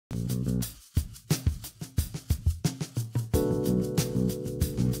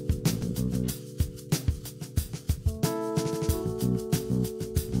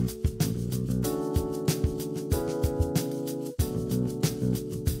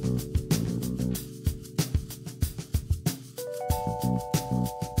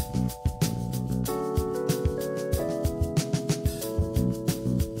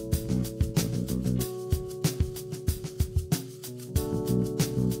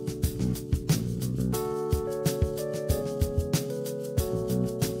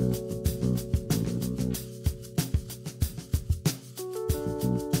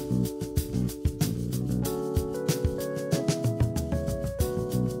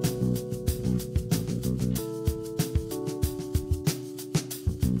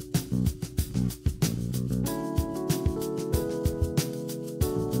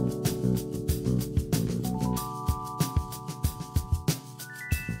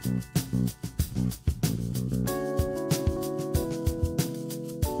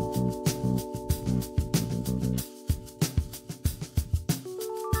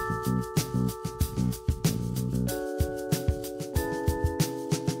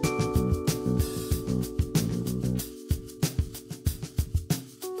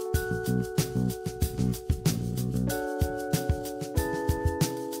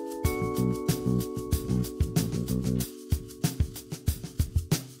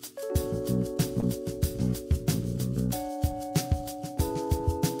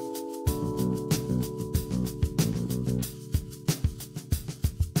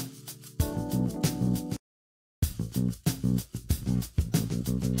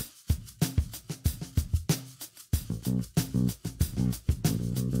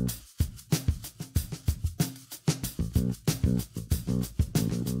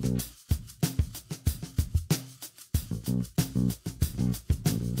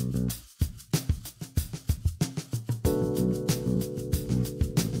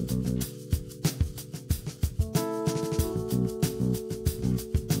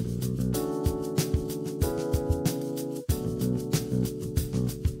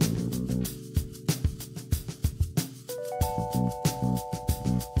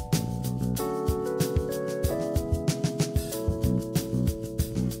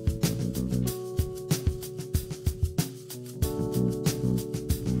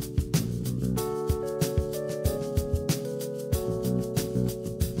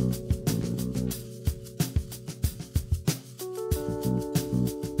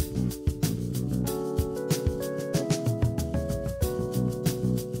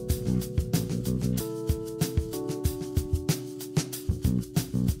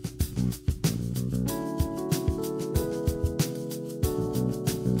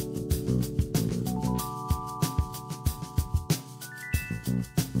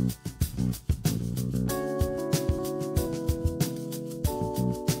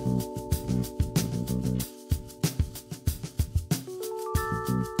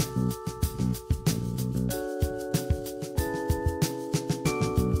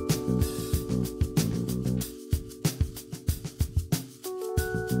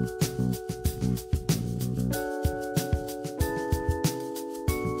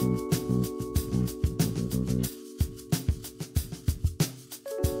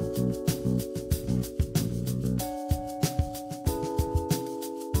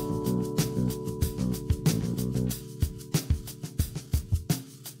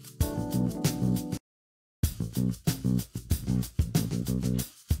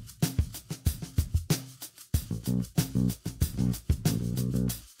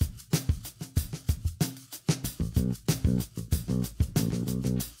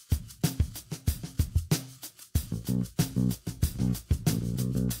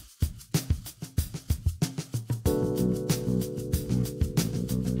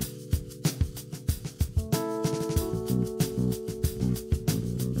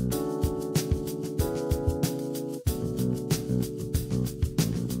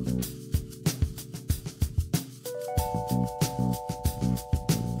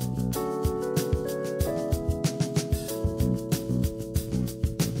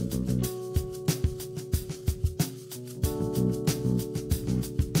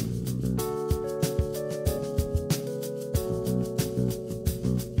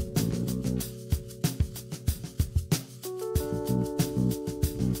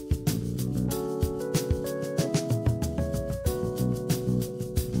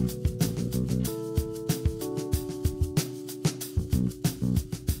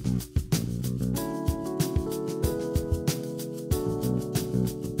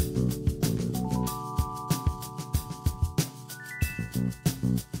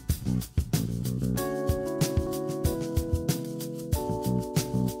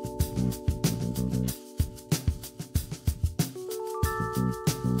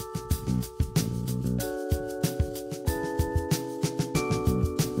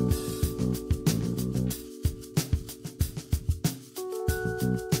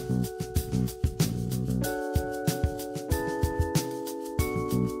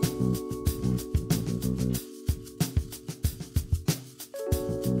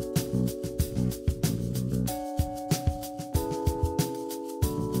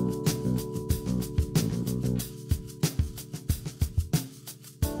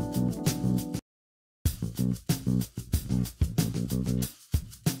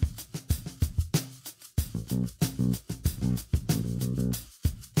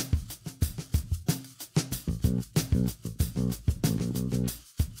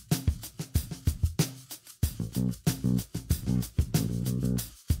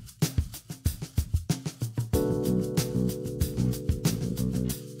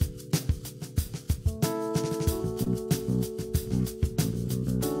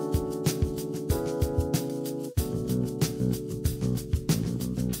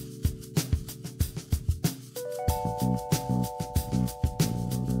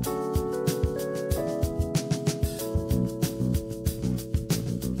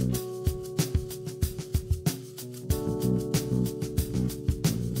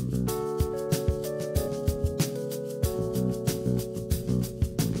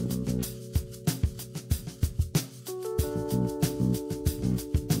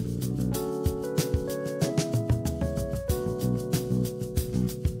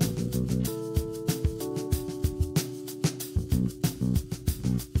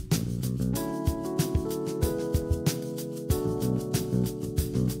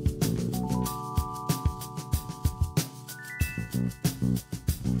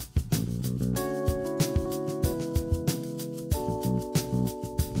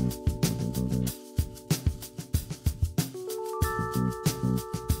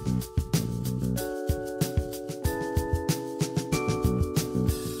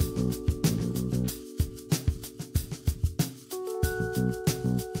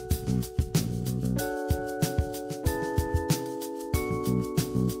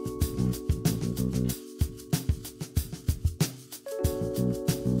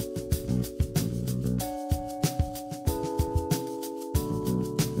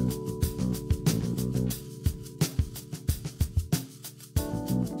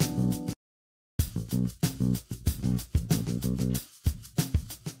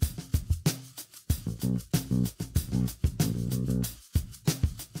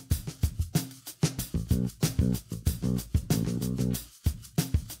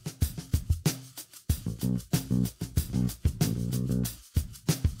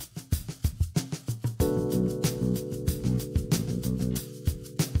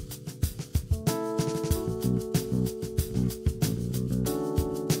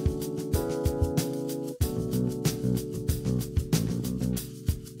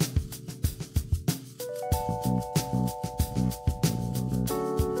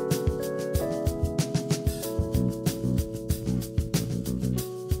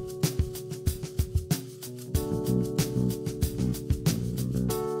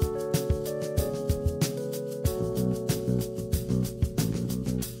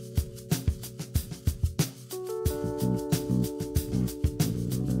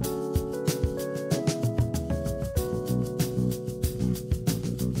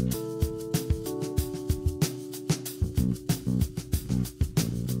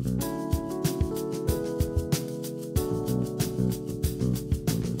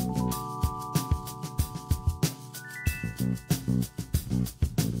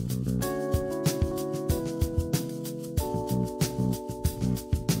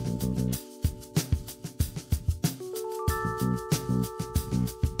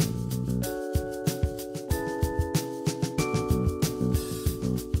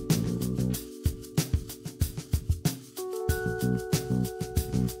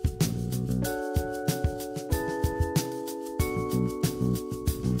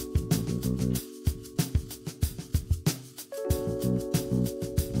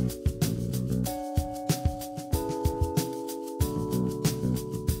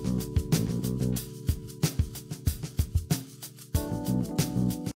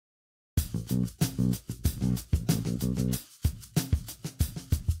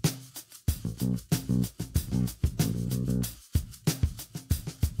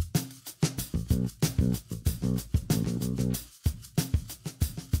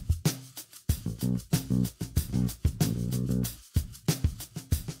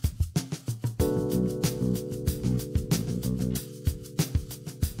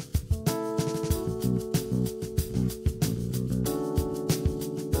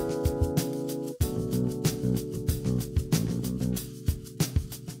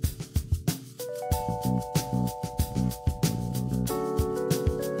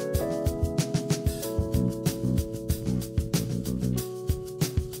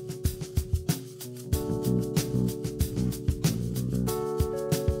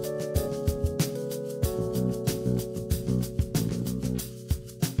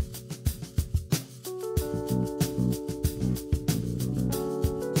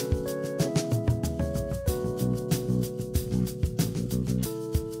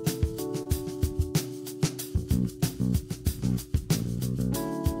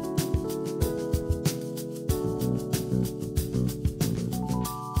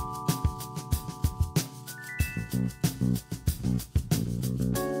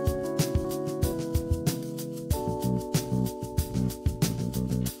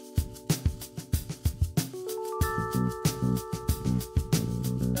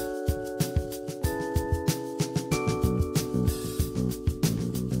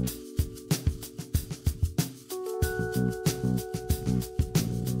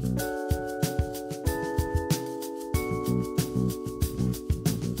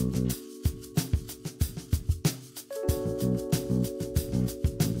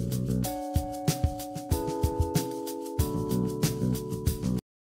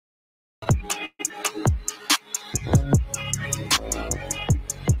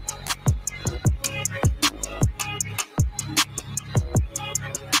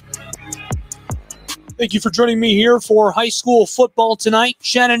Thank you for joining me here for high school football tonight.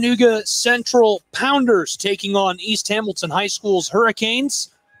 Chattanooga Central Pounders taking on East Hamilton High School's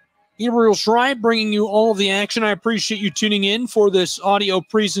Hurricanes. Gabriel Schrei bringing you all of the action. I appreciate you tuning in for this audio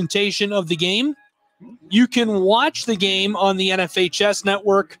presentation of the game. You can watch the game on the NFHS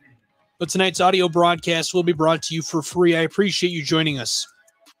network, but tonight's audio broadcast will be brought to you for free. I appreciate you joining us.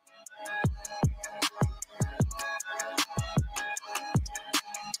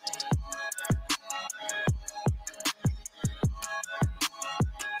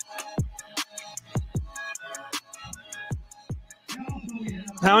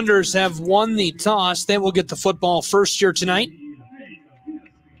 Pounders have won the toss. They will get the football first here tonight.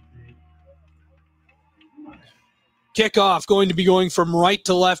 Kickoff going to be going from right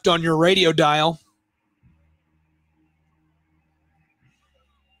to left on your radio dial.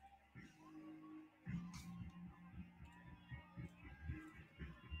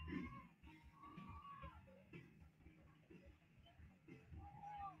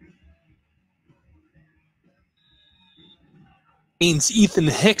 Means Ethan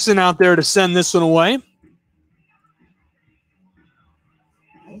Hickson out there to send this one away.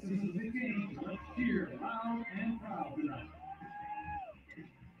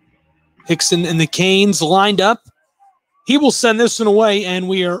 Hickson and the Canes lined up. He will send this one away, and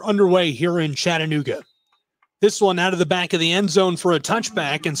we are underway here in Chattanooga. This one out of the back of the end zone for a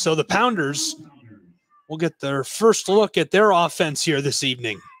touchback, and so the Pounders We'll get their first look at their offense here this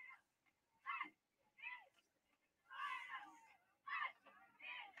evening.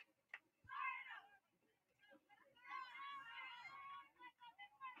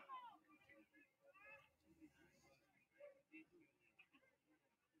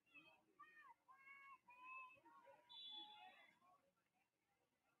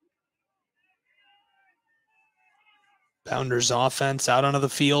 Pounders offense out onto the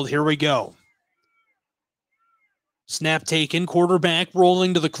field. Here we go. Snap taken, quarterback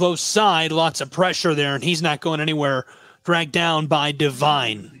rolling to the close side. Lots of pressure there, and he's not going anywhere. Dragged down by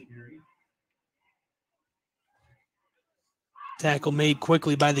Devine. Tackle made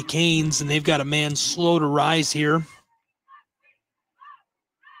quickly by the Canes, and they've got a man slow to rise here.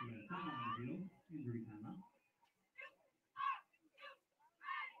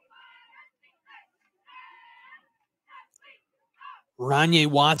 Ronye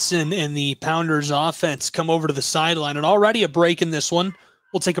Watson and the Pounders offense come over to the sideline, and already a break in this one.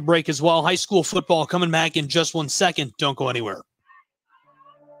 We'll take a break as well. High school football coming back in just 1 second. Don't go anywhere.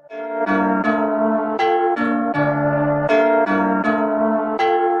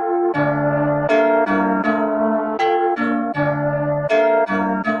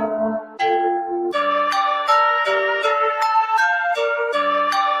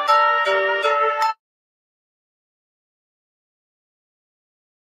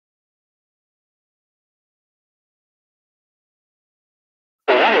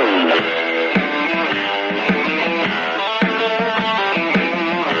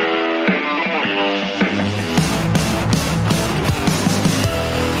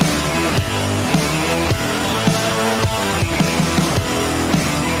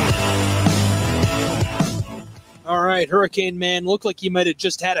 Hurricane man looked like he might have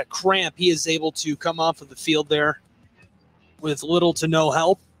just had a cramp. He is able to come off of the field there with little to no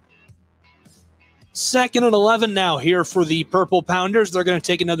help. 2nd and 11 now here for the Purple Pounders. They're going to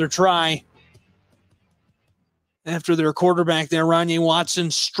take another try after their quarterback there, Ronye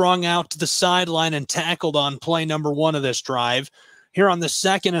Watson, strung out to the sideline and tackled on play number 1 of this drive. Here on the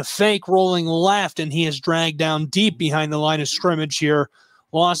second, a fake rolling left, and he is dragged down deep behind the line of scrimmage here.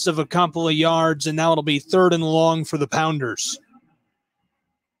 Loss of a couple of yards, and now it'll be 3rd and long for the Pounders.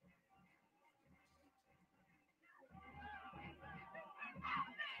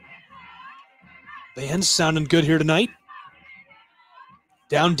 Band's sounding good here tonight.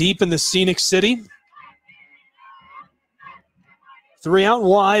 Down deep in the Scenic City. 3 out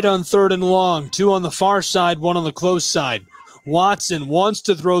wide on 3rd and long. 2 on the far side, 1 on the close side. Watson wants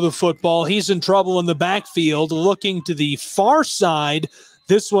to throw the football. He's in trouble in the backfield, looking to the far side.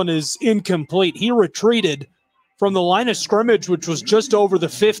 This one is incomplete. He retreated from the line of scrimmage, which was just over the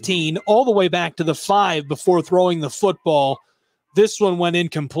 15, all the way back to the 5 before throwing the football. This one went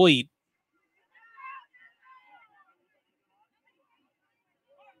incomplete.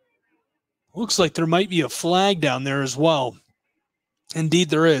 Looks like there might be a flag down there as well. Indeed,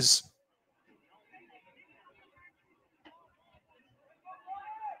 there is.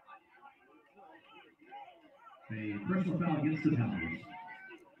 A personal foul against the Pounders.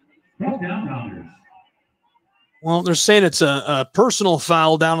 Down Pounders. Well, they're saying it's a personal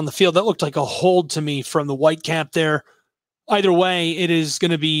foul down on the field. That looked like a hold to me from the white cap there. Either way, it is going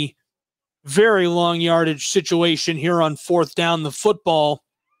to be very long yardage situation here on 4th down. The football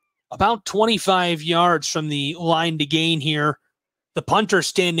about 25 yards from the line to gain here. The punter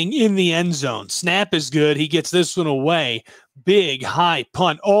standing in the end zone. Snap is good. He gets this one away. Big, high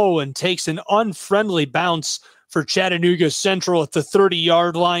punt. Oh, and takes an unfriendly bounce for Chattanooga Central at the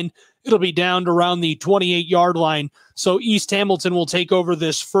 30-yard line. It'll be down to around the 28-yard line. So East Hamilton will take over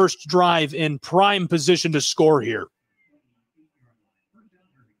this first drive in prime position to score here.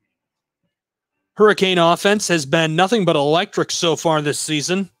 Hurricane offense has been nothing but electric so far this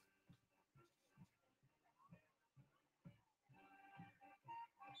season.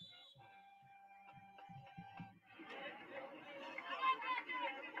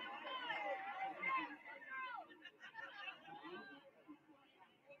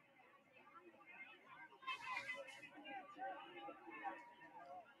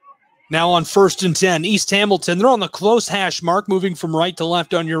 Now on 1st and 10, East Hamilton, they're on the close hash mark, moving from right to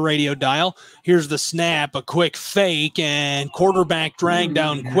left on your radio dial. Here's the snap, a quick fake, and quarterback dragged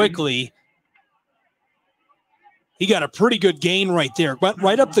down quickly. He got a pretty good gain right there. Went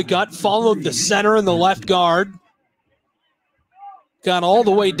right up the gut, followed the center and the left guard. Got all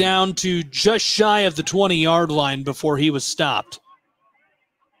the way down to just shy of the 20-yard line before he was stopped.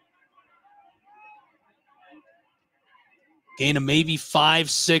 Gain of maybe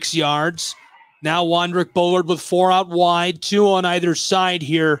 5-6 yards. Now Wandrick Bullard with 4 out wide, 2 on either side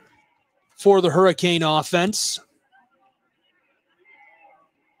here for the Hurricane offense.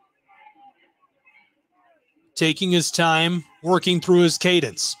 Taking his time, working through his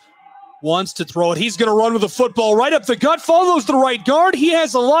cadence. Wants to throw it. He's going to run with the football right up the gut. Follows the right guard. He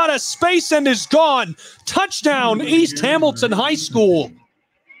has a lot of space and is gone. Touchdown, East Hamilton High School.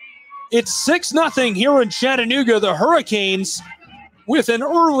 It's 6-0 here in Chattanooga. The Hurricanes with an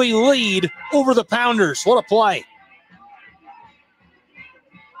early lead over the Pounders. What a play.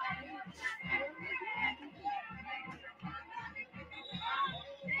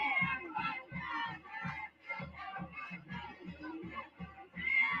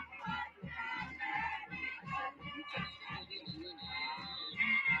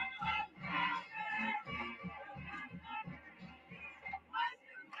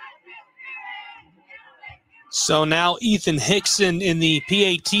 So now Ethan Hickson in the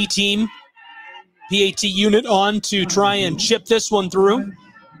PAT team, PAT unit on to try and chip this one through.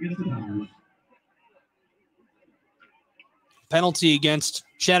 Penalty against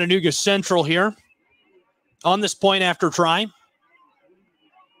Chattanooga Central here on this point after try.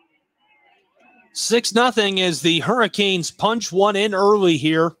 6-0 as the Hurricanes punch one in early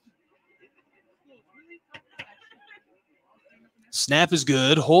here. Snap is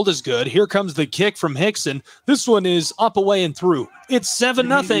good. Hold is good. Here comes the kick from Hickson. This one is up, away, and through. It's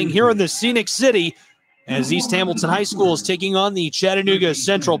 7-0 here in the Scenic City as East Hamilton High School is taking on the Chattanooga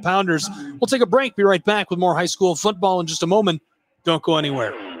Central Pounders. We'll take a break. Be right back with more high school football in just a moment. Don't go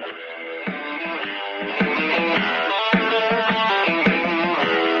anywhere.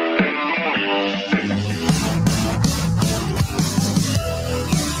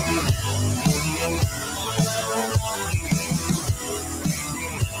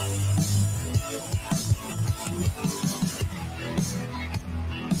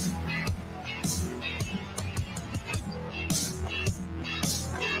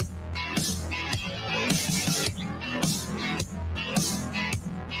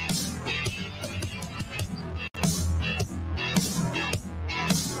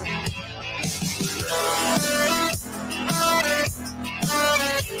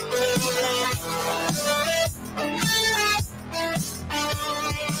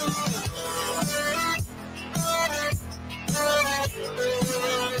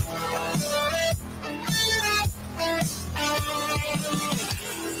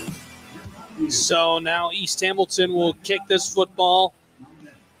 So now East Hamilton will kick this football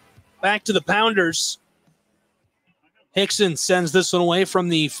back to the Pounders. Hickson sends this one away from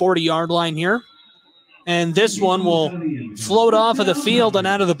the 40-yard line here. And this one will float off of the field and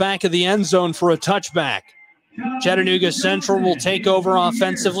out of the back of the end zone for a touchback. Chattanooga Central will take over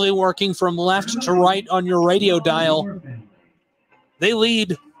offensively, working from left to right on your radio dial. They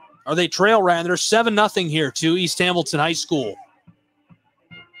lead, or they trail rather, 7-0 here to East Hamilton High School.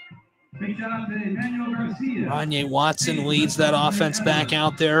 Ronye Watson leads that offense back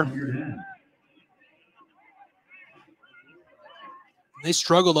out there. They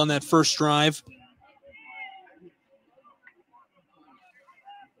struggled on that first drive.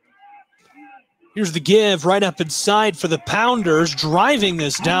 Here's the give right up inside for the Pounders, driving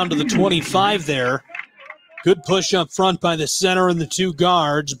this down to the 25 there. Good push up front by the center and the two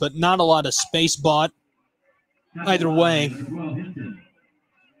guards, but not a lot of space bought either way.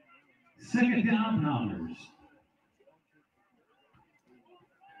 Second down, Pounders.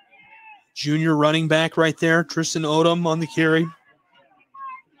 Junior running back right there, Tristan Odom on the carry.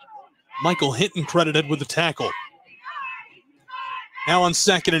 Michael Hinton credited with the tackle. Now on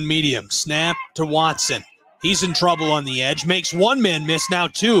second and medium, snap to Watson. He's in trouble on the edge, makes one man miss, now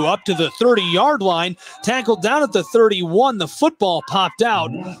two, up to the 30-yard line. Tackled down at the 31, the football popped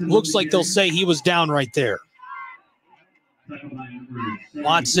out. Looks like they'll say he was down right there.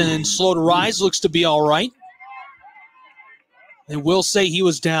 Watson, slow to rise, looks to be all right. They will say he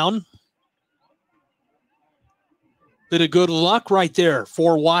was down. Bit of good luck right there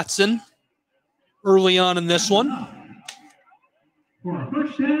for Watson early on in this one. For a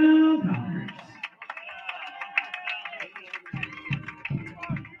first down, Pounders.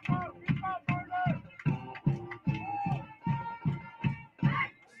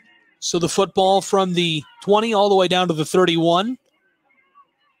 So the football from the 20 all the way down to the 31.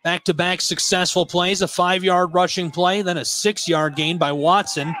 Back-to-back successful plays, a 5-yard rushing play, then a 6-yard gain by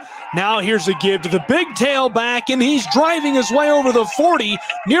Watson. Now here's a give to the big tailback, and he's driving his way over the 40,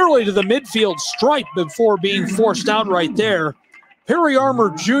 nearly to the midfield stripe before being forced out right there. Perry Armour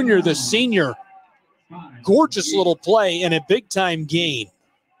Jr., the senior. Gorgeous little play and a big-time gain.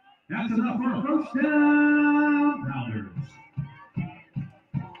 That's enough for a first down, Pounders.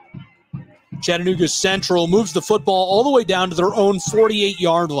 Chattanooga Central moves the football all the way down to their own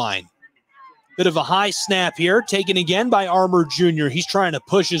 48-yard line. Bit of a high snap here, taken again by Armour Jr. He's trying to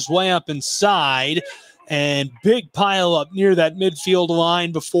push his way up inside, and big pile up near that midfield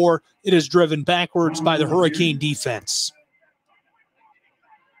line before it is driven backwards by the Hurricane defense.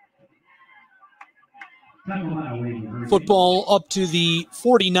 Football up to the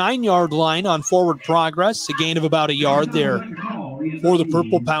 49-yard line on forward progress, a gain of about a yard there for the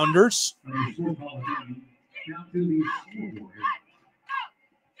Purple Pounders.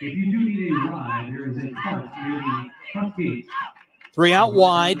 If you do need a ride, there is a cart near the front gate. 3 out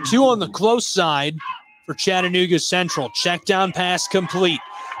wide, 2 on the close side for Chattanooga Central. Check down pass complete.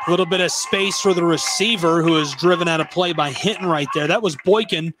 A little bit of space for the receiver who is driven out of play by Hinton right there. That was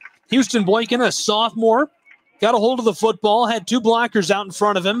Boykin. Houston Boykin, a sophomore, got a hold of the football, had 2 blockers out in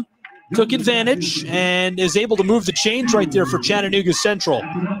front of him, took advantage, and is able to move the chains right there for Chattanooga Central.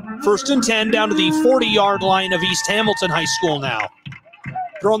 1st and 10 down to the 40-yard line of East Hamilton High School now.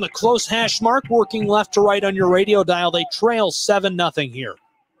 They're on the close hash mark, working left to right on your radio dial. They trail 7-0 here.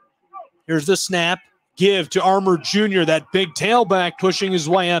 Here's the snap. Give to Armour Jr., that big tailback pushing his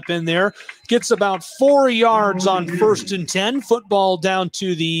way up in there. Gets about 4 yards on 1st and 10. Football down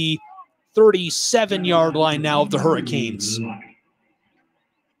to the 37-yard line now of the Hurricanes. 2nd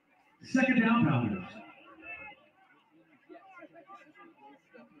down, Pounders.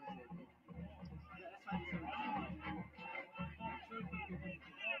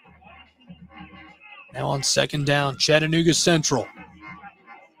 Now on 2nd down, Chattanooga Central.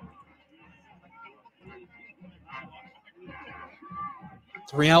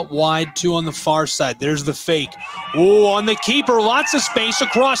 Three out wide, 2 on the far side. There's the fake. Oh, on the keeper, lots of space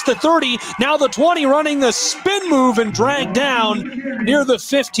across the 30. Now the 20 running the spin move and dragged down near the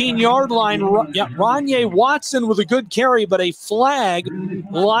 15-yard line. Ronye Watson with a good carry, but a flag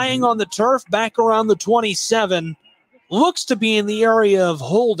lying on the turf back around the 27. Looks to be in the area of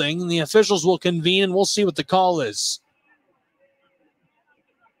holding. The officials will convene, and we'll see what the call is.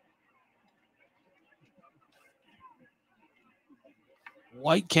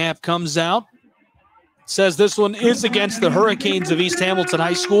 Whitecap comes out. Says this one is against the Hurricanes of East Hamilton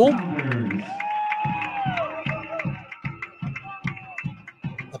High School.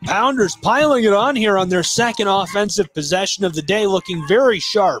 The Pounders piling it on here on their 2nd offensive possession of the day, looking very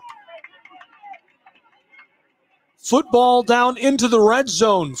sharp. Football down into the red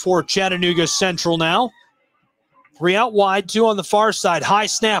zone for Chattanooga Central now. 3 out wide, 2 on the far side. High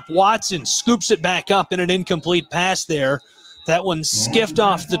snap. Watson scoops it back up in an incomplete pass there. That one skiffed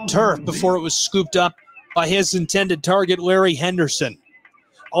off the turf before it was scooped up by his intended target, Larry Henderson.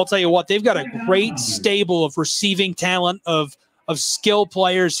 I'll tell you what, they've got a great stable of receiving talent, of skill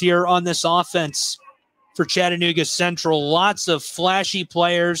players here on this offense for Chattanooga Central. Lots of flashy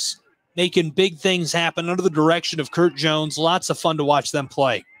players making big things happen under the direction of Kurt Jones. Lots of fun to watch them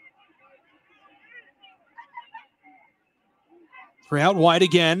play. 3 out wide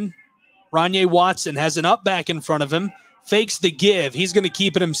again. Ronye Watson has an up back in front of him. Fakes the give. He's going to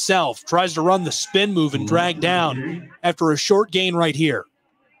keep it himself. Tries to run the spin move and drag down after a short gain right here.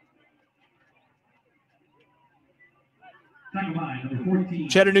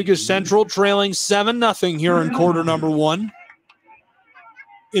 Chattanooga Central trailing 7-0 here in quarter number 1.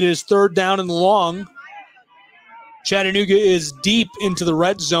 It is 3rd down and long. Chattanooga is deep into the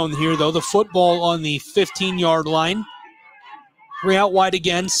red zone here, though. The football on the 15-yard line. 3 out wide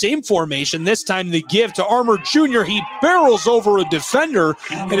again, same formation. This time the give to Armour Jr. He barrels over a defender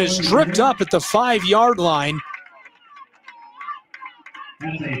and is tripped up at the 5-yard line.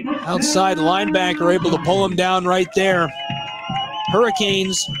 Outside linebacker able to pull him down right there.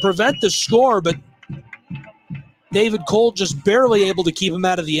 Hurricanes prevent the score, but David Cole just barely able to keep him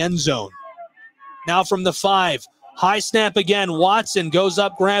out of the end zone. Now from the 5. High snap again. Watson goes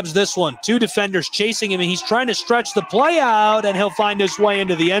up, grabs this one. 2 defenders chasing him, and he's trying to stretch the play out, and he'll find his way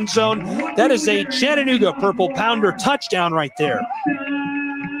into the end zone. That is a Chattanooga Purple Pounder touchdown right there.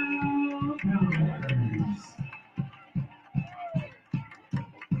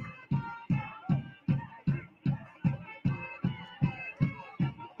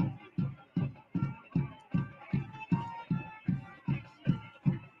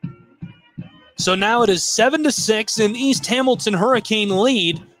 So now it is 7-6 in East Hamilton Hurricane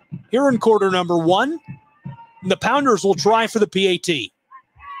lead here in quarter number 1. The Pounders will try for the PAT.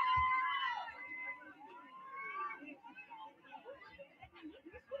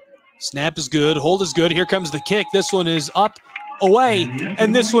 Snap is good. Hold is good. Here comes the kick. This one is up, away,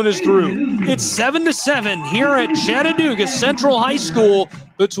 and this one is through. It's 7-7 here at Chattanooga Central High School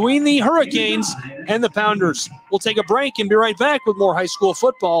between the Hurricanes and the Pounders. We'll take a break and be right back with more high school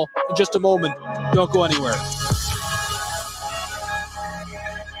football in just a moment. Don't go anywhere.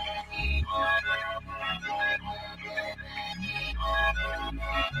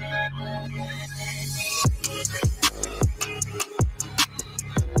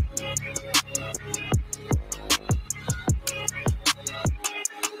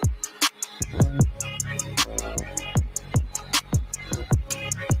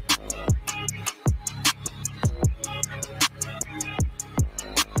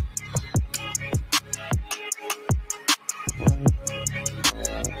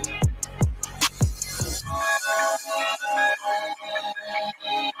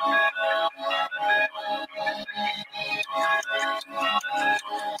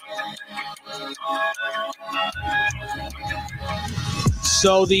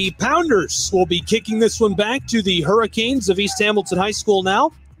 So the Pounders will be kicking this one back to the Hurricanes of East Hamilton High School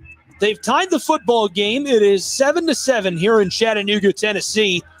now. They've tied the football game. It is 7-7 here in Chattanooga,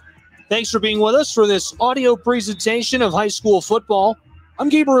 Tennessee. Thanks for being with us for this audio presentation of high school football. I'm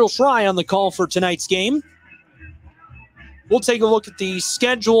Gabriel Schrei on the call for tonight's game. We'll take a look at the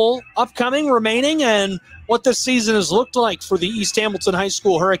schedule upcoming, remaining, and what this season has looked like for the East Hamilton High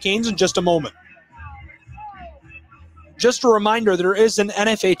School Hurricanes in just a moment. Just a reminder, there is an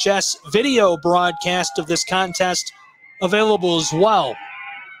NFHS video broadcast of this contest available as well.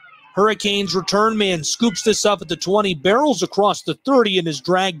 Hurricanes return man scoops this up at the 20, barrels across the 30, and is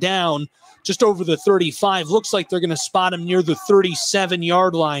dragged down just over the 35. Looks like they're going to spot him near the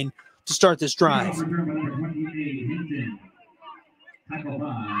 37-yard line to start this drive.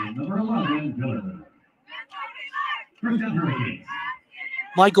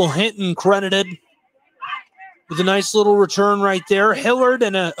 Michael Hinton credited with a nice little return right there. Hillard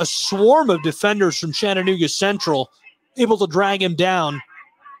and a swarm of defenders from Chattanooga Central able to drag him down.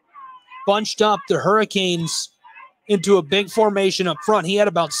 Bunched up the Hurricanes into a big formation up front. He had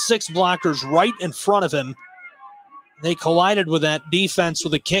about 6 blockers right in front of him. They collided with that defense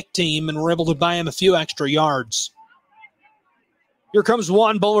with a kick team and were able to buy him a few extra yards. Here comes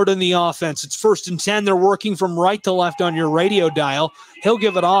Juan Bullard in the offense. It's 1st and 10. They're working from right to left on your radio dial. He'll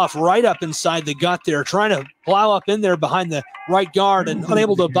give it off right up inside the gut there, trying to plow up in there behind the right guard and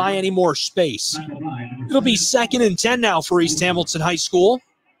unable to buy any more space. It'll be 2nd and 10 now for East Hamilton High School.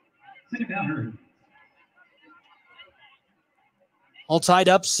 All tied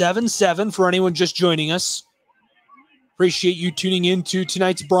up 7-7 for anyone just joining us. Appreciate you tuning in to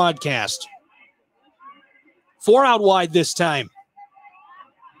tonight's broadcast. 4 out wide this time.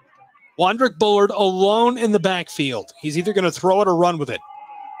 Wandrick Bullard alone in the backfield. He's either going to throw it or run with it.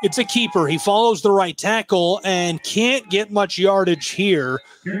 It's a keeper. He follows the right tackle and can't get much yardage here.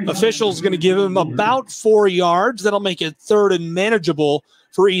 Official's going to give him about 4 yards. That'll make it 3rd and manageable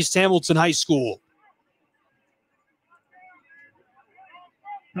for East Hamilton High School.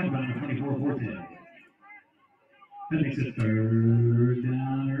 That makes it 3rd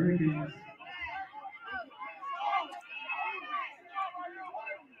down, Hurricanes.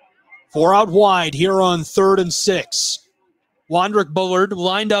 4 out wide here on 3rd and 6. Wandrick Bullard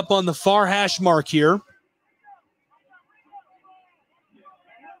lined up on the far hash mark here.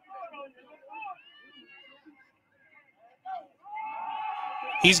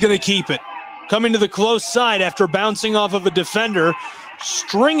 He's going to keep it. Coming to the close side after bouncing off of a defender,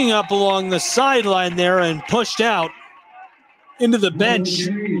 stringing up along the sideline there and pushed out into the bench.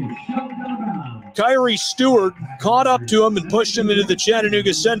 Kyrie Stewart caught up to him and pushed him into the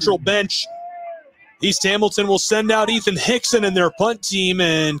Chattanooga Central bench. East Hamilton will send out Ethan Hickson and their punt team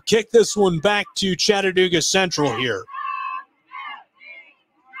and kick this one back to Chattanooga Central here.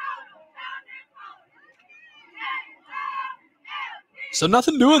 So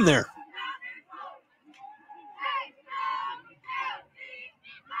nothing doing there.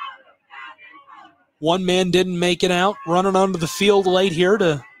 One man didn't make it out, running onto the field late here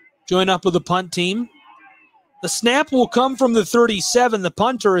to join up with the punt team. The snap will come from the 37. The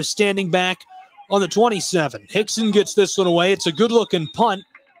punter is standing back on the 27. Hickson gets this one away. It's a good-looking punt.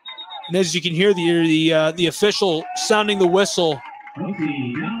 And as you can hear, the official sounding the whistle.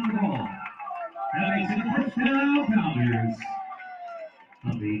 Okay, down the ball. That makes it a first down, Pounders.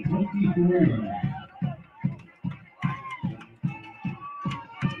 On the 24.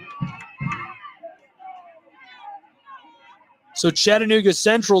 So Chattanooga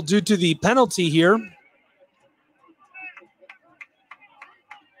Central, due to the penalty here,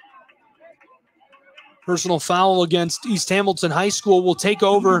 personal foul against East Hamilton High School, will take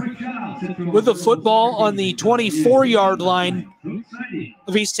over with the football on the 24-yard line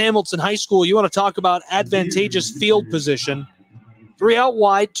of East Hamilton High School. You want to talk about advantageous field position. 3 out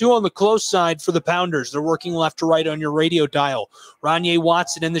wide, 2 on the close side for the Pounders. They're working left to right on your radio dial. Ronye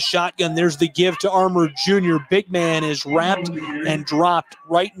Watson in the shotgun. There's the give to Armour Jr. Big man is wrapped and dropped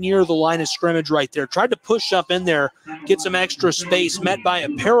right near the line of scrimmage right there. Tried to push up in there, get some extra space, met by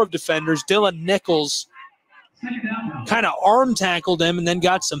a pair of defenders. Dylan Nichols kind of arm tackled him and then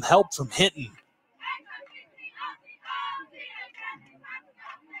got some help from Hinton.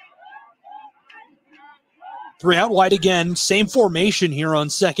 Three out wide again. Same formation here on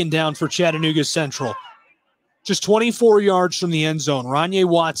 2nd down for Chattanooga Central. Just 24 yards from the end zone. Ronye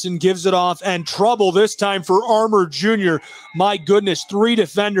Watson gives it off, and trouble this time for Armour Jr. My goodness, 3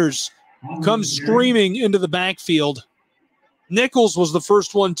 defenders come screaming into the backfield. Nichols was the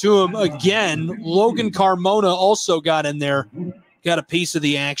first one to him again. Logan Carmona also got in there, got a piece of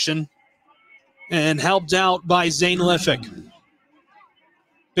the action, and helped out by Zane Liffick.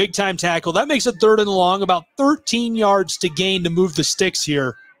 Big time tackle. That makes it 3rd and long, about 13 yards to gain to move the sticks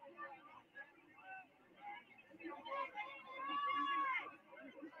here.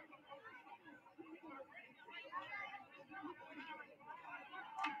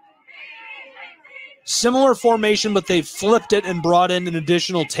 Similar formation, but they've flipped it and brought in an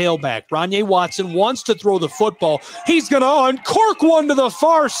additional tailback. Ronye Watson wants to throw the football. He's going to uncork one to the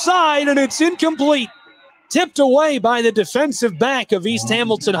far side, and it's incomplete. Tipped away by the defensive back of East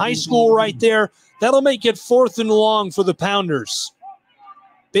Hamilton High School right there. That'll make it 4th and long for the Pounders.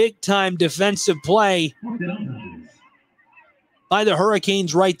 Big-time defensive play by the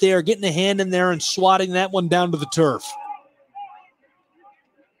Hurricanes right there, getting a hand in there and swatting that one down to the turf.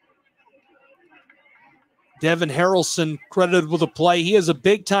 Devin Harrelson credited with a play. He is a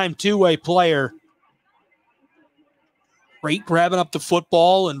big-time two-way player. Great grabbing up the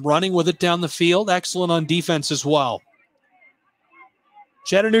football and running with it down the field. Excellent on defense as well.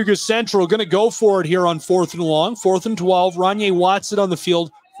 Chattanooga Central going to go for it here on 4th and long. 4th and 12. Ronye Watson on the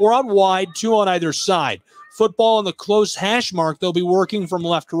field. 4 out wide, 2 on either side. Football on the close hash mark. They'll be working from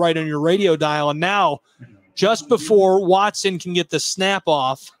left to right on your radio dial. And now, just before Watson can get the snap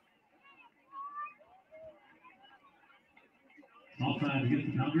off,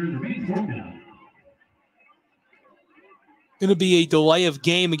 going to be a delay of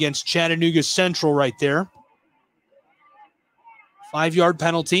game against Chattanooga Central right there. 5-yard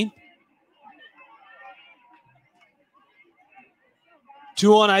penalty.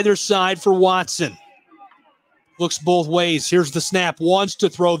 2 on either side for Watson. Looks both ways. Here's the snap. Wants to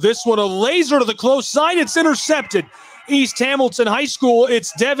throw this one. A laser to the close side. It's intercepted. East Hamilton High School.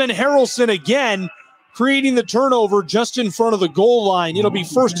 It's Devin Harrelson again, creating the turnover just in front of the goal line. It'll be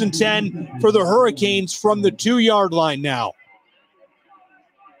 1st and 10 for the Hurricanes from the 2-yard line now.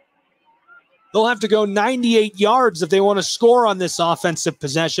 They'll have to go 98 yards if they want to score on this offensive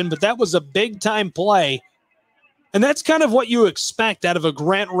possession, but that was a big-time play. And that's kind of what you expect out of a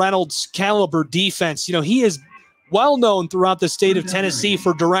Grant Reynolds caliber defense. You know, he is well known throughout the state of Tennessee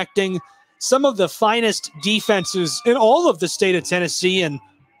for directing some of the finest defenses in all of the state of Tennessee and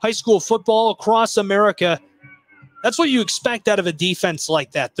high school football across America. That's what you expect out of a defense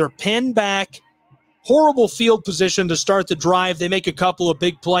like that. They're pinned back, horrible field position to start the drive. They make a couple of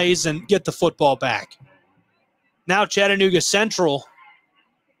big plays and get the football back. Now Chattanooga Central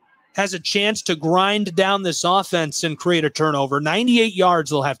has a chance to grind down this offense and create a turnover. 98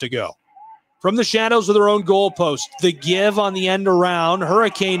 yards they'll have to go. From the shadows of their own goalpost, the give on the end around.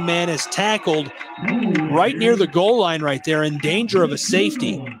 Hurricane man is tackled right near the goal line right there, in danger of a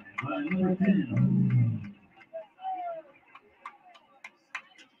safety.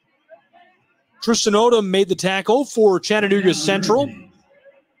 Tristan Odom made the tackle for Chattanooga Central.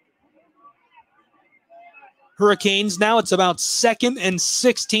 Hurricanes, now it's about 2nd and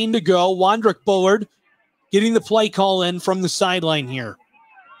 16 to go. Wandrick Bullard getting the play call in from the sideline here.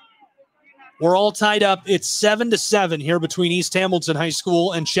 We're all tied up. It's 7-7 here between East Hamilton High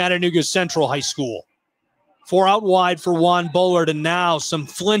School and Chattanooga Central High School. 4 out wide for Juan Bullard, and now some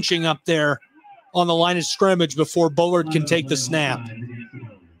flinching up there on the line of scrimmage before Bullard can take the snap.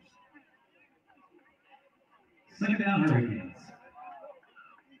 Second down, Hurricanes.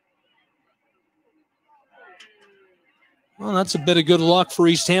 Well, that's a bit of good luck for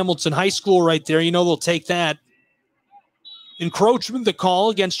East Hamilton High School right there. You know they'll take that. Encroachment, the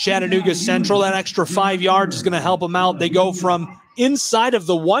call against Chattanooga Central. That extra 5 yards is going to help them out. They go from inside of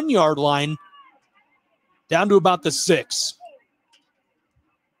the 1-yard line down to about the 6.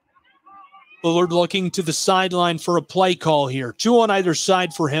 Bullard looking to the sideline for a play call here. 2 on either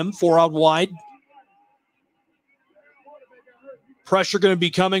side for him, 4 out wide. Pressure going to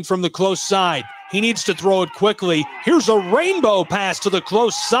be coming from the close side. He needs to throw it quickly. Here's a rainbow pass to the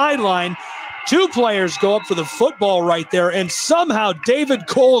close sideline. 2 players go up for the football right there, and somehow David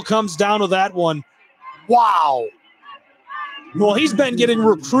Cole comes down with that one. Wow. Well, he's been getting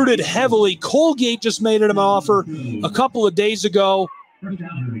recruited heavily. Colgate just made him an offer a couple of days ago.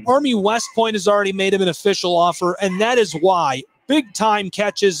 Army West Point has already made him an official offer, and that is why. Big-time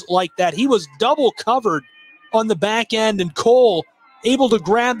catches like that. He was double covered on the back end, and Cole able to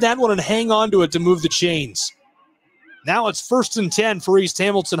grab that one and hang on to it to move the chains. Now it's 1st and 10 for East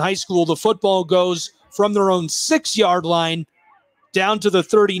Hamilton High School. The football goes from their own 6-yard line down to the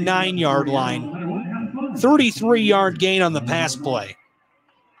 39-yard line. 33-yard gain on the pass play.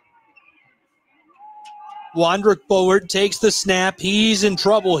 Wandrick Bullard takes the snap. He's in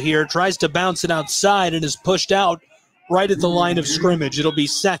trouble here. Tries to bounce it outside and is pushed out right at the line of scrimmage. It'll be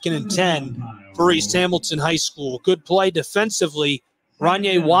 2nd and 10 for East Hamilton High School. Good play defensively.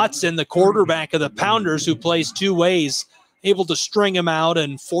 Ronye Watson, the quarterback of the Pounders, who plays 2 ways, able to string him out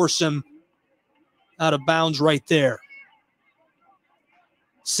and force him out of bounds right there.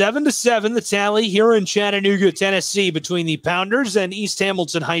 7-7, the tally here in Chattanooga, Tennessee, between the Pounders and East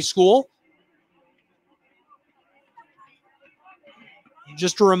Hamilton High School.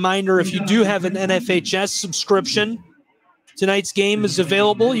 Just a reminder, if you do have an NFHS subscription, tonight's game is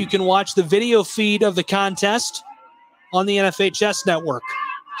available. You can watch the video feed of the contest on the NFHS network.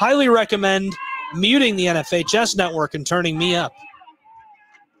 Highly recommend muting the NFHS network and turning me up.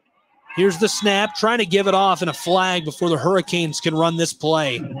 Here's the snap, trying to give it off in a flag before the Hurricanes can run this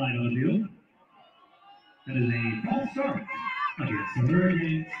play.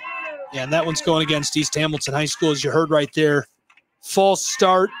 Yeah, and that one's going against East Hamilton High School, as you heard right there. False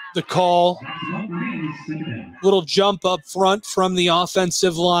start, the call. Little jump up front from the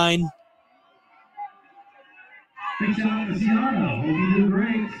offensive line.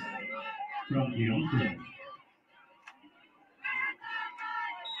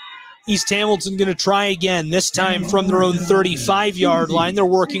 East Hamilton going to try again, this time from their own 35-yard line. They're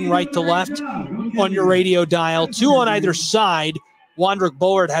working right to left on your radio dial. Two on either side. Wandrick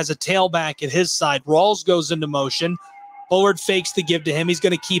Bullard has a tailback at his side. Rawls goes into motion. Bullard fakes the give to him. He's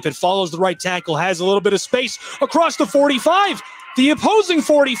going to keep it. Follows the right tackle. Has a little bit of space across the 45. The opposing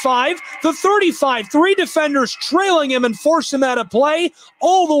 45, the 35. Three defenders trailing him and force him out of play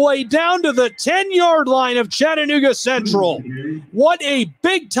all the way down to the 10-yard line of Chattanooga Central. What a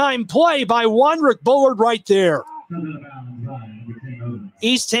big-time play by Wandrick Bullard right there.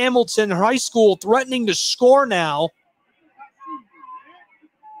 East Hamilton High School threatening to score now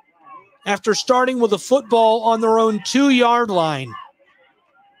after starting with a football on their own 2-yard line.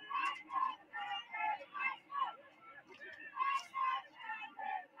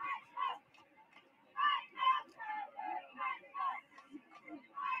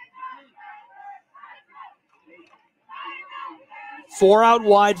 Four out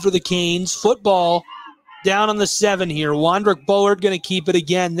wide for the Canes. Football down on the 7 here. Wandrick Bullard going to keep it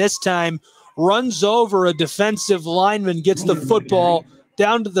again. This time runs over a defensive lineman, gets the football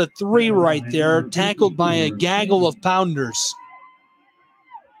down to the 3 right there, tackled by a gaggle of Pounders.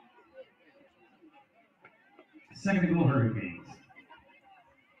 Second and goal, Hurricanes.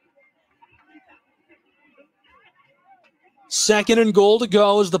 Second and goal to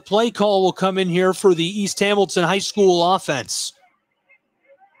go as the play call will come in here for the East Hamilton High School offense.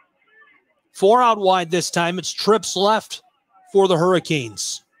 4 out wide this time. It's trips left for the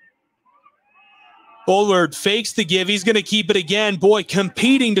Hurricanes. Bullard fakes the give. He's going to keep it again. Boy,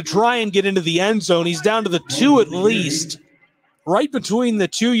 competing to try and get into the end zone. He's down to the 2 at least. Right between the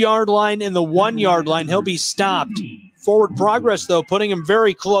 2-yard line and the 1-yard line. He'll be stopped. Forward progress, though, putting him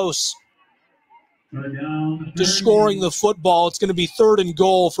very close to scoring the football. It's going to be 3rd and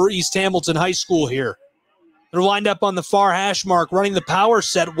goal for East Hamilton High School here. They're lined up on the far hash mark, running the power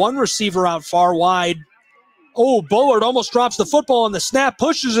set. One receiver out far wide. Oh, Bullard almost drops the football on the snap,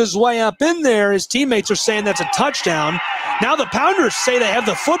 pushes his way up in there. His teammates are saying that's a touchdown. Now the Pounders say they have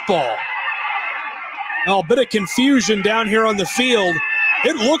the football. Oh, a bit of confusion down here on the field.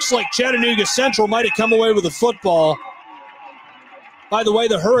 It looks like Chattanooga Central might have come away with the football. By the way,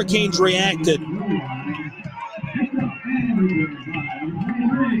 the Hurricanes reacted.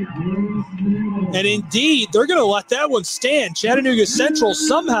 And indeed, they're going to let that one stand. Chattanooga Central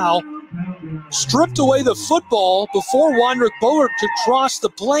somehow stripped away the football before Wandrick Bullard could cross the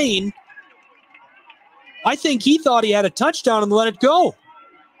plane. I think he thought he had a touchdown and let it go.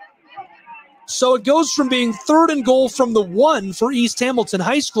 So it goes from being 3rd and goal from the 1 for East Hamilton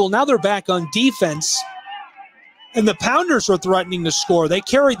High School. Now they're back on defense. And the Pounders are threatening to score. They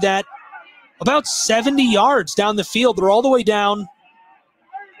carried that about 70 yards down the field. They're all the way down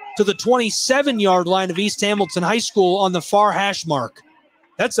to the 27-yard line of East Hamilton High School on the far hash mark.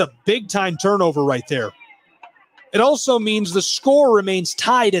 That's a big-time turnover right there. It also means the score remains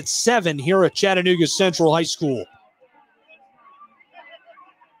tied at 7 here at Chattanooga Central High School.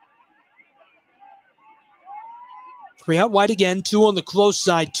 Three out wide again, 2 on the close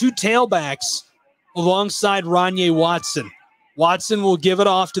side, 2 tailbacks alongside Ronye Watson. Watson will give it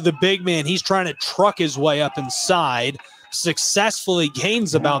off to the big man. He's trying to truck his way up inside. Successfully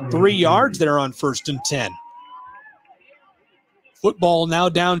gains about 3 yards there on 1st and 10. Football now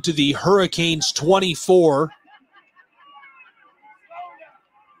down to the Hurricanes 24.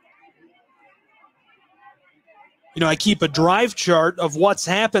 You know, I keep a drive chart of what's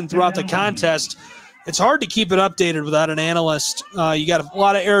happened throughout the contest. It's hard to keep it updated without an analyst. You got a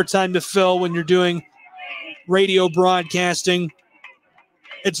lot of airtime to fill when you're doing radio broadcasting.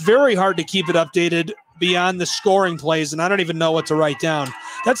 It's very hard to keep it updated beyond the scoring plays, and I don't even know what to write down.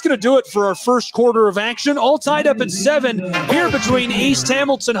 That's going to do it for our first quarter of action. All tied up at 7 here between East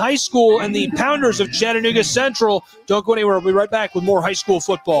Hamilton High School and the Pounders of Chattanooga Central. Don't go anywhere. We'll be right back with more high school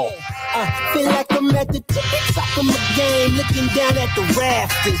football. I feel like I'm at the top of my game, looking down at the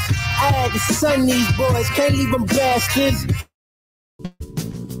rafters. I had to sun these boys, can't leave them bastards.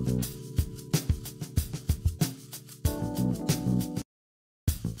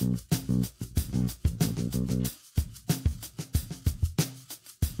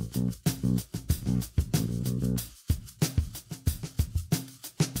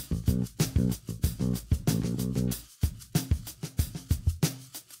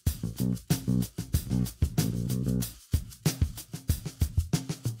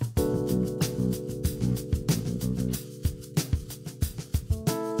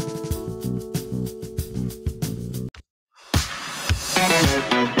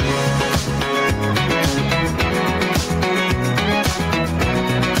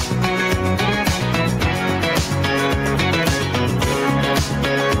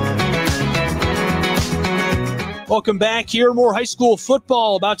 Welcome back here. More high school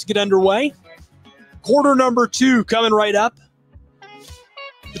football about to get underway. Quarter number 2 coming right up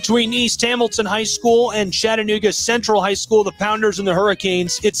between East Hamilton High School and Chattanooga Central High School, the Pounders and the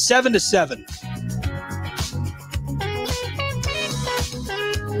Hurricanes. It's 7-7.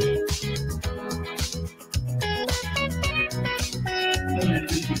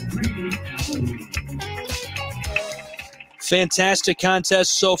 Fantastic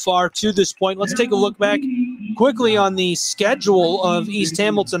contest so far to this point. Let's take a look back quickly on the schedule of East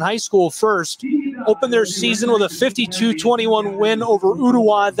Hamilton High School first. Opened their season with a 52-21 win over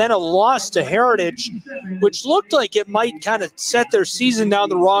Ooltewah, then a loss to Heritage, which looked like it might kind of set their season down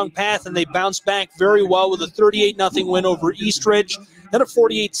the wrong path, and they bounced back very well with a 38-0 win over Eastridge, then a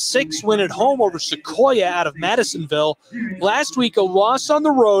 48-6 win at home over Sequoia out of Madisonville. Last week, a loss on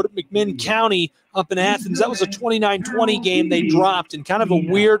the road at McMinn County up in Athens. That was a 29-20 game they dropped, and kind of a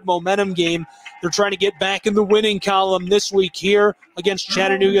weird momentum game. They're trying to get back in the winning column this week here against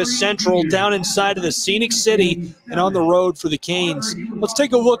Chattanooga Central down inside of the Scenic City and on the road for the Canes. Let's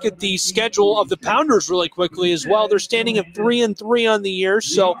take a look at the schedule of the Pounders really quickly as well. They're standing at 3-3 on the year,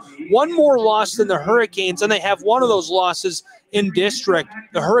 so one more loss than the Hurricanes, and they have one of those losses in district.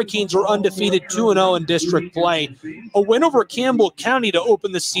 The Hurricanes are undefeated 2-0 in district play. A win over Campbell County to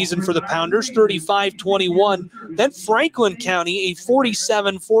open the season for the Pounders, 35-21. Then Franklin County, a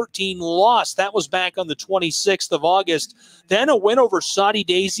 47-14 loss. That was back on the 26th of August. Then a win over Soddy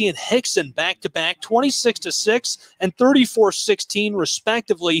Daisy and Hickson back-to-back, 26-6 and 34-16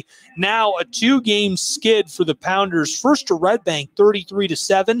 respectively. Now a 2-game skid for the Pounders. First to Red Bank,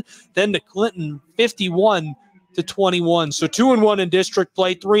 33-7, then to Clinton, 51-21. So 2-1 in district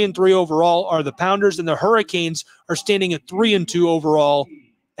play, 3-3 overall are the Pounders, and the Hurricanes are standing at 3-2 overall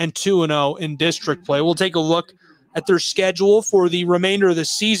and 2-0 in district play. We'll take a look at their schedule for the remainder of the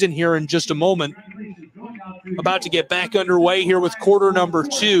season here in just a moment. About to get back underway here with quarter number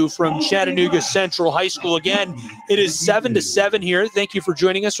 2 from Chattanooga Central High School. Again, it is 7-7 here. Thank you for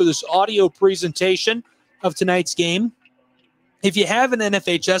joining us for this audio presentation of tonight's game. If you have an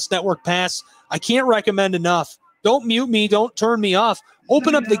NFHS Network pass, I can't recommend enough. Don't mute me. Don't turn me off.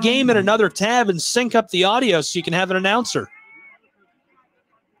 Open up the game in another tab and sync up the audio so you can have an announcer.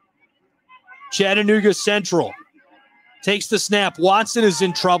 Chattanooga Central takes the snap. Watson is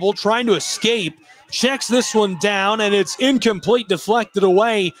in trouble, trying to escape. Checks this one down, and it's incomplete, deflected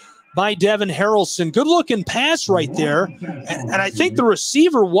away by Devin Harrelson. Good-looking pass right there. And I think the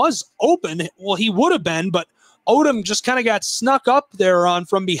receiver was open. Well, he would have been, but Odom just kind of got snuck up there on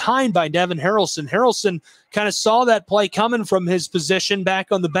from behind by Devin Harrelson. Harrelson kind of saw that play coming from his position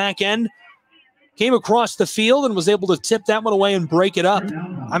back on the back end, came across the field and was able to tip that one away and break it up.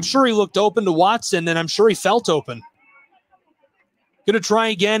 I'm sure he looked open to Watson, and I'm sure he felt open. Going to try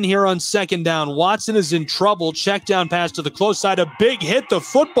again here on second down. Watson is in trouble. Check down pass to the close side. A big hit. The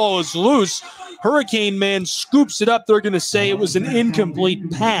football is loose. Hurricane man scoops it up. They're going to say it was an incomplete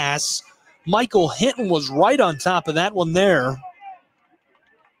pass. Michael Hinton was right on top of that one there.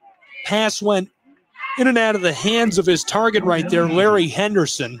 Pass went in and out of the hands of his target right there, Larry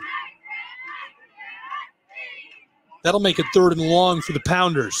Henderson. That'll make it 3rd and long for the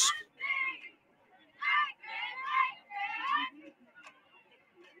Pounders.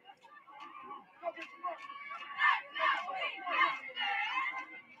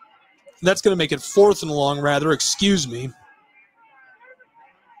 That's going to make it 4th and long, rather. Excuse me.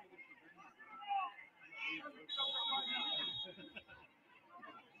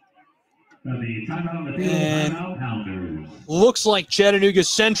 And looks like Chattanooga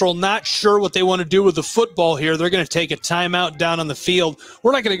Central not sure what they want to do with the football here. They're going to take a timeout down on the field.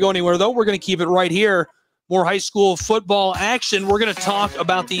 We're not going to go anywhere, though. We're going to keep it right here. More high school football action. We're going to talk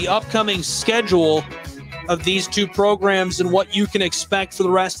about the upcoming schedule of these two programs and what you can expect for the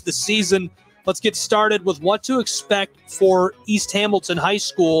rest of the season. Let's get started with what to expect for East Hamilton High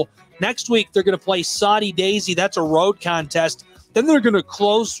School. Next week, they're going to play Soddy Daisy. That's a road contest. Then they're going to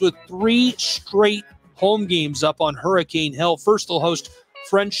close with 3 straight home games up on Hurricane Hill. First, they'll host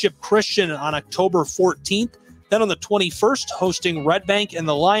Friendship Christian on October 14th. Then on the 21st, hosting Red Bank and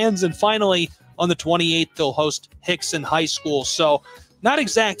the Lions. And finally, on the 28th, they'll host Hickson High School. So not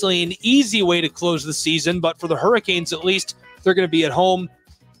exactly an easy way to close the season, but for the Hurricanes at least, they're going to be at home.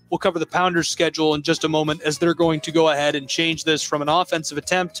 We'll cover the Pounders' schedule in just a moment as they're going to go ahead and change this from an offensive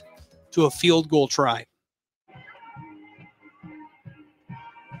attempt to a field goal try.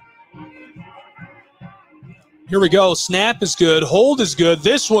 Here we go. Snap is good. Hold is good.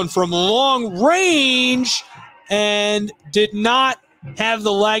 This one from long range and did not have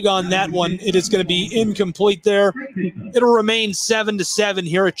the leg on that one. It is going to be incomplete there. It'll remain 7-7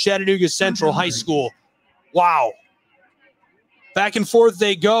 here at Chattanooga Central High School. Wow. Back and forth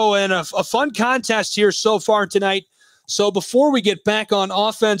they go, and a fun contest here so far tonight. So before we get back on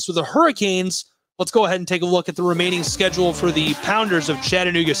offense with the Hurricanes, let's go ahead and take a look at the remaining schedule for the Pounders of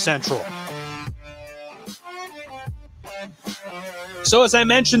Chattanooga Central. So as I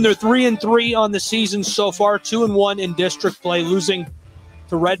mentioned, they're 3-3 on the season so far, 2-1 in district play, losing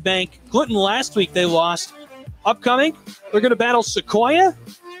to Red Bank. Clinton last week they lost. Upcoming, they're going to battle Sequoia.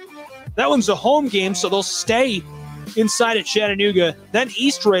 That one's a home game, so they'll stay inside at Chattanooga. Then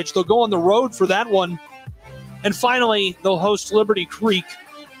Eastridge, they'll go on the road for that one. And finally, they'll host Liberty Creek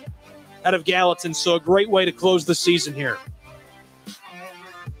out of Gallatin. So a great way to close the season here.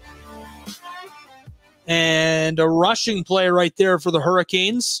 And a rushing play right there for the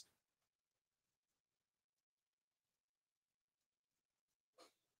Hurricanes.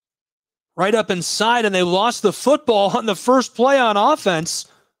 Right up inside, and they lost the football on the first play on offense.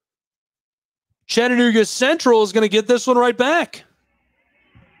 Chattanooga Central is going to get this one right back.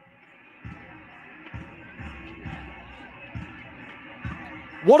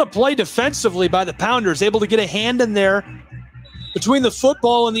 What a play defensively by the Pounders, able to get a hand in there between the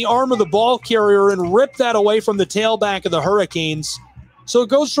football and the arm of the ball carrier and rip that away from the tailback of the Hurricanes. So it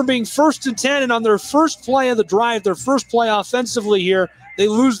goes from being 1st and 10, and on their first play of the drive, their first play offensively here, they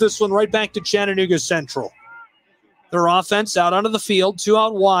lose this one right back to Chattanooga Central. Their offense out onto the field, 2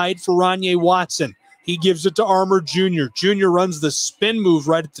 out wide for Ronye Watson. He gives it to Armour Jr. Jr. runs the spin move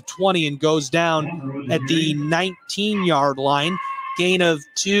right at the 20 and goes down at the 19-yard line. Gain of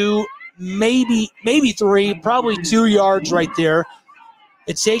 2, maybe 3, probably 2 yards right there.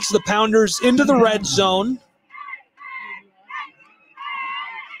 It takes the Pounders into the red zone.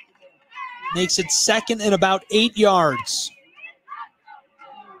 Makes it 2nd and about 8 yards.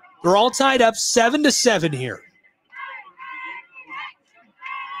 They're all tied up 7-7 here.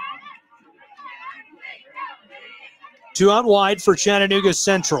 Two out wide for Chattanooga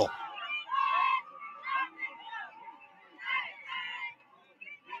Central.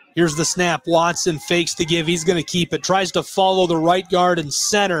 Here's the snap. Watson fakes to give. He's going to keep it. Tries to follow the right guard and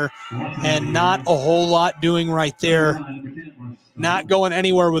center, and not a whole lot doing right there. Not going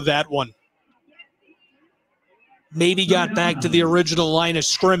anywhere with that one. Maybe got back to the original line of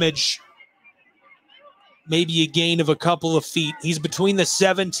scrimmage. Maybe a gain of a couple of feet. He's between the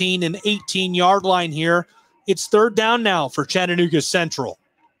 17 and 18-yard line here. It's 3rd down now for Chattanooga Central.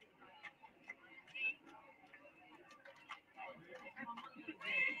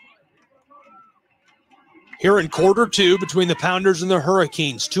 Here in quarter 2 between the Pounders and the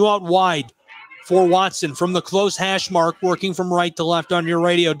Hurricanes. 2 out wide for Watson from the close hash mark, working from right to left on your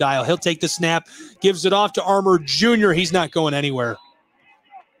radio dial. He'll take the snap, gives it off to Armour Jr. He's not going anywhere.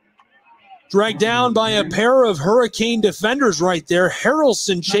 Dragged down by a pair of Hurricane defenders right there.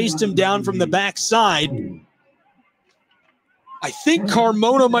 Harrelson chased him down from the backside. I think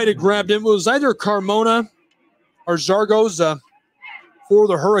Carmona might have grabbed him. It was either Carmona or Zaragoza for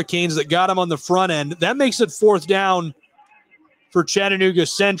the Hurricanes that got him on the front end. That makes it 4th down for Chattanooga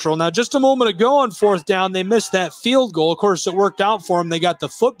Central. Now, just a moment ago on 4th down, they missed that field goal. Of course, it worked out for them. They got the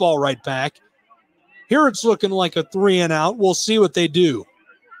football right back. Here it's looking like a 3 and out. We'll see what they do.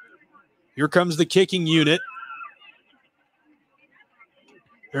 Here comes the kicking unit.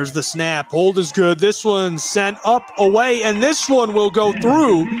 There's the snap. Hold is good. This one sent up, away, and this one will go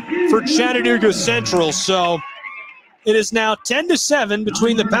through for Chattanooga Central. So it is now 10-7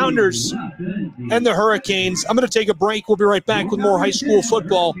 between the Pounders and the Hurricanes. I'm going to take a break. We'll be right back with more high school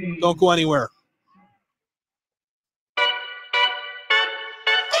football. Don't go anywhere.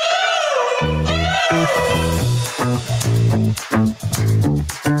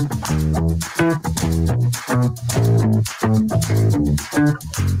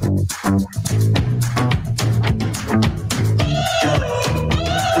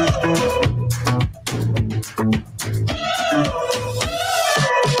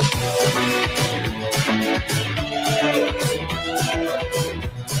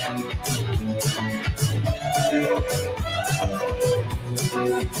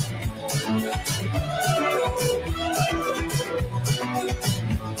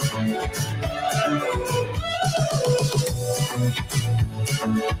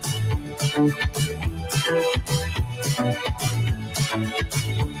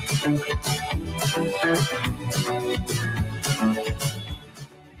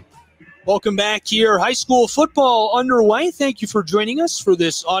 Welcome back here. High school football underway. Thank you for joining us for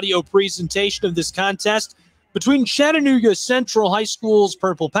this audio presentation of this contest between Chattanooga Central High School's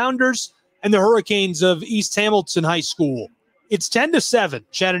Purple Pounders and the Hurricanes of East Hamilton High School. It's 10-7.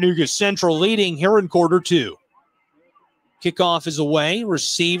 Chattanooga Central leading here in quarter two. Kickoff is away,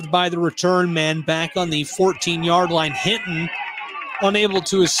 received by the return man back on the 14-yard line. Hinton unable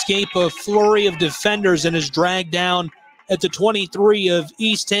to escape a flurry of defenders and is dragged down at the 23 of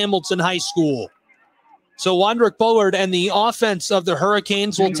East Hamilton High School. So Wandrick Bullard and the offense of the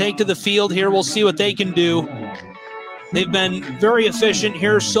Hurricanes will take to the field here. We'll see what they can do. They've been very efficient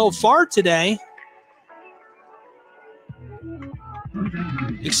here so far today.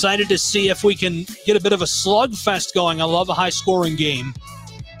 Excited to see if we can get a bit of a slugfest going. I love a high-scoring game.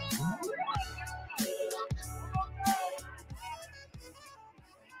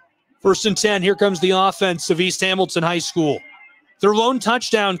 First and 10, here comes the offense of East Hamilton High School. Their lone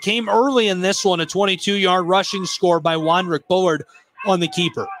touchdown came early in this one, a 22-yard rushing score by Wandrick Bullard on the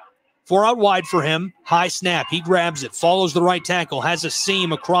keeper. 4 out wide for him, high snap, he grabs it, follows the right tackle, has a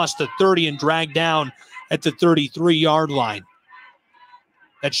seam across the 30 and dragged down at the 33-yard line.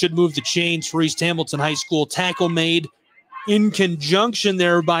 That should move the chains for East Hamilton High School. Tackle made in conjunction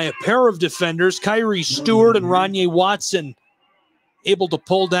there by a pair of defenders, Kyrie Stewart and Ronye Watson, able to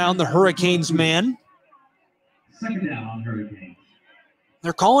pull down the Hurricanes man. Second down, Hurricanes.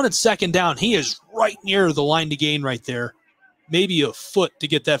 They're calling it second down. He is right near the line to gain right there. Maybe a foot to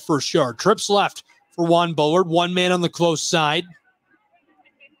get that first yard. Trips left for Juan Bullard. One man on the close side.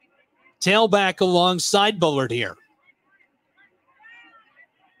 Tailback alongside Bullard here.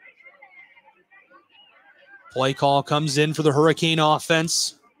 Play call comes in for the Hurricane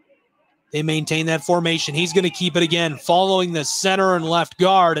offense. They maintain that formation. He's going to keep it again, following the center and left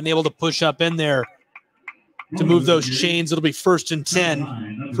guard and able to push up in there to move those chains. It'll be 1st and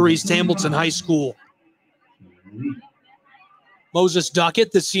 10 for East Hamilton High School. Moses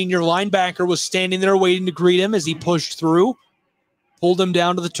Duckett, the senior linebacker, was standing there waiting to greet him as he pushed through, pulled him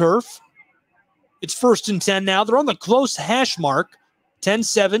down to the turf. It's 1st and 10 now. They're on the close hash mark.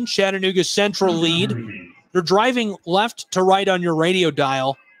 10-7, Chattanooga Central lead. They're driving left to right on your radio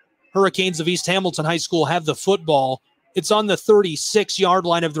dial. Hurricanes of East Hamilton High School have the football. It's on the 36-yard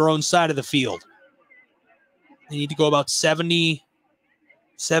line of their own side of the field. They need to go about 70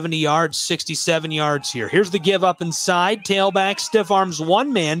 yards, 67 yards here. Here's the give up inside. Tailback, stiff arms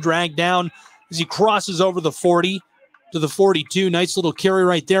one man, dragged down as he crosses over the 40 to the 42. Nice little carry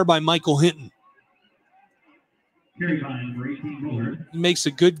right there by Michael Hinton. He makes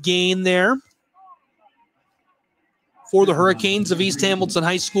a good gain there for the Hurricanes of East Hamilton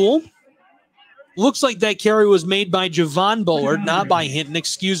High School. Looks like that carry was made by Javon Bullard, not by Hinton,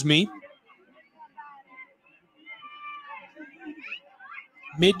 excuse me.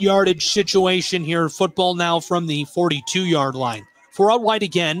 Mid-yardage situation here. Football now from the 42-yard line. 4 out wide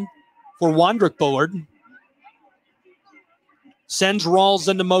again for Wandrick Bullard. Sends Rawls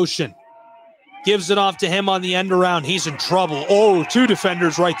into motion. Gives it off to him on the end around. He's in trouble. Oh, 2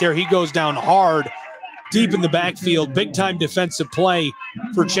 defenders right there. He goes down hard. Deep in the backfield, big-time defensive play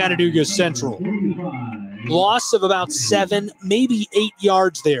for Chattanooga Central. Loss of about 7, maybe 8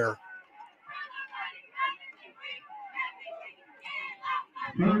 yards there.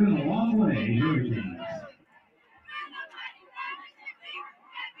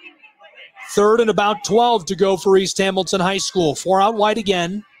 Third and about 12 to go for East Hamilton High School. 4 out wide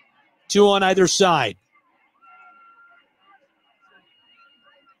again, 2 on either side.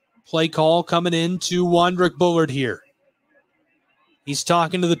 Play call coming in to Wandrick Bullard here. He's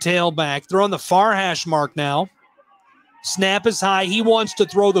talking to the tailback. They're on the far hash mark now. Snap is high. He wants to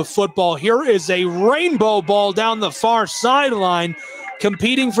throw the football. Here is a rainbow ball down the far sideline.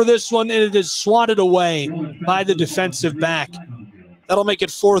 competing for this one, and it is swatted away by the defensive back. That'll make it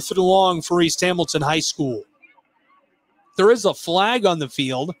 4th and long for East Hamilton High School. There is a flag on the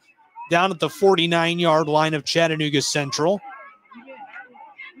field down at the 49-yard line of Chattanooga Central.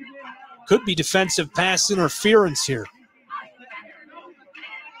 Could be defensive pass interference here.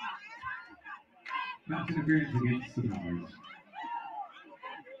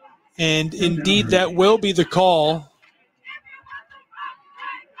 And indeed, that will be the call.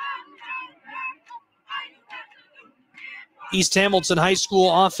 East Hamilton High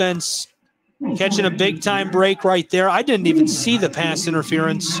School offense catching a big-time break right there. I didn't even see the pass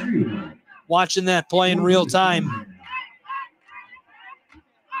interference. Watching that play in real time.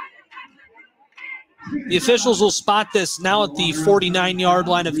 The officials will spot this now at the 49-yard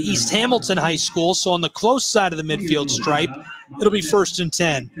line of East Hamilton High School. So on the close side of the midfield stripe, it'll be 1st and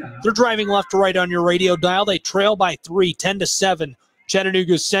 10. They're driving left to right on your radio dial. They trail by 3, 10-7.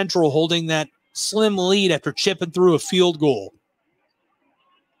 Chattanooga Central holding that slim lead after chipping through a field goal.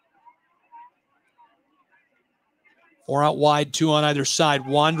 4 out wide, 2 on either side.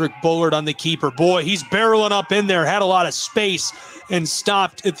 Wandrick Bullard on the keeper. Boy, he's barreling up in there, had a lot of space, and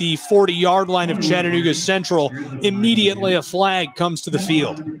stopped at the 40-yard line of Chattanooga Central. Immediately a flag comes to the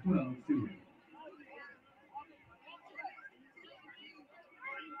field.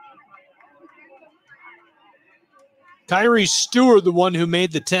 Kyrie Stewart, the one who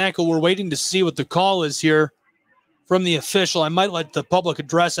made the tackle. We're waiting to see what the call is here from the official. I might let the public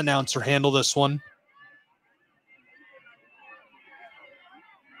address announcer handle this one.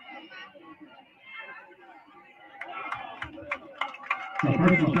 A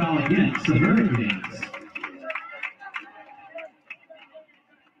personal foul against the Hurricanes.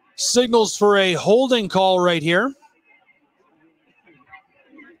 Signals for a holding call right here.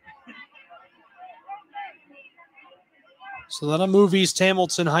 So that'll move East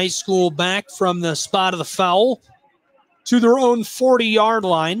Hamilton High School back from the spot of the foul to their own 40-yard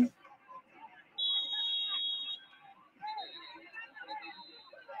line.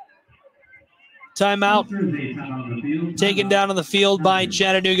 Timeout taken down on the field by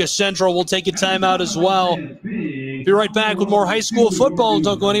Chattanooga Central. We'll take a timeout as well. Be right back with more high school football.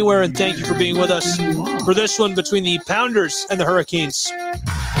 Don't go anywhere, and thank you for being with us for this one between the Pounders and the Hurricanes.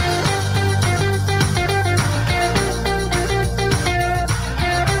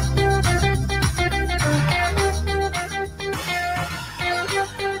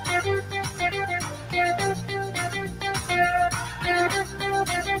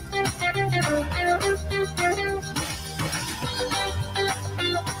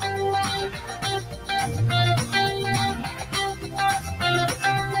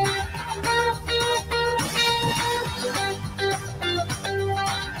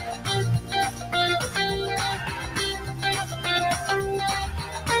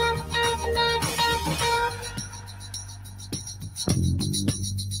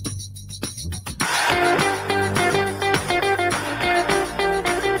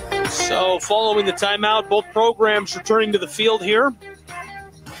 Following the timeout, both programs returning to the field here.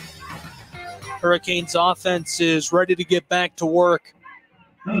 Hurricanes offense is ready to get back to work.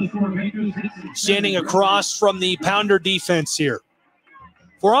 Standing across from the Pounder defense here.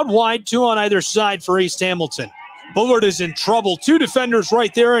 4 out wide, 2 on either side for East Hamilton. Bullard is in trouble. 2 defenders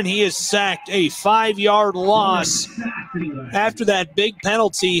right there, and he is sacked. A 5-yard loss. After that big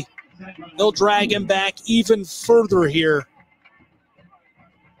penalty, they'll drag him back even further here.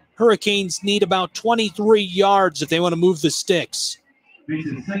 Hurricanes need about 23 yards if they want to move the sticks.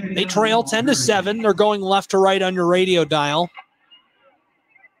 They trail 10-7. They're going left to right on your radio dial.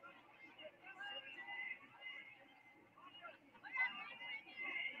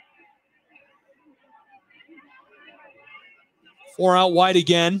 Four out wide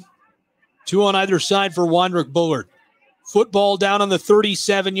again. 2 on either side for Wandrick Bullard. Football down on the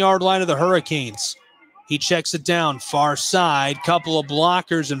 37-yard line of the Hurricanes. He checks it down, far side, couple of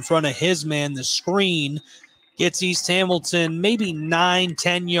blockers in front of his man. The screen gets East Hamilton maybe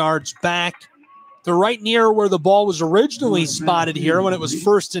 9-10 yards back. They're right near where the ball was originally spotted here when it was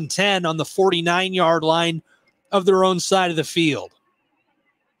 1st and 10 on the 49-yard line of their own side of the field.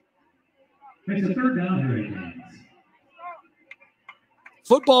 It's a 3rd down, Hurricanes.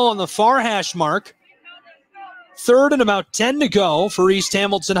 Football on the far hash mark. 3rd and about 10 to go for East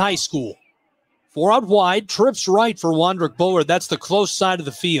Hamilton High School. 4 out wide, trips right for Wandrick Bullard. That's the close side of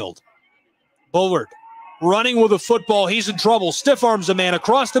the field. Bullard running with the football. He's in trouble. Stiff arms a man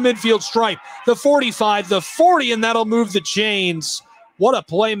across the midfield stripe. The 45, the 40, and that'll move the chains. What a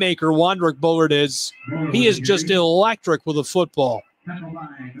playmaker Wandrick Bullard is. He is just electric with the football.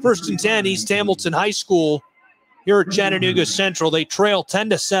 1st and 10, East Hamilton High School here at Chattanooga Central. They trail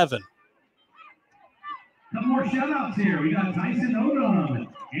 10-7. Couple more shout-outs here. We got Tyson Odom.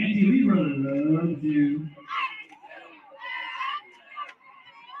 Auntie Libra loves you.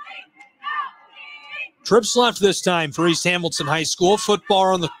 Trips left this time for East Hamilton High School.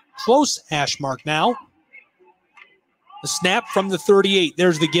 Football on the close hash mark now. The snap from the 38.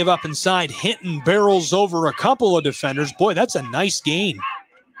 There's the give up inside. Hinton barrels over a couple of defenders. Boy, that's a nice gain.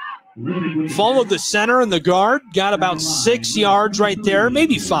 Followed the center and the guard. Got about 6 yards right there.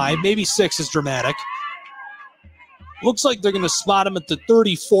 Maybe 5. Maybe 6 is dramatic. Looks like they're going to spot him at the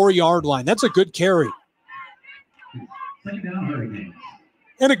 34-yard line. That's a good carry.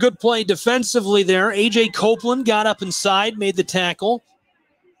 And a good play defensively there. A.J. Copeland got up inside, made the tackle.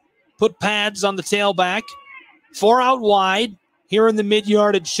 Put pads on the tailback. 4 out wide here in the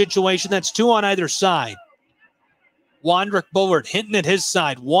mid-yardage situation. That's 2 on either side. Wandrick Bullard, Hinton at his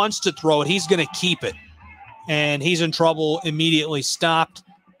side, wants to throw it. He's going to keep it. And he's in trouble, immediately stopped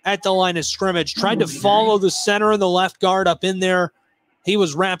at the line of scrimmage. Tried to follow the center and the left guard up in there. He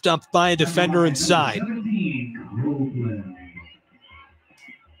was wrapped up by a defender inside.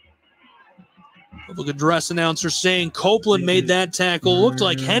 Public address announcer saying Copeland made that tackle. Looked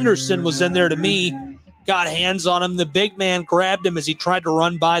like Henderson was in there to me. Got hands on him. The big man grabbed him as he tried to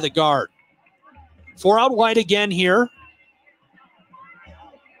run by the guard. 4 out wide again here.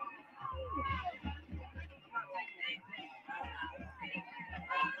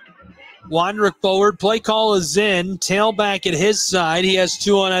 Wandrick Bullard, play call is in. Tailback at his side. He has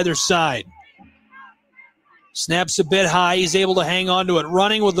 2 on either side. Snaps a bit high. He's able to hang on to it.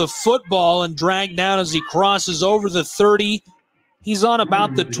 Running with the football and dragged down as he crosses over the 30. He's on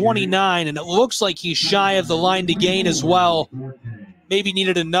about the 29, and it looks like he's shy of the line to gain as well. Maybe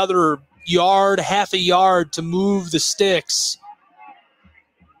needed another yard, half a yard to move the sticks.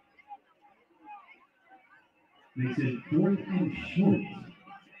 Makes it 4th and short.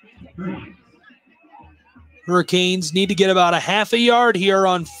 Hurricanes need to get about a half a yard here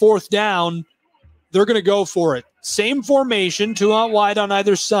on 4th down. They're going to go for it. Same formation, 2 out wide on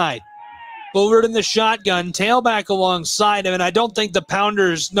either side. Bullard in the shotgun, tailback alongside him, and I don't think the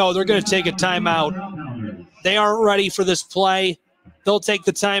Pounders, no, they're going to take a timeout. They aren't ready for this play. They'll take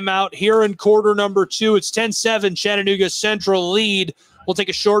the timeout here in quarter number 2. It's 10-7, Chattanooga Central lead. We'll take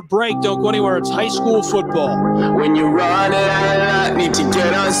a short break. Don't go anywhere. It's high school football. When you run out, need to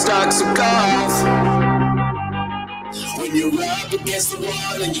get unstuck, so go off. When you're up against the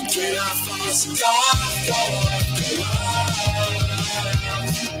wall and you cannot fall, so go off, go off, go off.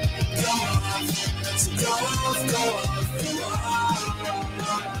 Go off, so go off, go off,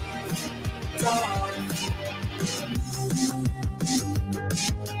 go off.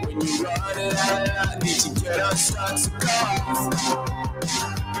 When you run out, need to get unstuck, so go off.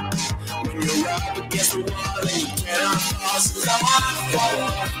 When you're up against the wall and you cannot fall, so go off, go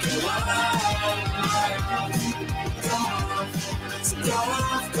off, go off. Go off, so go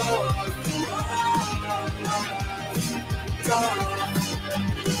off, go off, go off.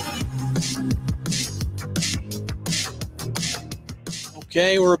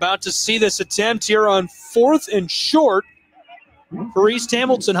 Okay, we're about to see this attempt here on 4th and short for East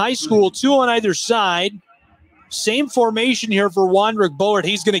Hamilton High School. 2 on either side. Same formation here for Wandrick Bullard.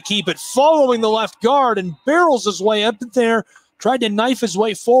 He's going to keep it, following the left guard, and barrels his way up there. Tried to knife his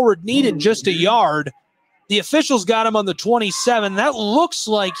way forward, needed just a yard. The officials got him on the 27. That looks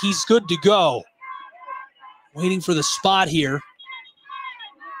like he's good to go. Waiting for the spot here.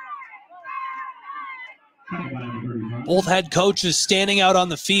 Both head coaches standing out on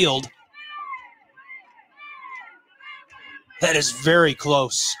the field. That is very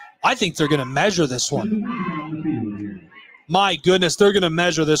close. I think they're going to measure this one. My goodness, they're going to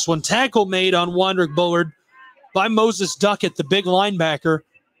measure this one. Tackle made on Wandrick Bullard by Moses Duckett, the big linebacker.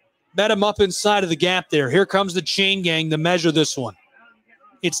 Met him up inside of the gap there. Here comes the chain gang to measure this one.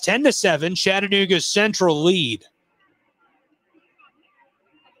 It's 10-7, Chattanooga Central lead.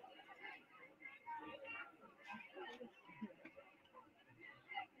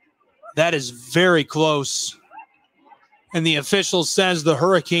 That is very close. And the official says the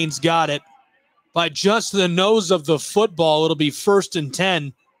Hurricanes got it. By just the nose of the football, it'll be 1st and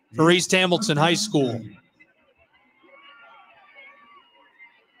 10 for East Hamilton High School.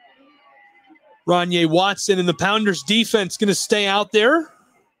 Ronye Watson and the Pounders defense going to stay out there.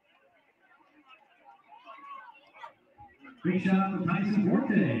 Big shout out to Tyson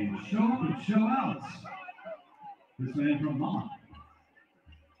Forte. Show up and show out. This man from Mont.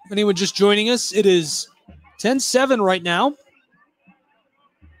 Anyone just joining us, it is 10-7 right now.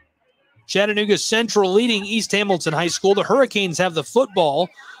 Chattanooga Central leading East Hamilton High School. The Hurricanes have the football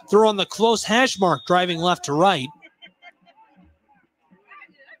They're on the close hash mark, driving left to right.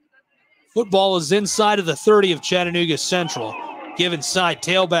 Football is inside of the 30 of Chattanooga Central. Give inside,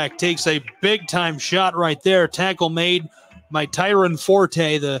 tailback takes a big-time shot right there. Tackle made by Tyron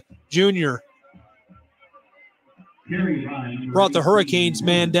Forte, the junior. Brought the Hurricanes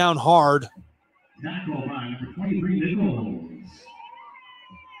man down hard. Tackle by number 23, Nichols.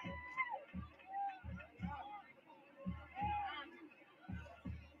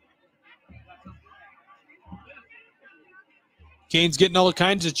 Canes getting all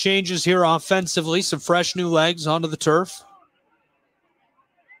kinds of changes here offensively. Some fresh new legs onto the turf.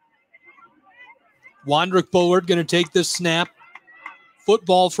 Wandrick Bullard going to take this snap.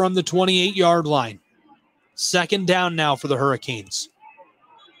 Football from the 28-yard line. Second down now for the Hurricanes.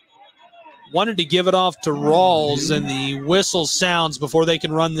 Wanted to give it off to Rawls, and the whistle sounds before they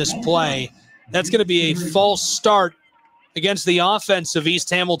can run this play. That's going to be a false start against the offense of East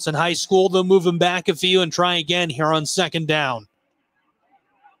Hamilton High School. They'll move him back a few and try again here on second down.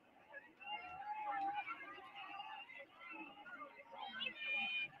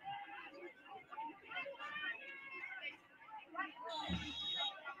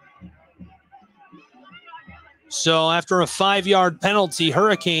 So after a 5-yard penalty,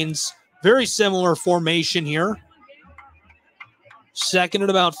 Hurricanes, very similar formation here. Second at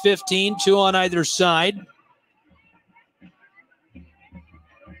about 15, 2 on either side.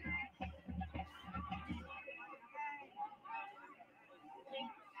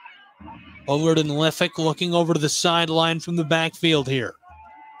 Bullard and Liffick looking over to the sideline from the backfield here.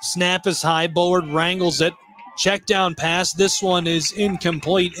 Snap is high. Bullard wrangles it. Check down pass. This one is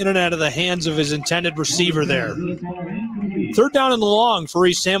incomplete, in and out of the hands of his intended receiver there. Third down and long for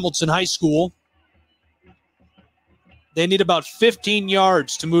East Hamilton High School. They need about 15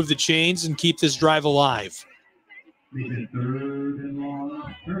 yards to move the chains and keep this drive alive.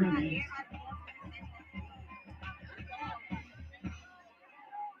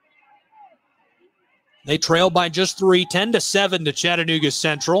 They trail by just 3, 10-7 to Chattanooga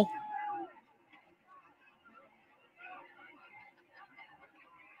Central.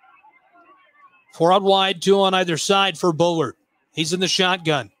 Four out wide, 2 on either side for Bullard. He's in the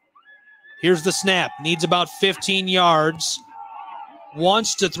shotgun. Here's the snap. Needs about 15 yards.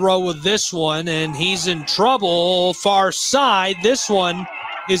 Wants to throw with this one, and he's in trouble. Far side. This one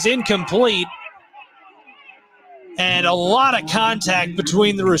is incomplete. And a lot of contact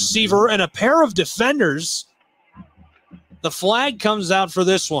between the receiver and a pair of defenders. The flag comes out for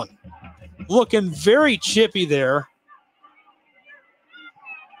this one. Looking very chippy there.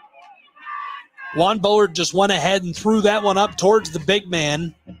 Juan Bullard just went ahead and threw that one up towards the big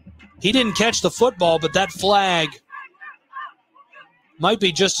man. He didn't catch the football, but that flag might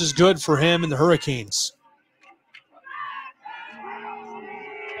be just as good for him and the Hurricanes.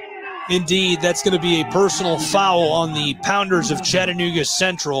 Indeed, that's going to be a personal foul on the Pounders of Chattanooga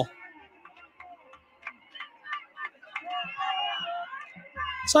Central.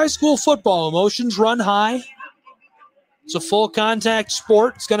 It's high school football. Emotions run high. It's a full contact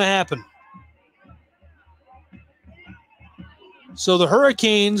sport. It's going to happen. So the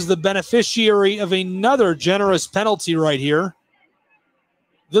Hurricanes, the beneficiary of another generous penalty right here.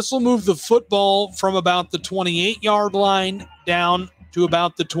 This will move the football from about the 28-yard line down to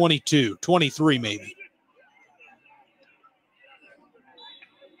about the 22, 23 maybe.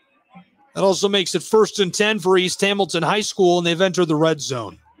 That also makes it 1st and 10 for East Hamilton High School, and they've entered the red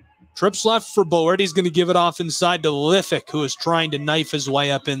zone. Trips left for Bullard. He's going to give it off inside to Liffick, who is trying to knife his way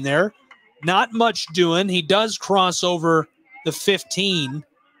up in there. Not much doing. He does cross over the 15.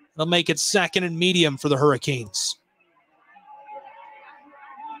 They'll make it 2nd and medium for the Hurricanes.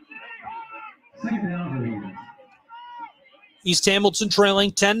 East Hamilton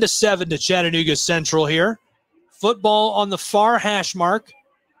trailing 10-7 to Chattanooga Central here. Football on the far hash mark.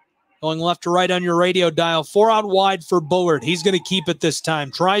 Going left to right on your radio dial. 4 out wide for Bullard. He's going to keep it this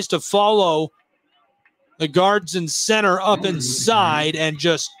time. Tries to follow the guards in center up inside, and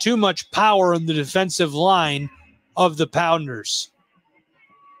just too much power in the defensive line of the Pounders.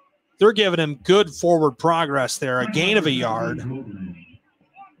 They're giving him good forward progress there. A gain of a yard.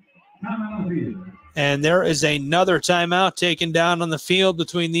 And there is another timeout taken down on the field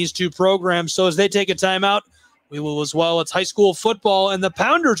between these two programs. So as they take a timeout, we will as well. It's high school football, and the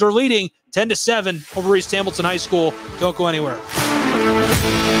Pounders are leading 10-7 over East Hamilton High School. Don't go anywhere.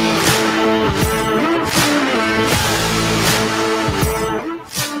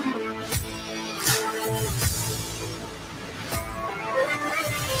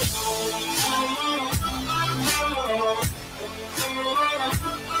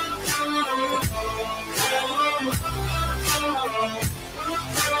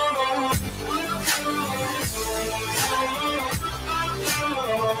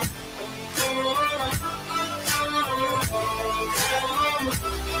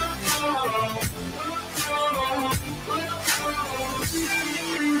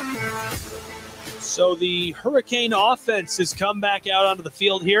 So the Hurricane offense has come back out onto the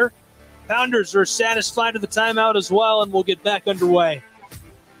field here. Pounders are satisfied with the timeout as well, and we'll get back underway.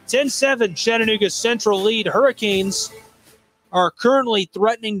 10-7 Chattanooga Central lead. Hurricanes are currently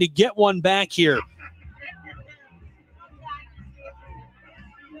threatening to get one back here.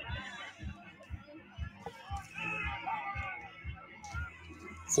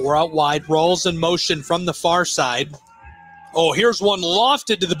 Four out wide, rolls in motion from the far side. Oh, here's one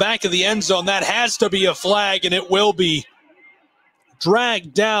lofted to the back of the end zone. That has to be a flag, and it will be.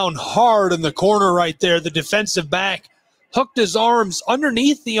 Dragged down hard in the corner right there. The defensive back hooked his arms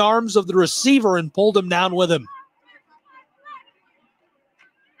underneath the arms of the receiver and pulled him down with him.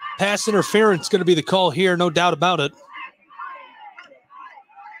 Pass interference going to be the call here, no doubt about it.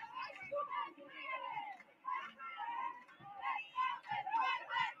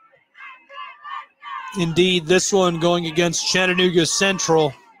 Indeed, this one going against Chattanooga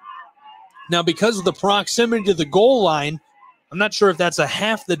Central. Now, because of the proximity to the goal line, I'm not sure if that's a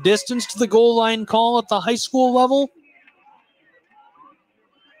half the distance to the goal line call at the high school level.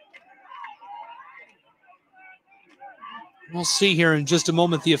 We'll see here in just a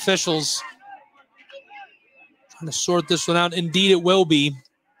moment. The officials trying to sort this one out. Indeed, it will be.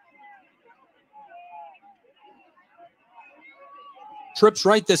 Trips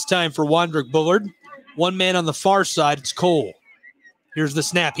right this time for Wandrick Bullard. One man on the far side, it's Cole. Here's the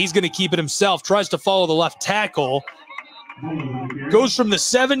snap. He's going to keep it himself. Tries to follow the left tackle. Goes from the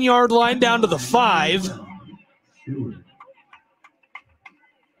 7-yard line down to the 5.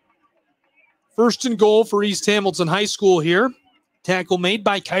 First and goal for East Hamilton High School here. Tackle made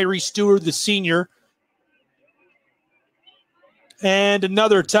by Kyrie Stewart, the senior. And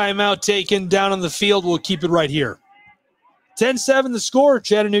another timeout taken down on the field. We'll keep it right here. 10-7 the score.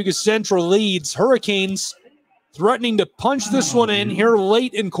 Chattanooga Central leads. Hurricanes threatening to punch this one in here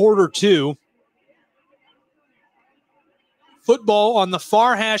late in quarter 2. Football on the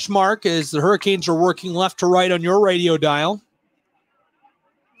far hash mark as the Hurricanes are working left to right on your radio dial.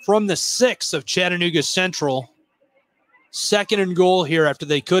 From the 6 of Chattanooga Central. Second and goal here after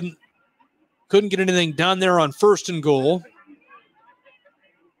they couldn't get anything done there on first and goal.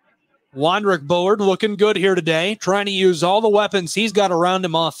 Wandrick Bullard looking good here today, trying to use all the weapons he's got around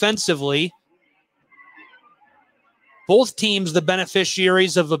him offensively. Both teams the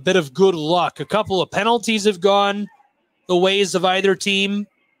beneficiaries of a bit of good luck. A couple of penalties have gone the ways of either team.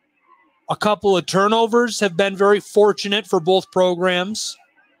 A couple of turnovers have been very fortunate for both programs.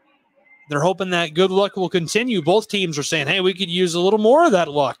 They're hoping that good luck will continue. Both teams are saying, hey, we could use a little more of that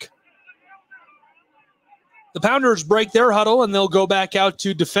luck. The Pounders break their huddle, and they'll go back out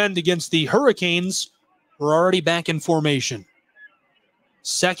to defend against the Hurricanes. We're already back in formation.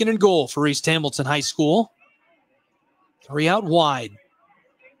 Second and goal for East Hamilton High School. 3 out wide.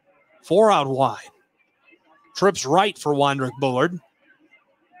 4 out wide. Trips right for Wandrick Bullard.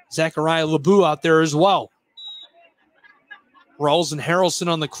 Zachariah LeBou out there as well. Rawls and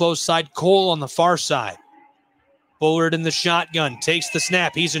Harrelson on the close side. Cole on the far side. Bullard in the shotgun. Takes the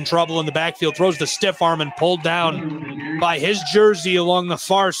snap. He's in trouble in the backfield. Throws the stiff arm and pulled down by his jersey along the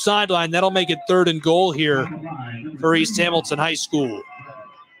far sideline. That'll make it third and goal here for East Hamilton High School.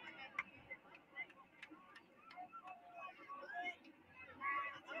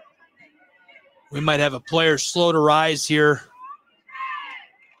 We might have a player slow to rise here.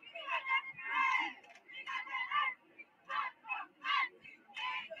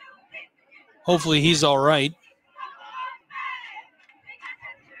 Hopefully he's all right.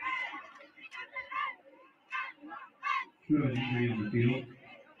 Good injury on the field.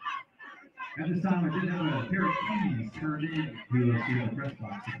 At this time, I did have a pair of keys turned in to the press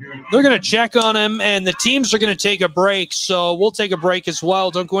box. They're going to check on him, and the teams are going to take a break, so we'll take a break as well.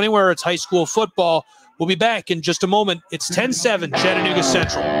 Don't go anywhere. It's high school football. We'll be back in just a moment. It's 10-7 Chattanooga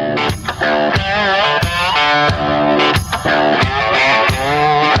Central.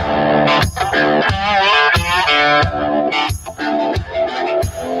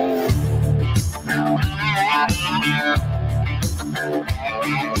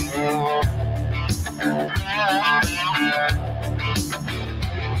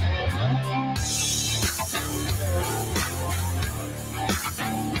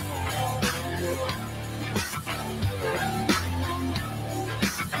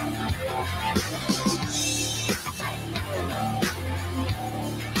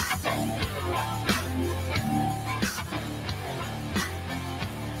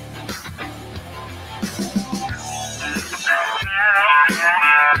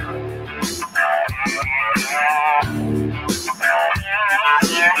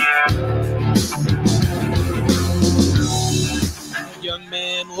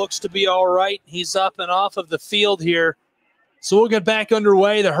 looks to be all right. He's up and off of the field here. So we'll get back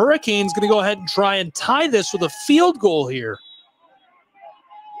underway. The Hurricanes going to go ahead and try and tie this with a field goal here.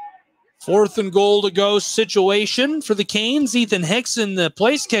 4th and goal to go situation for the Canes. Ethan Hickson, the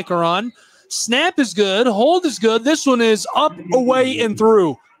place kicker on. Snap is good. Hold is good. This one is up, away, and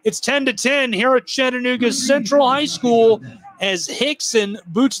through. It's 10-10 here at Chattanooga Central High School as Hickson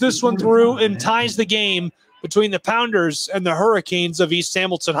boots this one through and ties the game between the Pounders and the Hurricanes of East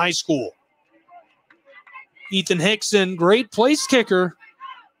Hamilton High School. Ethan Hickson, great place kicker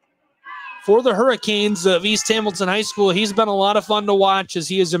for the Hurricanes of East Hamilton High School. He's been a lot of fun to watch as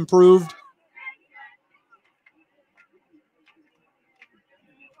he has improved.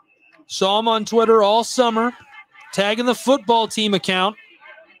 Saw him on Twitter all summer, tagging the football team account.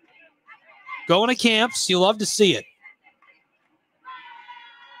 Going to camps, you love to see it.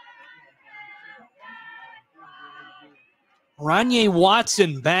 Ronye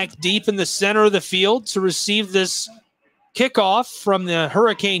Watson back deep in the center of the field to receive this kickoff from the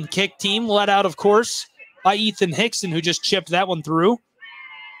Hurricane kick team, led out, of course, by Ethan Hickson, who just chipped that one through.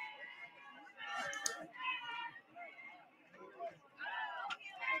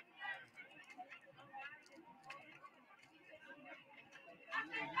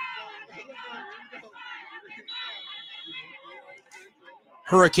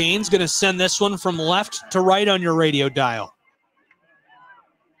 Hurricanes going to send this one from left to right on your radio dial.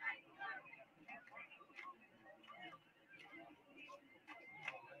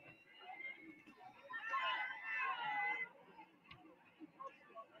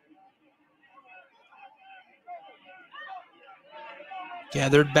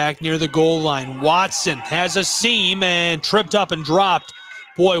 Gathered back near the goal line. Watson has a seam and tripped up and dropped.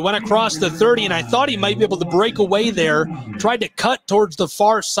 Boy, went across the 30, and I thought he might be able to break away there. Tried to cut towards the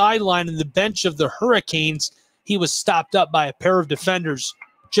far sideline in the bench of the Hurricanes. He was stopped up by a pair of defenders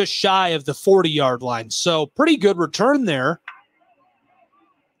just shy of the 40-yard line. So pretty good return there.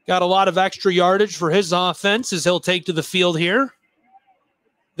 Got a lot of extra yardage for his offense as he'll take to the field here.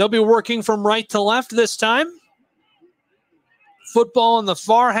 They'll be working from right to left this time. Football on the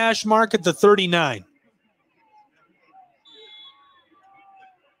far hash mark at the 39.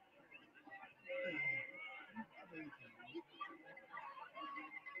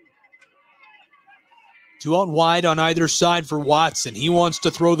 Two out wide on either side for Watson. He wants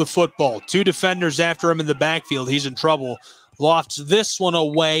to throw the football. Two defenders after him in the backfield. He's in trouble. Lofts this one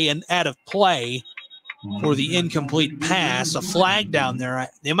away and out of play for the incomplete pass. A flag down there.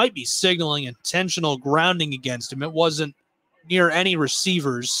 They might be signaling intentional grounding against him. It wasn't near any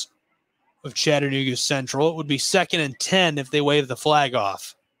receivers of Chattanooga Central. It would be 2nd and 10 if they wave the flag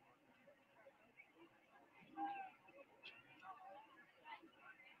off.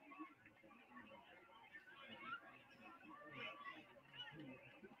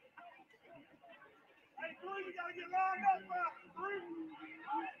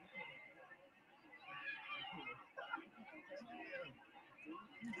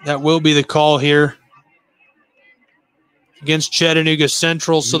 That will be the call here against Chattanooga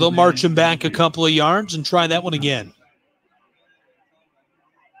Central, so they'll march him back a couple of yards and try that one again.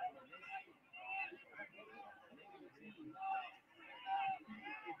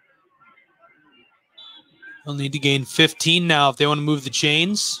 They'll need to gain 15 now if they want to move the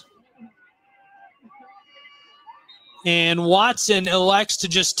chains. And Watson elects to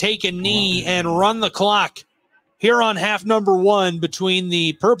just take a knee and run the clock here on half number 1 between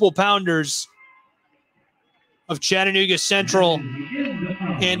the Purple Pounders of Chattanooga Central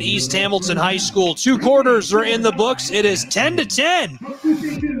and East Hamilton High School. 2 quarters are in the books. It is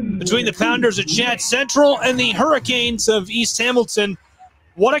 10-10 between the Pounders of Chat Central and the Hurricanes of East Hamilton.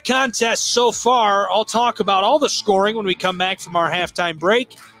 What a contest so far. I'll talk about all the scoring when we come back from our halftime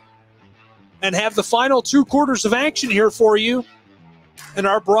break and have the final 2 quarters of action here for you in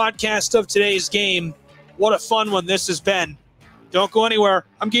our broadcast of today's game. What a fun one this has been. Don't go anywhere.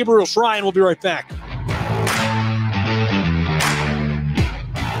 I'm Gabriel Shrine. We'll be right back.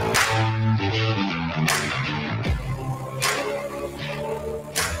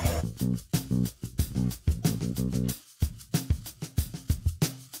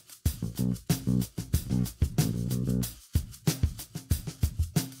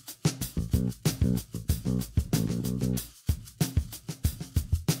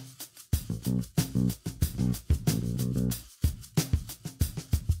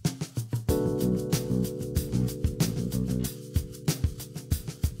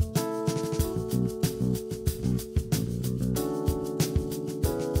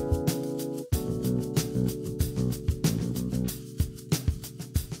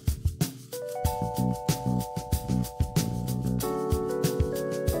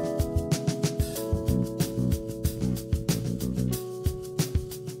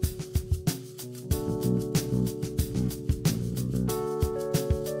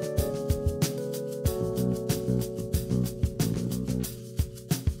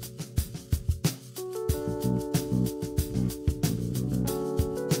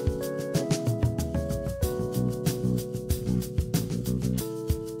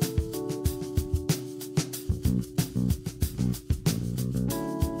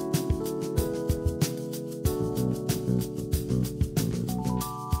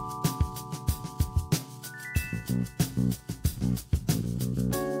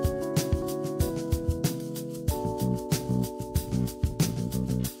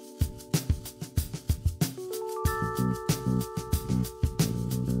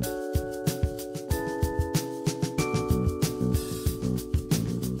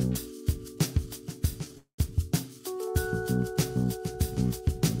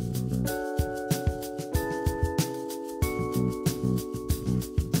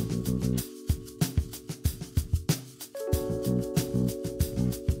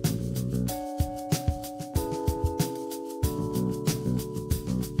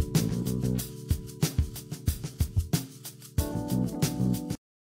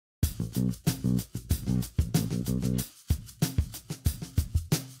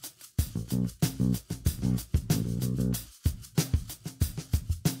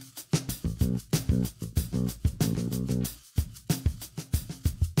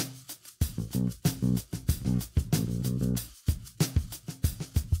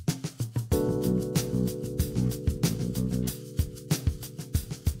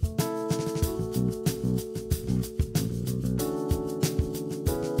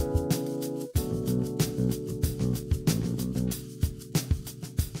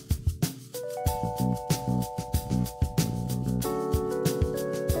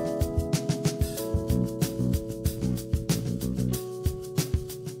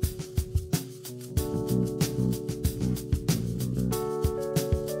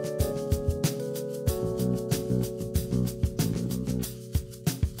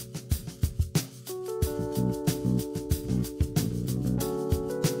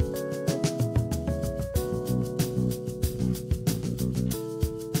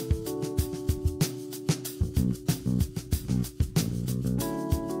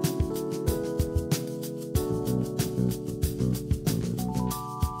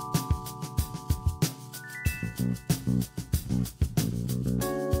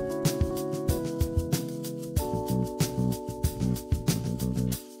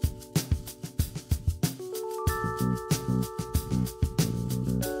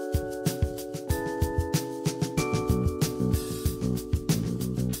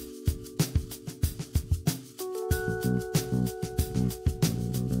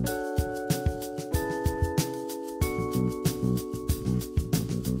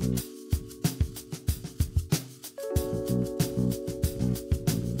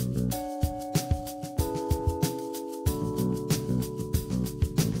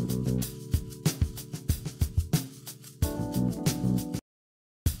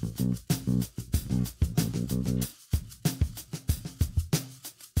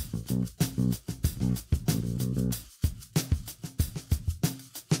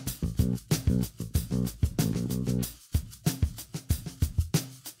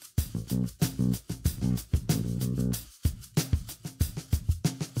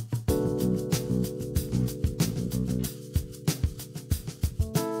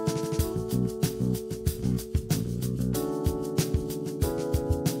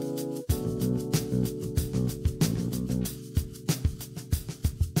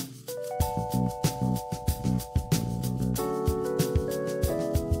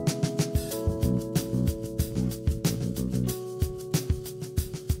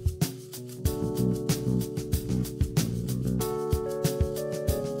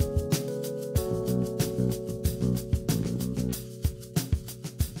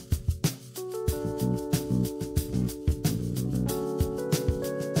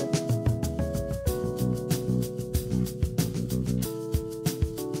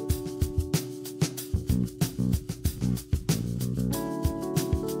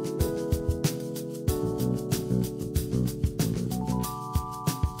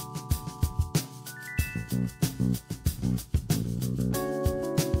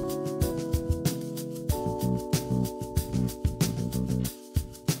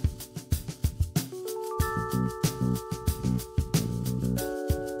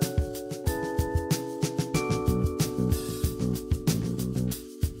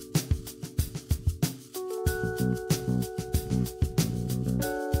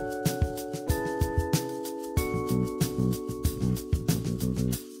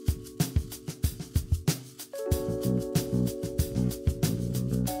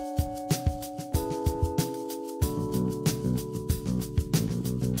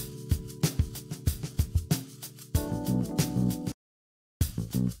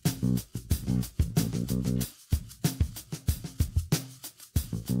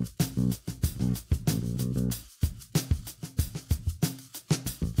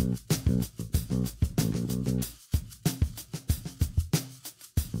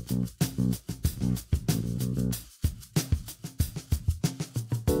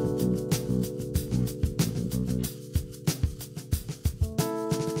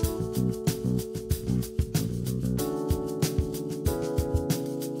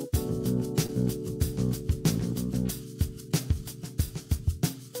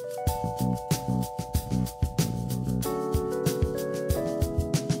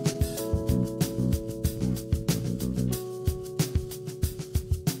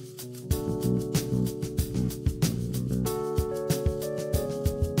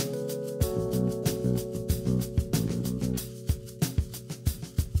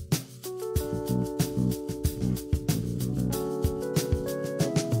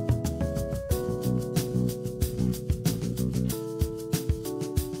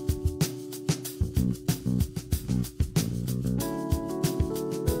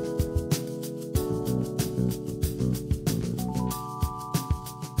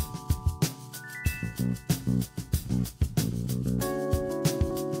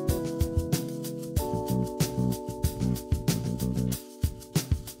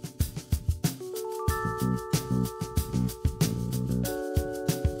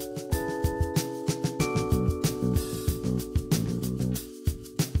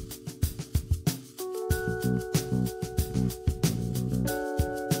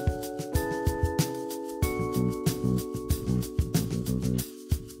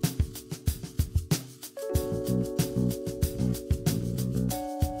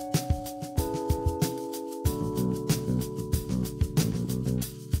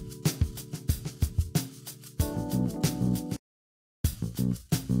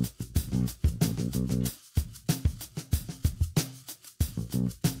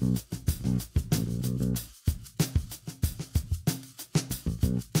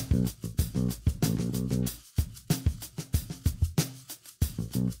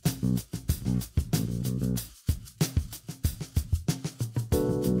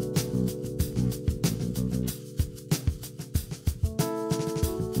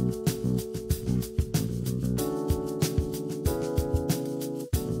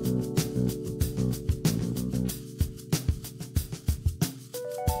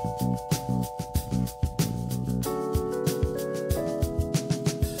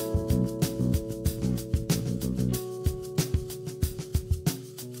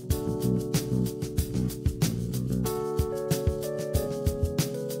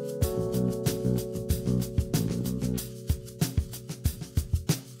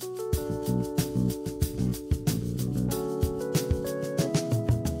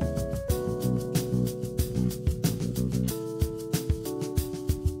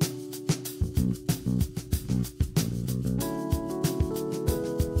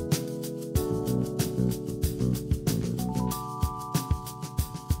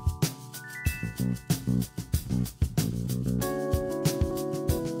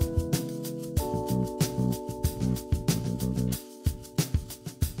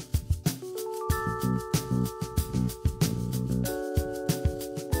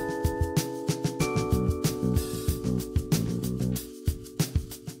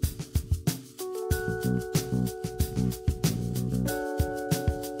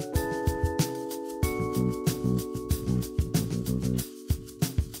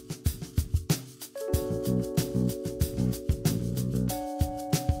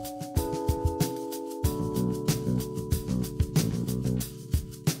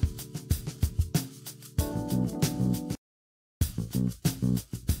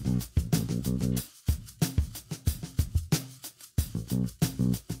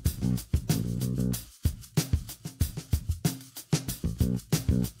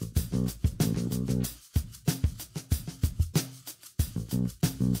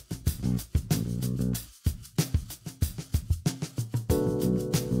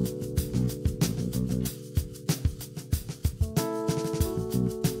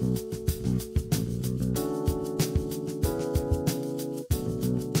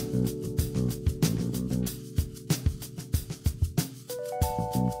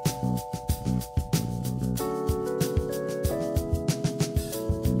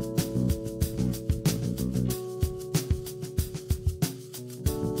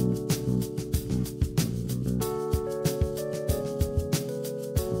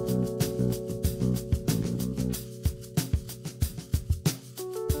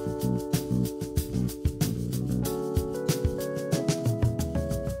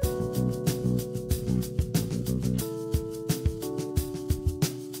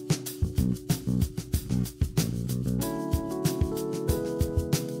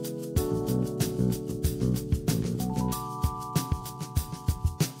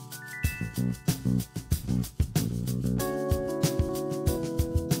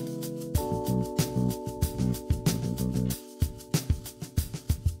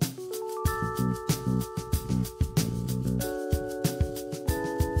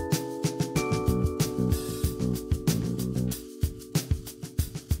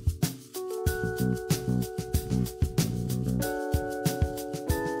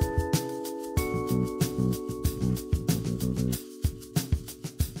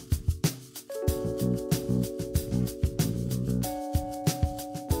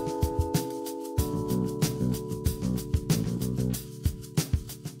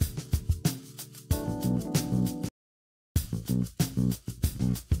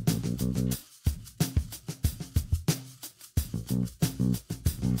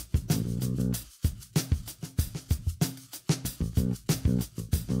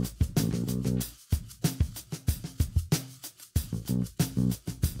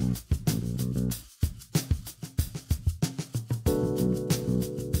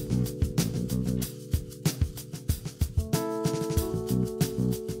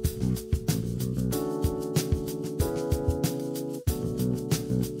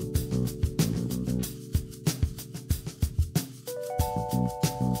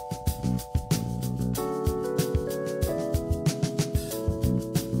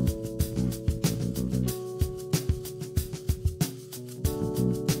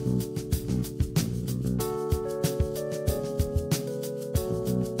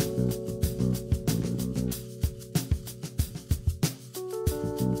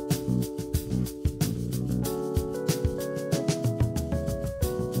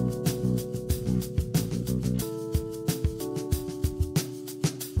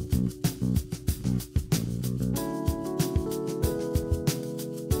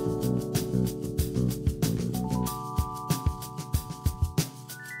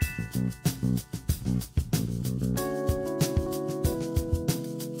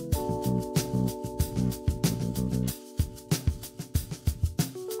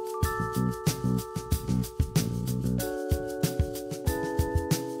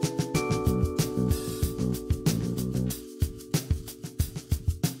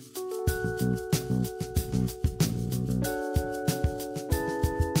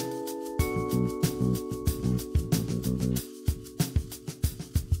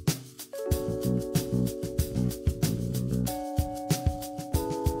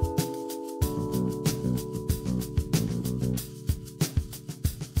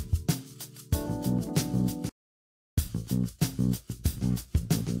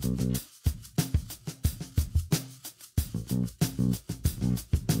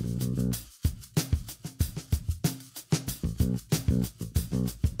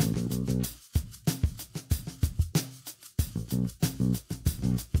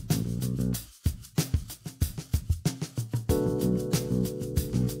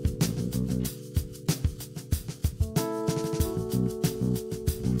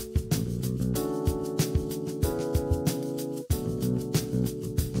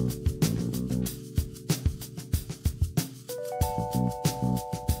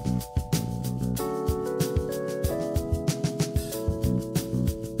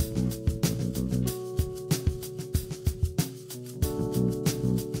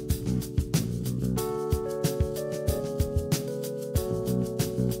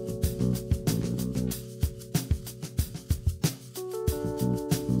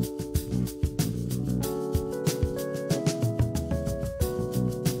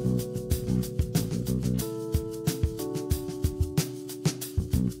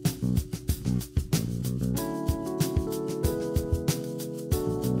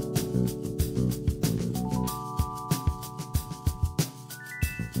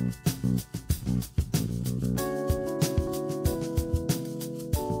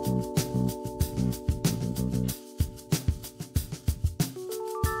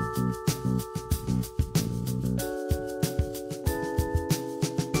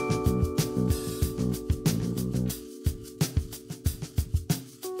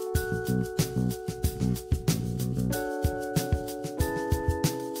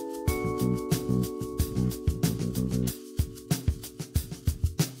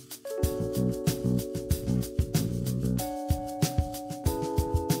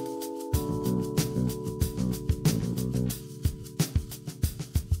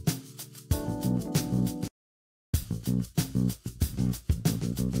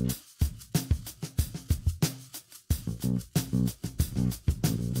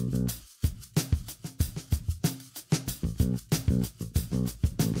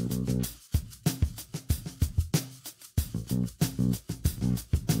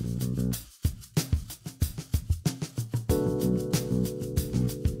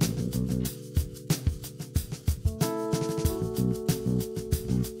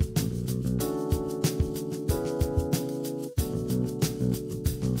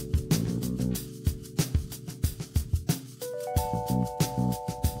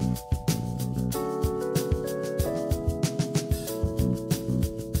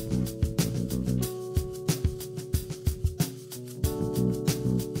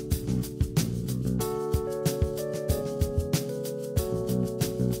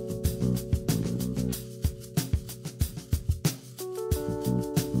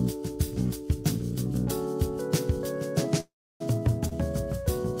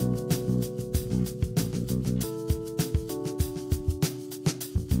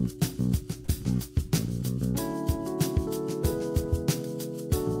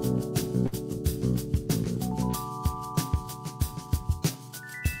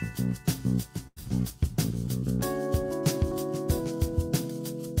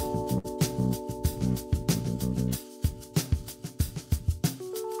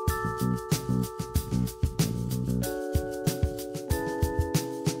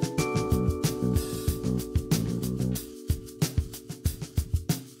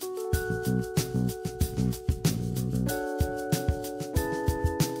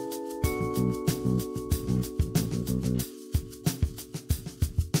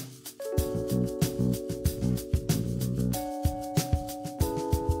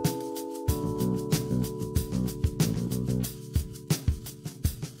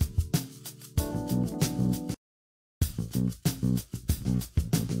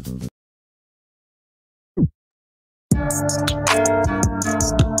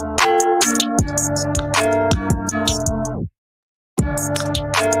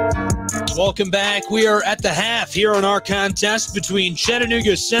 Welcome back. We are at the half here on our contest between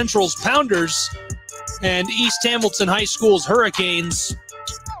Chattanooga Central's Pounders and East Hamilton High School's Hurricanes.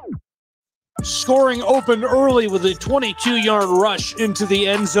 Scoring opened early with a 22-yard rush into the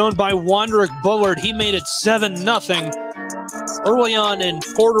end zone by Wanderick Bullard. He made it 7-0. Early on in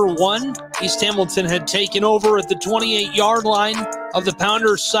quarter one, East Hamilton had taken over at the 28-yard line of the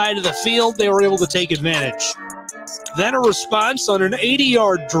Pounders side of the field. They were able to take advantage. Then a response on an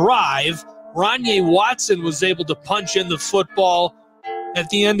 80-yard drive. Ronye Watson was able to punch in the football at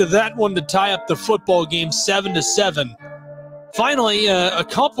the end of that one to tie up the football game 7-7. Finally, a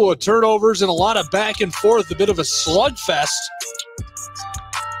couple of turnovers and a lot of back and forth, a bit of a slugfest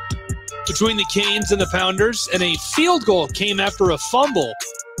between the Canes and the Pounders, and a field goal came after a fumble.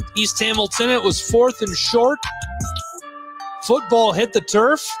 East Hamilton, it was 4th and short Football hit the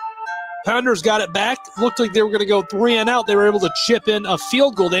turf. Pounders got it back. Looked like they were going to go 3 and out. They were able to chip in a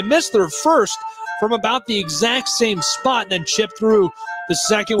field goal. They missed their first from about the exact same spot and then chipped through the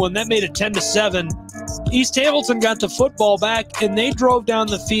second one. That made it 10-7. East Hamilton got the football back, and they drove down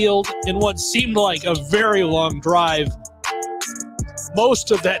the field in what seemed like a very long drive.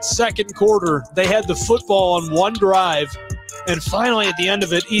 Most of that second quarter, they had the football on one drive. And finally, at the end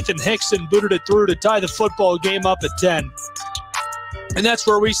of it, Ethan Hickson booted it through to tie the football game up at 10. And that's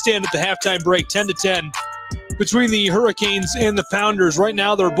where we stand at the halftime break, 10-10, between the Hurricanes and the Pounders. Right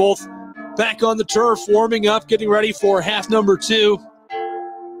now, they're both back on the turf, warming up, getting ready for half number 2.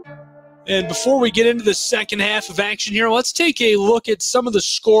 And before we get into the second half of action here, let's take a look at some of the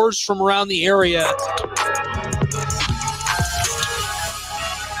scores from around the area.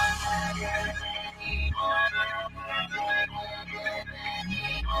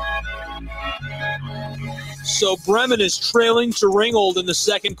 So Bremen is trailing to Ringgold in the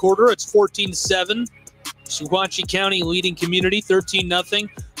second quarter. It's 14-7. Sequatchie County leading Community 13-0.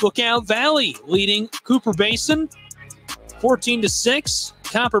 Lookout Valley leading Cooper Basin 14-6.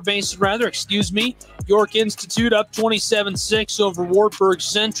 Copper Basin, rather, excuse me. York Institute up 27-6 over Wartburg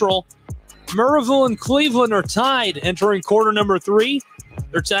Central. Murrayville and Cleveland are tied entering quarter number 3.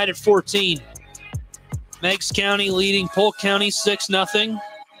 They're tied at 14. Meigs County leading Polk County 6-0.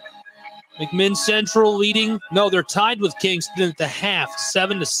 McMinn Central leading, no, they're tied with Kingston at the half,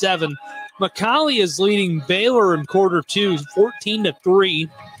 7-7. McCallie is leading Baylor in quarter 2, 14-3.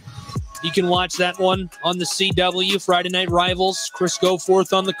 You can watch that one on the CW, Friday Night Rivals. Chris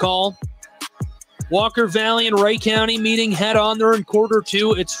Goforth on the call. Walker Valley and Ray County meeting head on. They're in quarter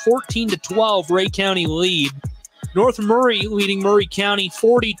 2. It's 14-12, Ray County lead. North Murray leading Murray County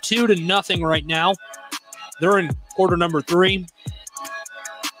 42-0 right now. They're in quarter number 3.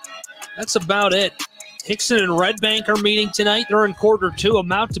 That's about it. Hickson and Red Bank are meeting tonight. They're in quarter 2,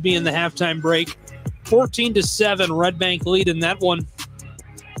 about to be in the halftime break. 14-7, Red Bank lead in that one.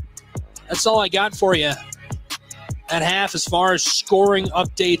 That's all I got for you at half as far as scoring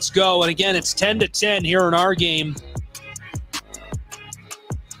updates go. And again, it's 10-10 here in our game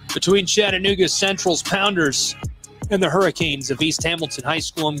between Chattanooga Central's Pounders and the Hurricanes of East Hamilton High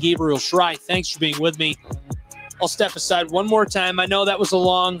School. I'm Gabriel Schrei. Thanks for being with me. I'll step aside one more time. I know that was a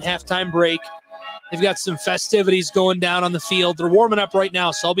long halftime break. They've got some festivities going down on the field. They're warming up right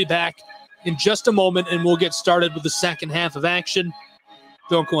now, so I'll be back in just a moment, and we'll get started with the second half of action.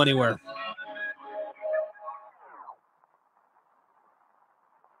 Don't go anywhere.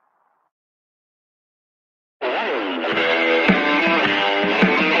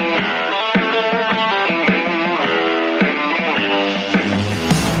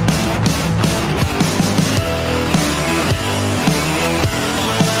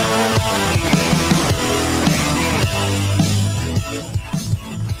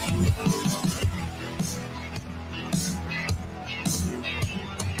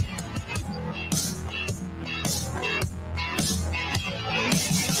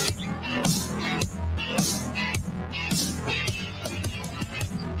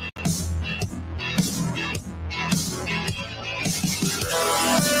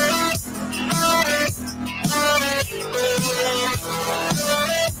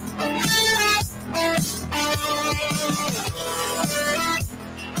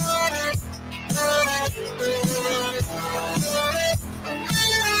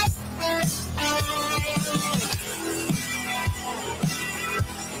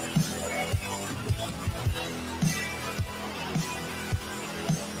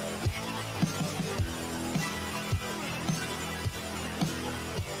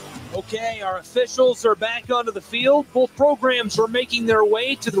 Okay, our officials are back onto the field. Both programs are making their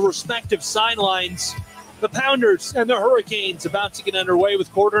way to the respective sidelines. The Pounders and the Hurricanes about to get underway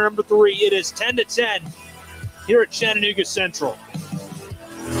with quarter number 3. It is 10-10 here at Chattanooga Central.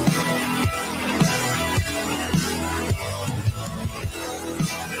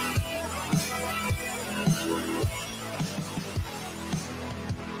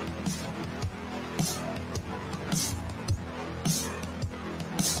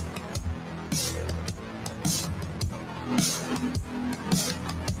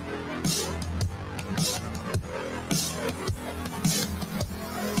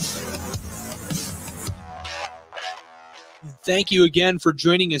 Thank you again for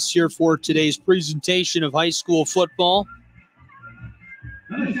joining us here for today's presentation of high school football.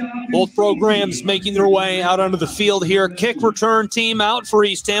 Both programs making their way out onto the field here. Kick return team out for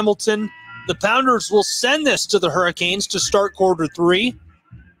East Hamilton. The Pounders will send this to the Hurricanes to start quarter 3.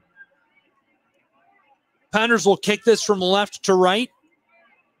 Pounders will kick this from left to right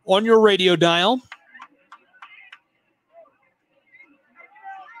on your radio dial.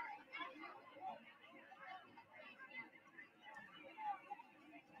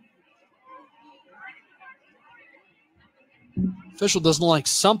 Official doesn't like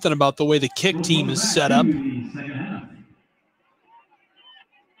something about the way the kick team is set up.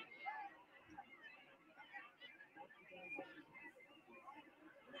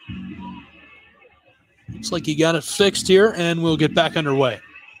 Looks like he got it fixed here, and we'll get back underway.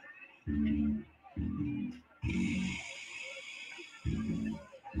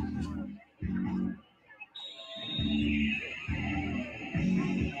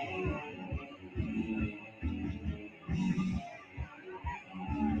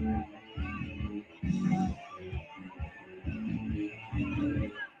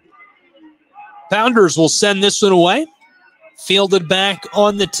 Pounders will send this one away. Fielded back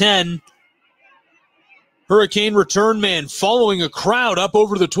on the 10. Hurricane return man following a crowd up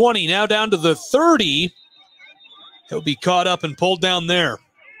over the 20, now down to the 30. He'll be caught up and pulled down there.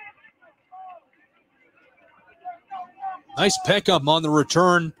 Nice pickup on the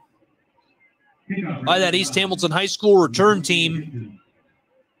return by that East Hamilton High School return team.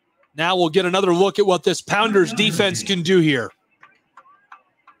 Now we'll get another look at what this Pounders defense can do here.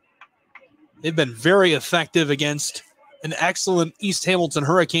 They've been very effective against an excellent East Hamilton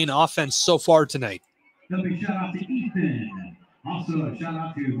Hurricane offense so far tonight. A big shout out to Ethan. Also a shout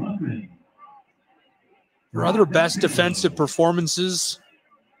out to Muffin. Their other best defensive performances,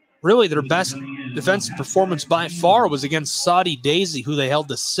 really their best defensive performance by far, was against Saudi Daisy, who they held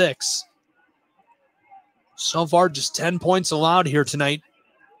to 6. So far, just 10 points allowed here tonight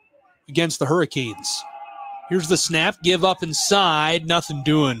against the Hurricanes. Here's the snap, give up inside, nothing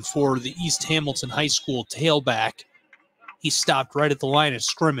doing for the East Hamilton High School tailback. He stopped right at the line of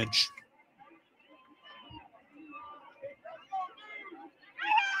scrimmage.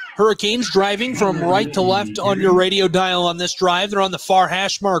 Hurricanes driving from right to left on your radio dial on this drive. They're on the far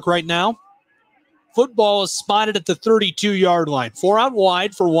hash mark right now. Football is spotted at the 32-yard line. 4 out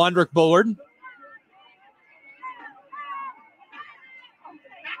wide for Wandrick Bullard.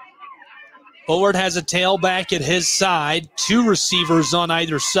 Bullard has a tailback at his side. 2 receivers on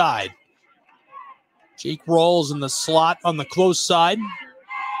either side. Jake rolls in the slot on the close side.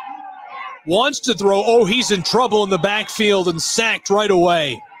 Wants to throw. Oh, he's in trouble in the backfield and sacked right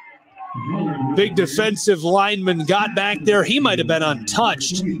away. Big defensive lineman got back there. He might have been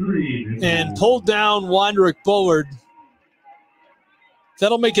untouched and pulled down Wandrick Bullard.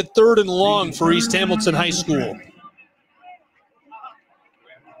 That'll make it 3rd and long for East Hamilton High School.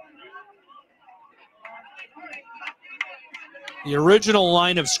 The original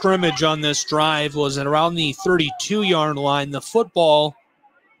line of scrimmage on this drive was at around the 32-yard line. The football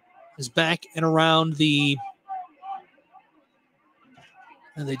is back and around the...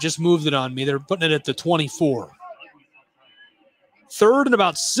 And they just moved it on me. They're putting it at the 24. 3rd and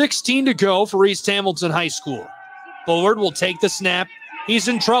about 16 to go for East Hamilton High School. Bullard will take the snap. He's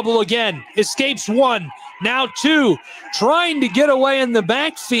in trouble again. Escapes 1, now 2. Trying to get away in the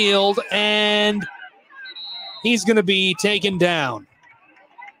backfield, and he's going to be taken down.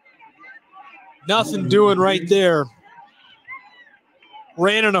 Nothing doing right there.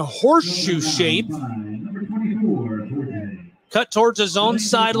 Ran in a horseshoe shape. Cut towards his own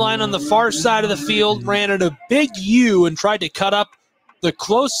sideline on the far side of the field. Ran at a big U and tried to cut up the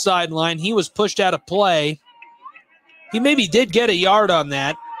close sideline. He was pushed out of play. He maybe did get a yard on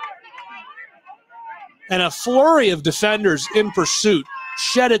that. And a flurry of defenders in pursuit.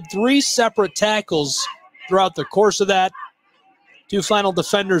 Shedded 3 separate tackles throughout the course of that. 2 final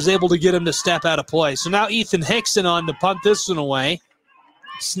defenders able to get him to step out of play. So now Ethan Hickson on to punt this one away.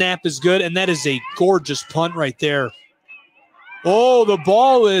 Snap is good, and that is a gorgeous punt right there. Oh, the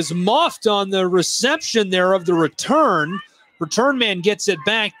ball is muffed on the reception there of the return. Return man gets it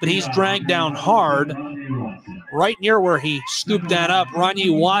back, but he's dragged down hard. Right near where he scooped that up. Ronnie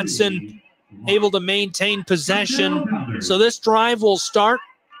Watson able to maintain possession. So this drive will start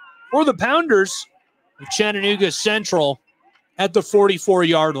for the Pounders of Chattanooga Central at the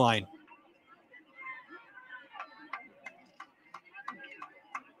 44-yard line.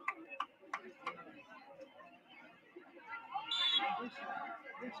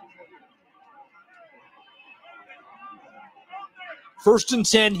 First and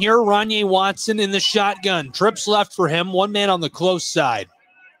 10 here. Ronnie Watson in the shotgun. Trips left for him. 1 man on the close side.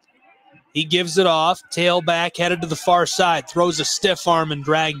 He gives it off. Tailback headed to the far side. Throws a stiff arm and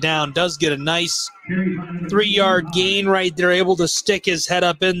dragged down. Does get a nice 3-yard gain right there. Able to stick his head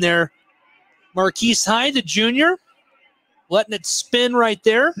up in there. Marquise Hyde, the junior. Letting it spin right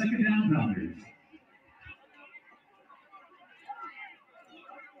there.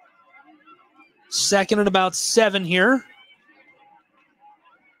 Second and about 7 here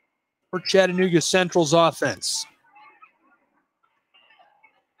for Chattanooga Central's offense.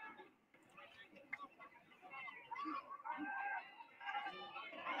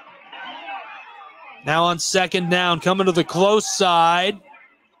 Now on second down, coming to the close side.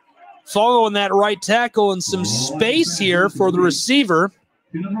 Following that right tackle and some space here for the receiver.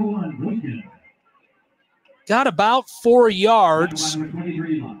 Got about 4 yards.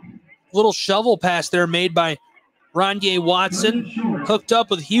 Little shovel pass there made by Ronye Watson. Hooked up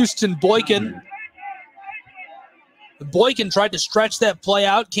with Houston Boykin. Boykin tried to stretch that play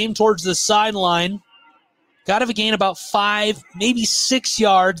out, came towards the sideline. Got to gain about 5, maybe 6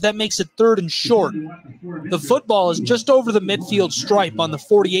 yards. That makes it 3rd and short. The football is just over the midfield stripe on the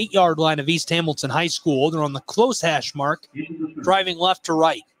 48-yard line of East Hamilton High School. They're on the close hash mark, driving left to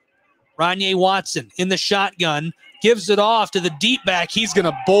right. Ronye Watson in the shotgun, gives it off to the deep back. He's going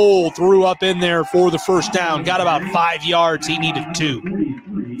to bowl through up in there for the first down. Got about 5 yards. He needed 2.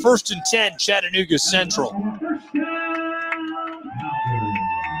 1st and 10, Chattanooga Central.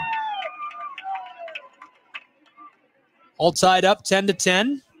 All tied up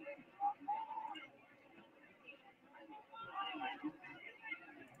 10-10.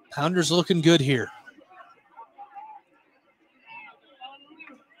 Pounders looking good here.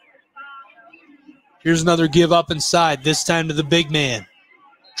 Here's another give up inside, this time to the big man.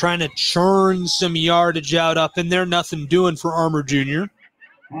 Trying to churn some yardage out up in there. Nothing doing for Armour Jr.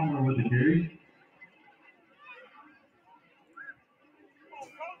 Armour with the carry.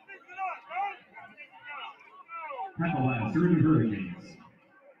 Tackle last, 30 Hurricanes.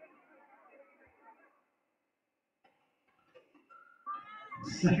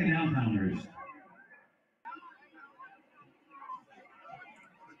 Second down, Pounders.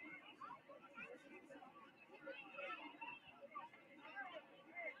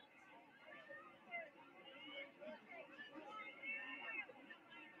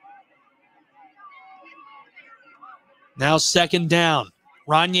 Now second down.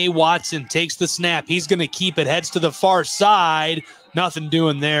 Ronye Watson takes the snap. He's going to keep it. Heads to the far side. Nothing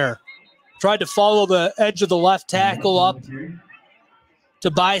doing there. Tried to follow the edge of the left tackle up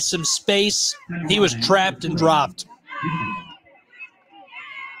to buy some space. He was trapped and dropped.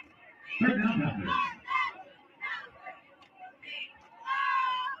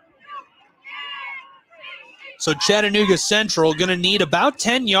 So Chattanooga Central going to need about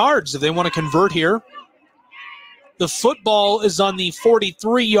 10 yards if they want to convert here. The football is on the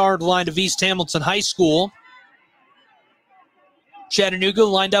 43-yard line of East Hamilton High School. Chattanooga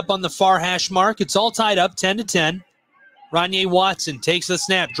lined up on the far hash mark. It's all tied up 10-10. Ronye Watson takes the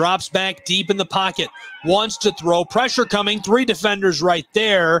snap, drops back deep in the pocket, wants to throw. Pressure coming, 3 defenders right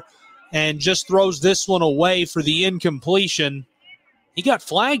there, and just throws this one away for the incompletion. He got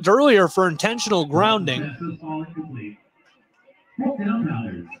flagged earlier for intentional grounding.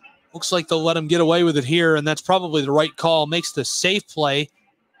 Looks like they'll let him get away with it here, and that's probably the right call. Makes the safe play.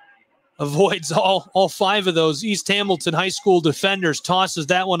 Avoids all 5 of those East Hamilton High School defenders. Tosses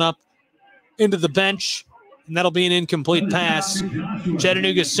that one up into the bench, and that'll be an incomplete pass.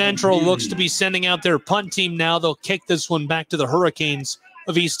 Chattanooga Central looks to be sending out their punt team now. They'll kick this one back to the Hurricanes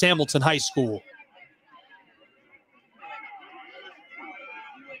of East Hamilton High School.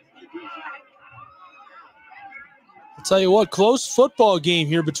 I'll tell you what, close football game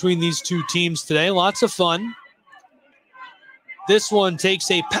here between these two teams today. Lots of fun. This one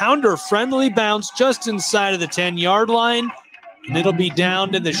takes a Pounder-friendly bounce just inside of the 10-yard line, and it'll be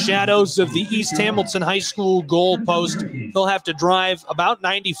down in the shadows of the East Hamilton High School goal post. They'll have to drive about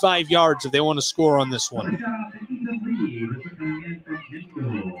 95 yards if they want to score on this one.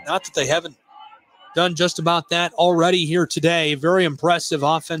 Not that they haven't done just about that already here today. Very impressive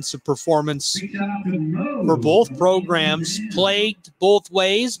offensive performance for both programs, plagued both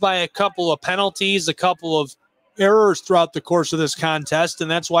ways by a couple of penalties, a couple of errors throughout the course of this contest,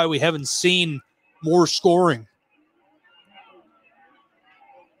 and that's why we haven't seen more scoring.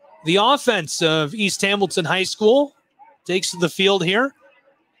 The offense of East Hamilton High School takes to the field here.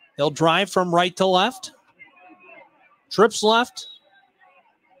 They'll drive from right to left. Trips left.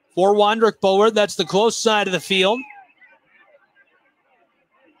 For Wandrick Bullard, that's the close side of the field.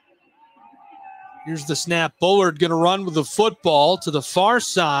 Here's the snap. Bullard going to run with the football to the far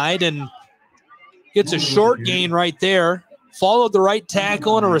side and gets a short gain right there. Followed the right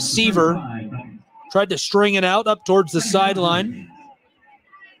tackle and a receiver. Tried to string it out up towards the sideline.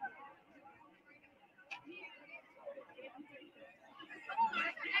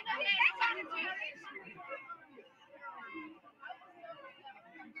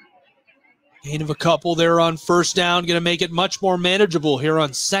 Gain of a couple there on first down. Going to make it much more manageable here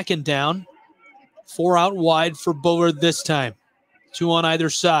on second down. 4 out wide for Bullard this time. 2 on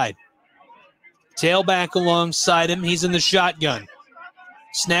either side. Tailback alongside him. He's in the shotgun.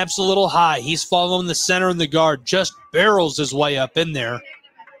 Snaps a little high. He's following the center and the guard. Just barrels his way up in there.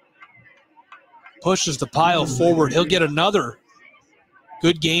 pushes the pile forward. He'll get another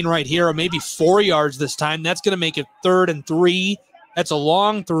good gain right here, or maybe 4 yards this time. That's going to make it 3rd and 3. That's a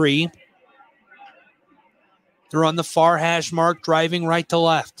long 3. They're on the far hash mark, driving right to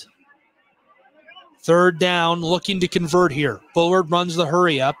left. 3rd down, looking to convert here. Bullard runs the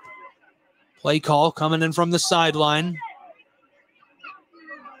hurry up. Play call coming in from the sideline.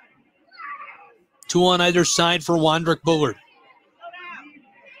 2 on either side for Wandrick Bullard.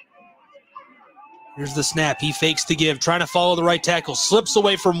 Here's the snap. He fakes to give, trying to follow the right tackle. Slips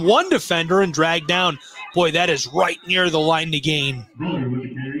away from one defender and dragged down. Boy, that is right near the line to gain.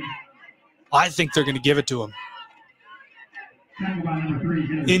 I think they're going to give it to him.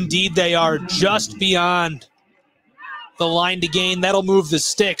 Indeed, they are just beyond the line to gain. That'll move the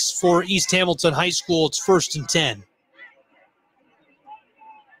sticks for East Hamilton High School. It's 1st and 10.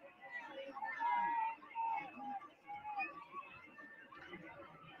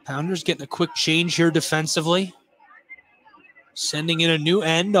 Pounders getting a quick change here defensively. Sending in a new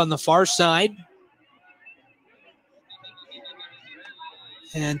end on the far side.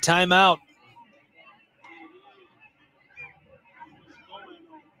 And timeout.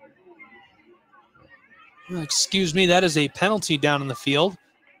 Excuse me, that is a penalty down in the field.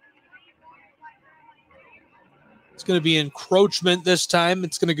 It's going to be encroachment this time.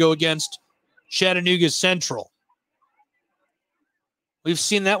 It's going to go against Chattanooga Central. We've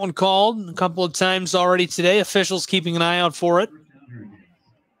seen that one called a couple of times already today. Officials keeping an eye out for it.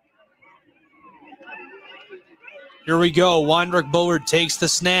 Here we go. Wandrick Bullard takes the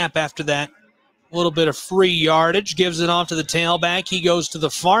snap after that. A little bit of free yardage. Gives it off to the tailback. He goes to the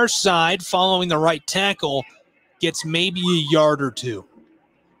far side following the right tackle. Gets maybe a yard or 2.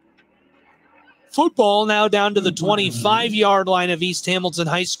 Football now down to the 25-yard line of East Hamilton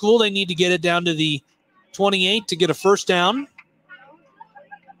High School. They need to get it down to the 28 to get a first down.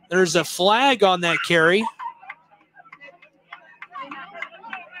 There's a flag on that carry.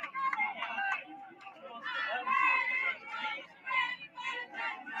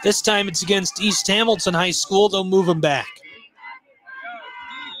 This time it's against East Hamilton High School. They'll move them back.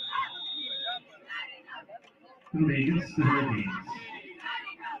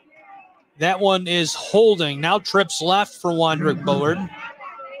 That one is holding. Now trips left for Wandrick Bullard.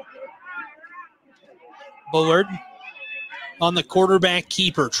 Bullard on the quarterback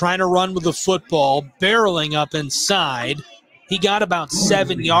keeper, trying to run with the football, barreling up inside. He got about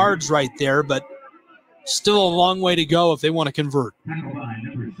 7 yards right there, but still a long way to go if they want to convert.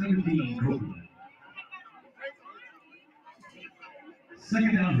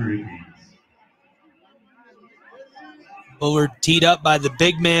 Second down, Hurricanes. Bullard teed up by the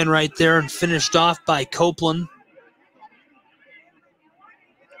big man right there and finished off by Copeland.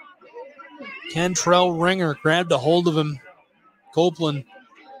 Cantrell Ringer grabbed a hold of him. Copeland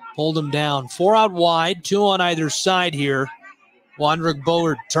pulled him down. 4 out wide, 2 on either side here. Wandrick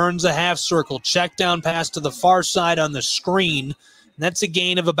Bullard turns a half circle. Check down pass to the far side on the screen. And that's a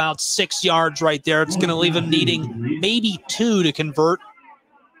gain of about 6 yards right there. It's going to leave him needing maybe 2 to convert.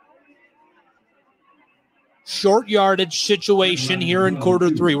 Short yardage situation here in quarter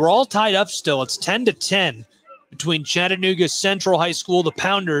 3. We're all tied up still. It's 10-10 between Chattanooga Central High School, the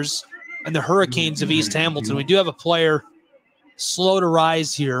Pounders, and the Hurricanes of East Hamilton. We do have a player slow to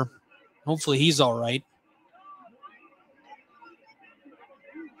rise here. Hopefully he's all right.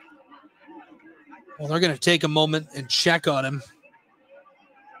 Well, they're going to take a moment and check on him.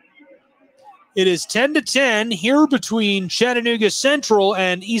 It is 10-10 here between Chattanooga Central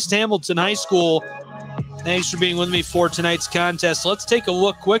and East Hamilton High School. Thanks for being with me for tonight's contest. Let's take a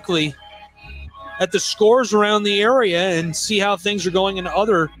look quickly at the scores around the area and see how things are going in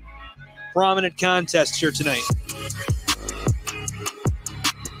other prominent contests here tonight.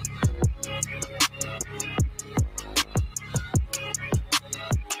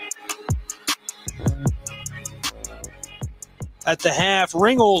 At the half,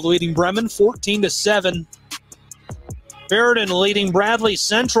 Ringgold leading Bremen 14-7. Barrington leading Bradley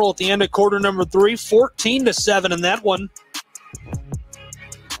Central at the end of quarter number 3, 14-7 in that one.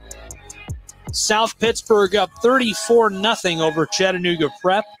 South Pittsburgh up 34-0 over Chattanooga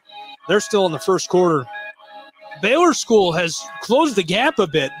Prep. They're still in the first quarter. Baylor School has closed the gap a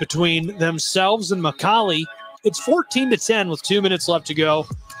bit between themselves and McCallie. It's 14-10 with 2 minutes left to go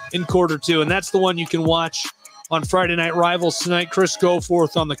in quarter 2, and that's the one you can watch on Friday Night Rivals tonight. Chris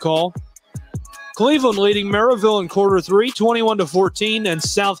Goforth on the call. Cleveland leading Maryville in quarter 3, 21-14, and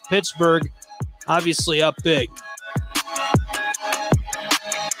South Pittsburgh obviously up big.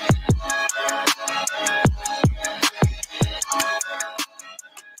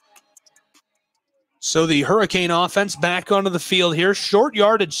 So the Hurricane offense back onto the field here. Short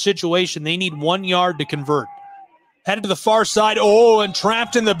yardage situation. They need 1 yard to convert. Headed to the far side. Oh, and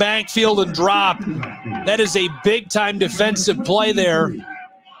trapped in the backfield and dropped. That is a big-time defensive play there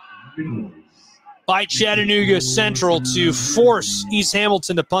by Chattanooga Central to force East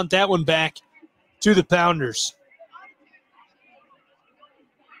Hamilton to punt that one back to the Pounders.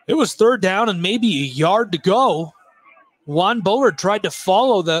 It was 3rd down and maybe a yard to go. Juan Bullard tried to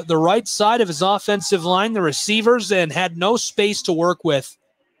follow the right side of his offensive line, the receivers, and had no space to work with.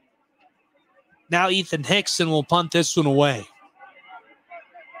 Now Ethan Hickson will punt this one away.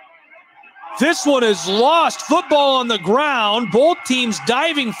 This one is lost. Football on the ground. Both teams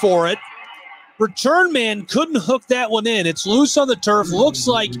diving for it. Return man couldn't hook that one in. It's loose on the turf. Looks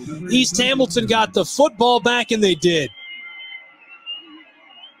like East Hamilton got the football back, and they did.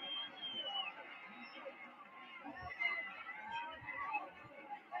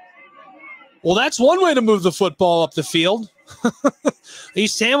 Well, that's one way to move the football up the field.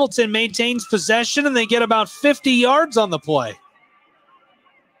 East Hamilton maintains possession, and they get about 50 yards on the play.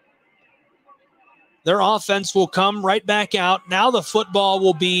 Their offense will come right back out. Now the football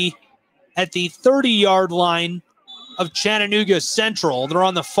will be at the 30-yard line of Chattanooga Central. They're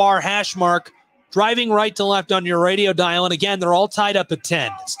on the far hash mark, driving right to left on your radio dial. And again, they're all tied up at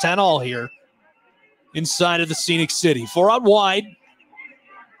 10. It's 10 all here inside of the Scenic City. 4 out wide.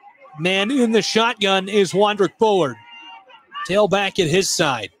 Man in the shotgun is Wandrick Bullard. Tailback at his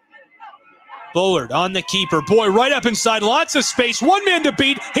side. Bullard on the keeper. Boy, right up inside. Lots of space. One man to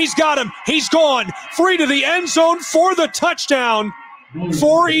beat. He's got him. He's gone. Free to the end zone for the touchdown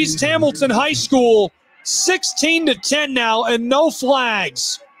for East Hamilton High School. 16-10 now and no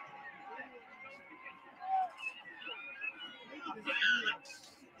flags.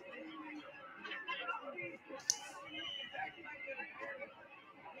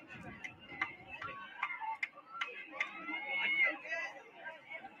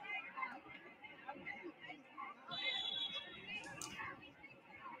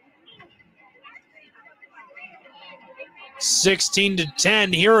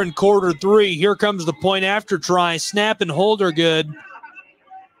 (16-10) here in quarter 3. Here comes the point after try. Snap and hold are good.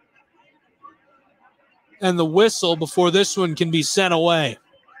 And the whistle before this one can be sent away.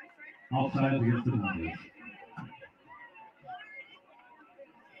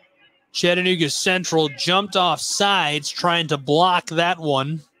 Chattanooga Central jumped off sides trying to block that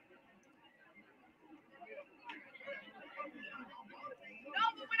one.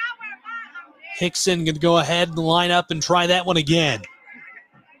 Hickson can go ahead and line up and try that one again.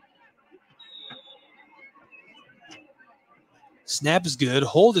 Snap is good.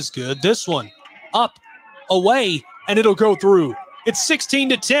 Hold is good. This one up, away, and it'll go through. It's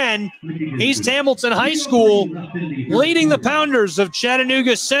 16-10. East Hamilton High School leading the Pounders of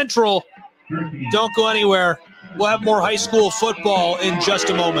Chattanooga Central. Don't go anywhere. We'll have more high school football in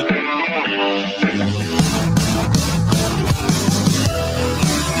just a moment.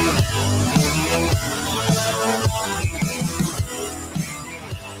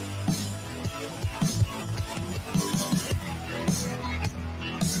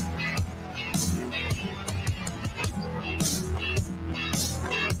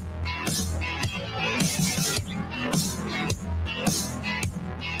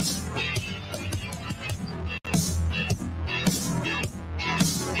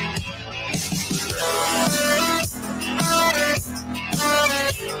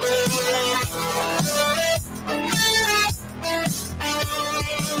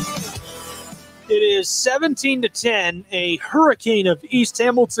 It is 17-10, a Hurricane of East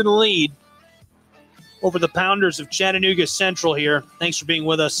Hamilton lead over the Pounders of Chattanooga Central here. Thanks for being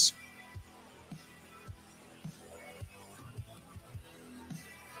with us.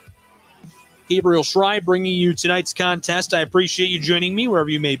 Gabriel Schrei bringing you tonight's contest. I appreciate you joining me wherever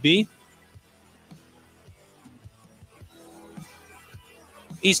you may be.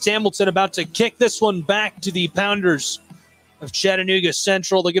 East Hamilton about to kick this one back to the Pounders of Chattanooga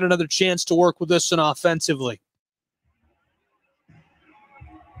Central. They'll get another chance to work with this one offensively.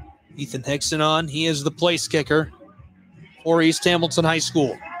 Ethan Hickson on. He is the place kicker for East Hamilton High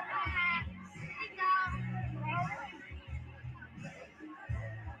School.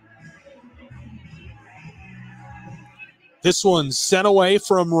 This one's sent away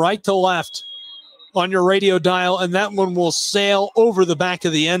from right to left on your radio dial, and that one will sail over the back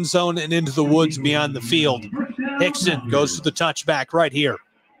of the end zone and into the woods beyond the field. Hickson goes for the touchback right here.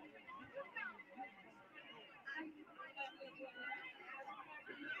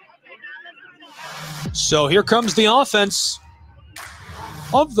 So here comes the offense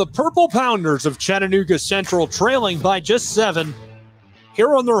of the Purple Pounders of Chattanooga Central, trailing by just 7 here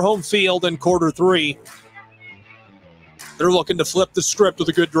here on their home field in quarter 3. They're looking to flip the script with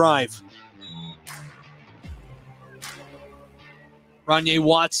a good drive. Ronye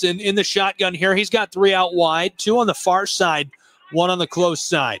Watson in the shotgun here. He's got 3 out wide, 2 on the far side, 1 on the close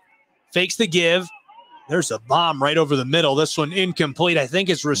side. Fakes the give. There's a bomb right over the middle. This one incomplete. I think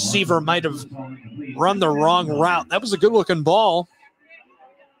his receiver might have run the wrong route. That was a good-looking ball.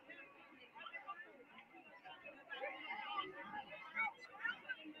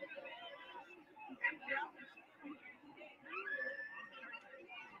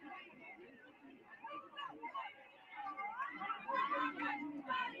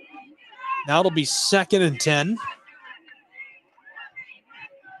 Now it'll be 2nd and 10.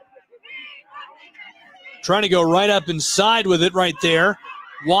 Trying to go right up inside with it right there.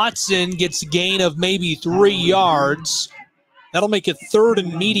 Watson gets a gain of maybe 3 yards. That'll make it 3rd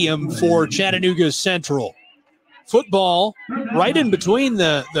and medium for Chattanooga Central. Football right in between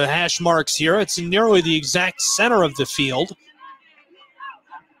the hash marks here. It's in nearly the exact center of the field.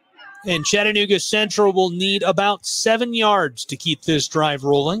 And Chattanooga Central will need about 7 yards to keep this drive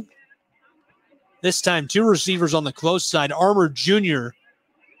rolling. This time, 2 receivers on the close side. Armour Jr.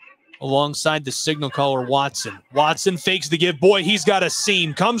 alongside the signal caller, Watson. Watson fakes the give. Boy, he's got a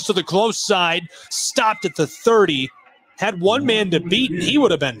seam. Comes to the close side. Stopped at the 30. Had one man to beat, and he would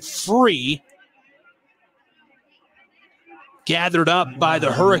have been free. Gathered up by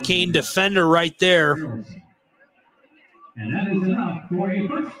the Hurricane defender right there. And that is enough for a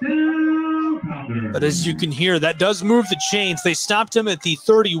first down, Pounder. But as you can hear, that does move the chains. They stopped him at the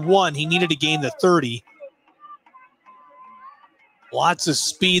 31. He needed to gain the 30. Lots of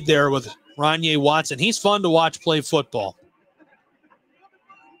speed there with Ronye Watson. He's fun to watch play football.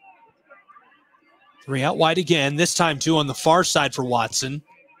 3 out wide again. This time 2 on the far side for Watson.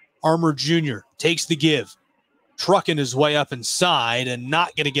 Armour Jr. takes the give. Trucking his way up inside and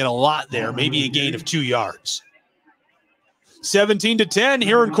not going to get a lot there. Maybe a gain of 2 yards. 17-10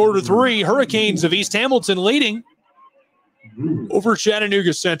 here in quarter 3. Hurricanes of East Hamilton leading over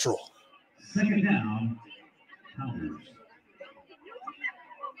Chattanooga Central. 2nd down, Pounders.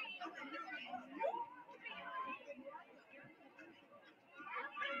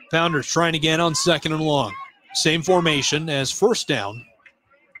 Pounders trying again on 2nd and long. Same formation as first down.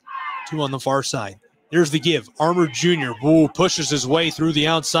 2 on the far side. There's the give. Armour Jr. pushes his way through the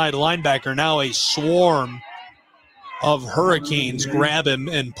outside linebacker. Now a swarm of Hurricanes grab him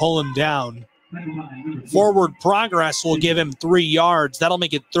and pull him down. Forward progress will give him 3 yards. That'll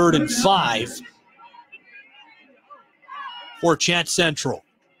make it 3rd and 5 for Chat Central.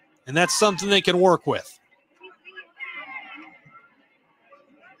 And that's something they can work with.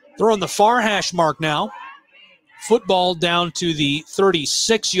 They're on the far hash mark now. Football down to the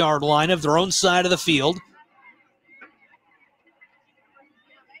 36-yard line of their own side of the field.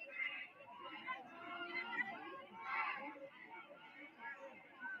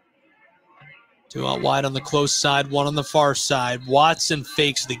 Two out wide on the close side, 1 on the far side. Watson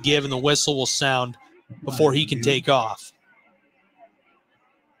fakes the give, and the whistle will sound before he can take off.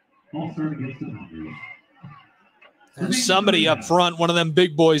 And somebody up front, one of them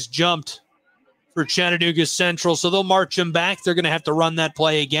big boys, jumped for Chattanooga Central, so they'll march him back. They're going to have to run that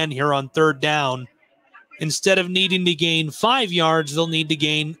play again here on 3rd down. Instead of needing to gain 5 yards, they'll need to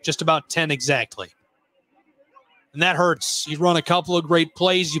gain just about 10 exactly. And that hurts. You run a couple of great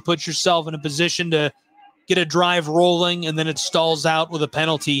plays, you put yourself in a position to get a drive rolling, and then it stalls out with a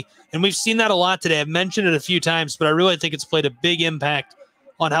penalty. And we've seen that a lot today. I've mentioned it a few times, but I really think it's played a big impact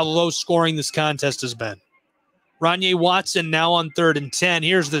on how low scoring this contest has been. Ronye Watson now on 3rd and 10.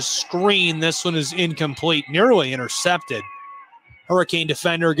 Here's the screen. This one is incomplete, nearly intercepted. Hurricane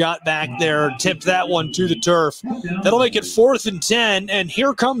defender got back there, tipped that one to the turf. That'll make it 4th and 10, and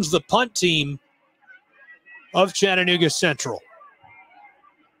here comes the punt team of Chattanooga Central.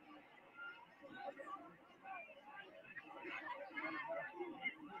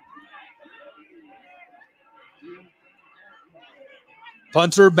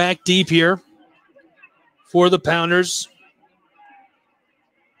 Punter back deep here for the Pounders.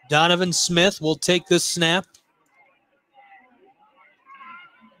 Donovan Smith will take this snap.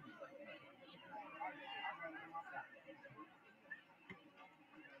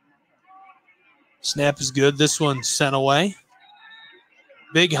 Snap is good. This one sent away.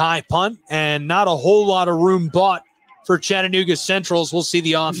 Big high punt, and not a whole lot of room bought for Chattanooga Centrals. We'll see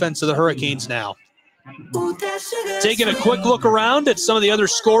the offense of the Hurricanes now. Taking a quick look around at some of the other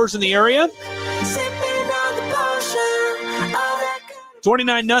scores in the area.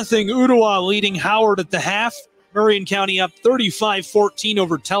 29-0 Ooltewah leading Howard at the half. Marion County up 35-14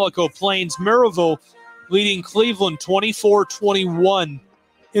 over Tellico Plains. Maryville leading Cleveland 24-21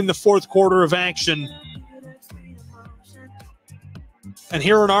 in the fourth quarter of action. And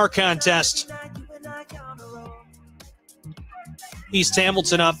here in our contest, East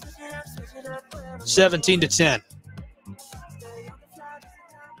Hamilton up 17-10.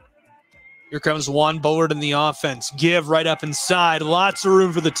 Here comes Juan Bullard in the offense. Give right up inside. Lots of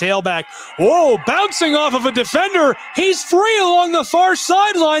room for the tailback. Whoa, bouncing off of a defender. He's free along the far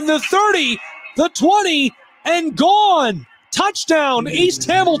sideline. The 30, the 20, and gone. Touchdown, East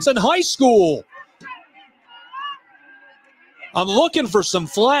Hamilton High School. I'm looking for some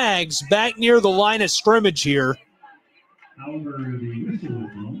flags back near the line of scrimmage here. However, the whistle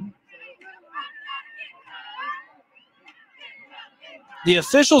was blown. The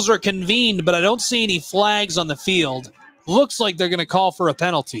officials are convened, but I don't see any flags on the field. Looks like they're going to call for a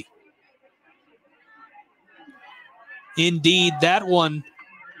penalty. Indeed, that one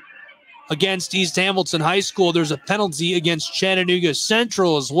against East Hamilton High School. There's a penalty against Chattanooga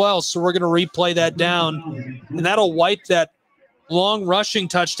Central as well, so we're going to replay that down, and that'll wipe that long rushing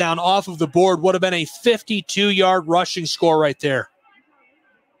touchdown off of the board. Would have been a 52-yard rushing score right there.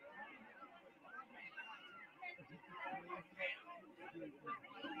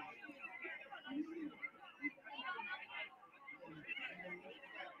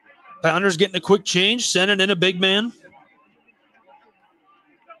 Pounders getting a quick change, sending in a big man.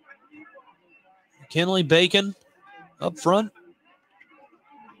 McKinley Bacon up front.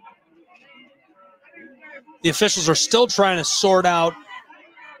 The officials are still trying to sort out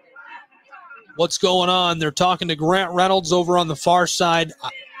what's going on. They're talking to Grant Reynolds over on the far side.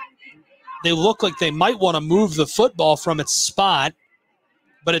 They look like they might want to move the football from its spot,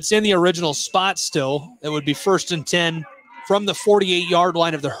 but it's in the original spot still. It would be 1st and 10 from the 48-yard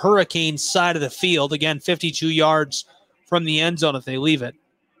line of the Hurricanes side of the field. Again, 52 yards from the end zone if they leave it.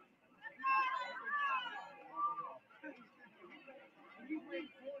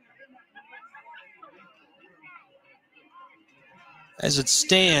 As it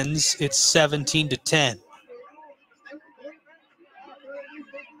stands, it's 17-10.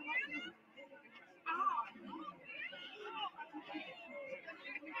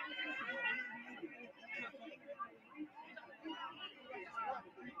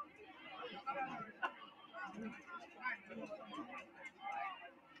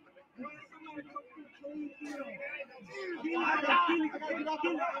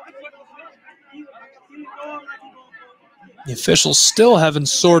 The officials still haven't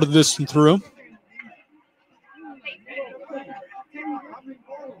sorted this one through.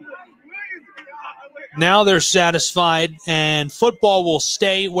 Now they're satisfied, and football will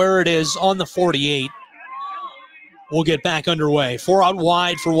stay where it is on the 48. We'll get back underway. 4 out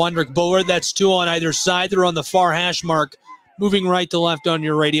wide for Wondrick Bullard. That's 2 on either side. They're on the far hash mark, moving right to left on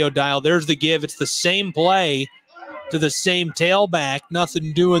your radio dial. There's the give. It's the same play to the same tailback.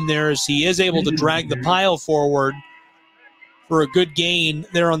 Nothing doing there as he is able to drag the pile forward for a good gain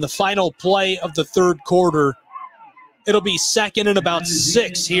there on the final play of the third quarter. It'll be 2nd and about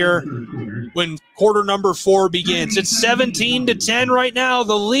 6 here when quarter number 4 begins. It's 17-10 right now,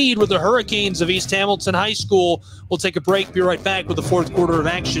 the lead with the Hurricanes of East Hamilton High School. We'll take a break, be right back with the fourth quarter of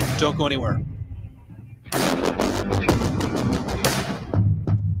action. Don't go anywhere.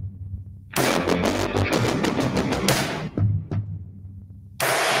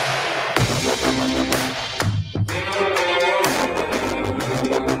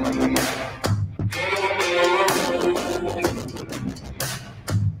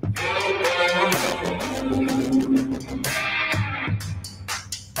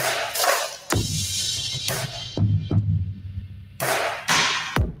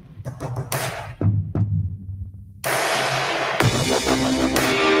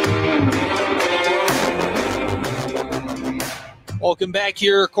 Welcome back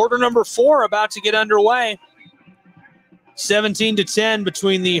here. Quarter number 4 about to get underway. 17-10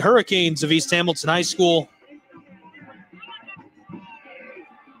 between the Hurricanes of East Hamilton High School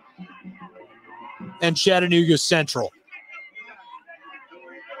and Chattanooga Central.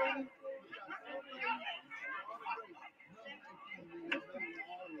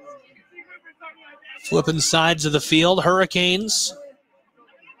 Flipping sides of the field, Hurricanes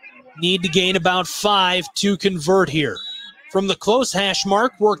need to gain about 5 to convert here. From the close hash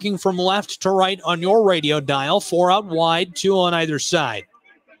mark, working from left to right on your radio dial. 4 out wide, 2 on either side.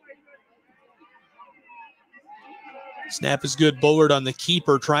 Snap is good. Bullard on the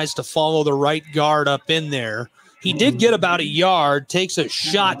keeper, tries to follow the right guard up in there. He did get about a yard, takes a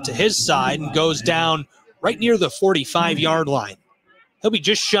shot to his side, and goes down right near the 45-yard line. He'll be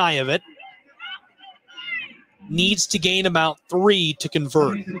just shy of it. Needs to gain about 3 to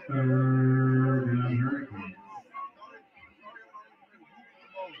convert.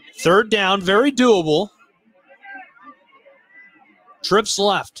 Third down, very doable. Trips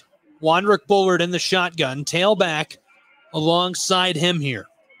left. Wandrick Bullard in the shotgun. Tailback alongside him here.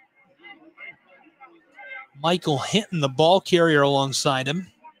 Michael Hinton, the ball carrier, alongside him.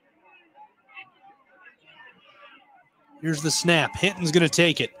 Here's the snap. Hinton's going to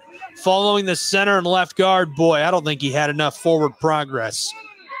take it. Following the center and left guard. Boy, I don't think he had enough forward progress.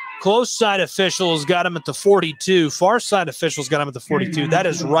 Close side officials got him at the 42. Far side officials got him at the 42. That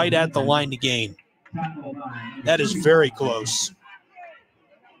is right at the line to gain. That is very close.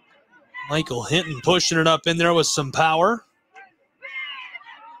 Michael Hinton pushing it up in there with some power.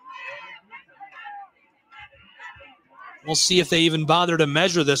 We'll see if they even bother to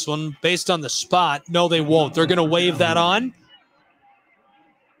measure this one based on the spot. No, they won't. They're going to wave that on.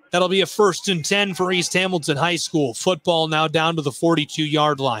 That'll be a 1st and 10 for East Hamilton High School. Football now down to the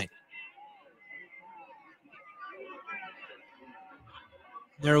 42-yard line.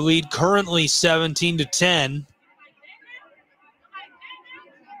 Their lead currently 17-10.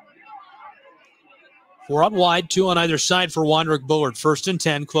 4 out wide, 2 on either side for Wandrick Bullard. 1st and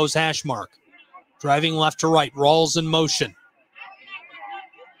 10, close hash mark. Driving left to right, Rawls in motion.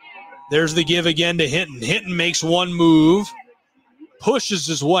 There's the give again to Hinton. Hinton makes one move, pushes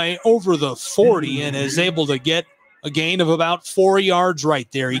his way over the 40, and is able to get a gain of about 4 yards right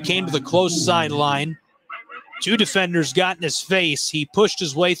there. He came to the close sideline. 2 defenders got in his face. He pushed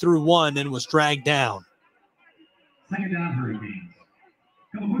his way through one and was dragged down. Second down, Hurricanes.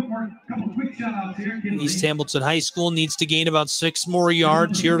 Couple quick shout-outs here. East Hamilton High School needs to gain about 6 more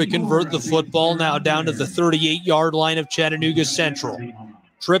yards here to convert the football. Now down to the 38-yard line of Chattanooga Central.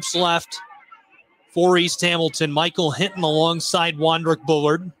 Trips left for East Hamilton. Michael Hinton alongside Wandrick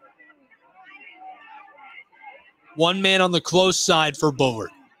Bullard. 1 man on the close side for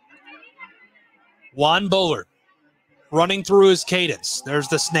Bullard. Juan Bullard running through his cadence. There's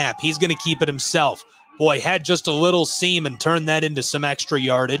the snap. He's going to keep it himself. Boy, had just a little seam and turned that into some extra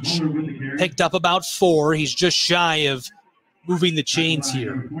yardage. Picked up about 4. He's just shy of moving the chains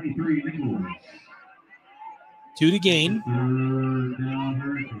here. 2 to gain.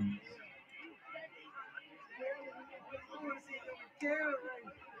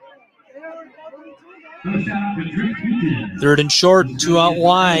 Third and short, 2 out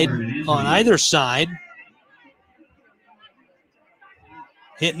wide on either side.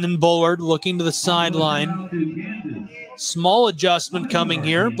 Hinton and Bullard looking to the sideline. Small adjustment coming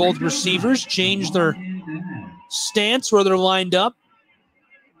here. Both receivers change their stance where they're lined up.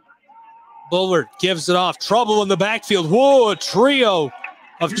 Bullard gives it off. Trouble in the backfield. Whoa, a trio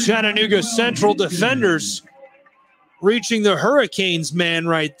of Chattanooga Central defenders reaching the Hurricanes man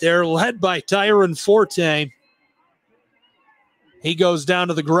right there, led by Tyron Forte. He goes down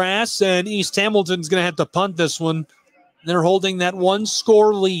to the grass, and East Hamilton's going to have to punt this one. They're holding that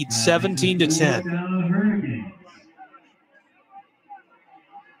 1-score lead, 17-10.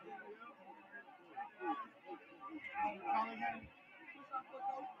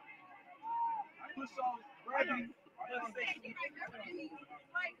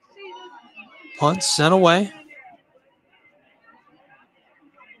 Punt sent away.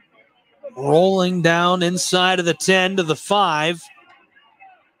 Rolling down inside of the 10 to the 5.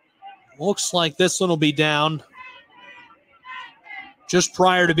 Looks like this one will be down just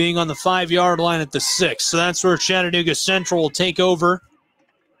prior to being on the 5-yard line at the 6. So that's where Chattanooga Central will take over.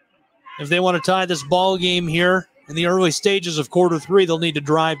 If they want to tie this ball game here in the early stages of quarter 3, they'll need to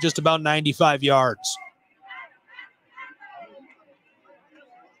drive just about 95 yards.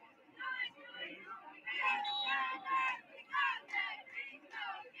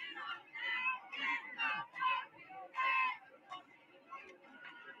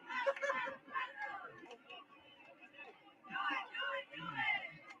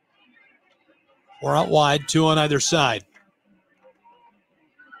 We're out wide, 2 on either side.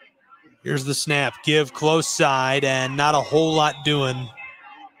 Here's the snap. Give close side, and not a whole lot doing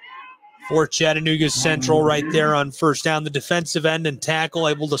for Chattanooga Central right there on first down. The defensive end and tackle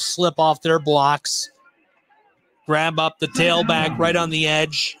able to slip off their blocks. Grab up the tailback right on the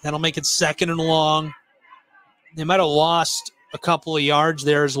edge. That'll make it 2nd and long. They might have lost a couple of yards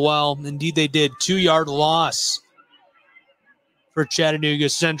there as well. Indeed, they did. 2-yard loss for Chattanooga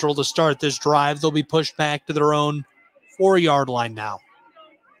Central to start this drive. They'll be pushed back to their own 4-yard line now.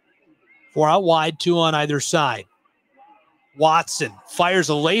 4 out wide, 2 on either side. Watson fires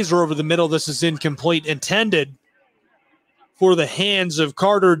a laser over the middle. This is incomplete. Intended for the hands of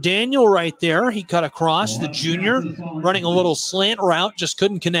Carter Daniel right there. He cut across, the junior, running a little slant route, just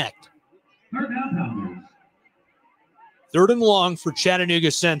couldn't connect. 3rd and long for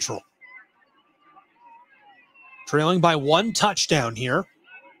Chattanooga Central. Trailing by 1 touchdown here.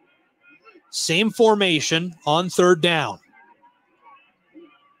 Same formation on third down.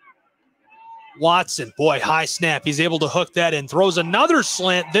 Watson, boy, high snap. He's able to hook that in. Throws another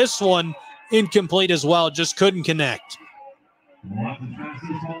slant. This one incomplete as well. Just couldn't connect. Watson's pass is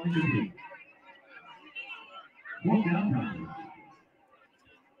all incomplete. 4th down.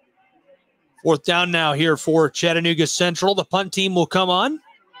 Fourth down now here for Chattanooga Central. The punt team will come on.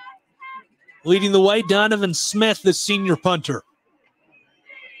 Leading the way, Donovan Smith, the senior punter.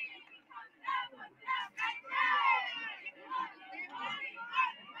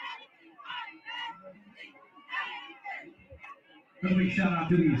 A big shout out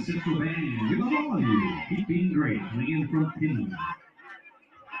to the Central Band. We love all of you. Keep being great. Coming in from Penny.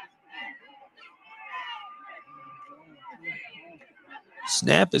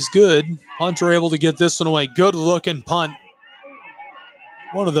 Snap is good. Punter able to get this one away. Good looking punt.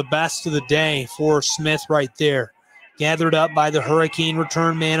 One of the best of the day for Smith right there. Gathered up by the Hurricane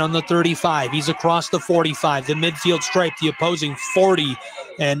return man on the 35. He's across the 45, the midfield stripe, the opposing 40,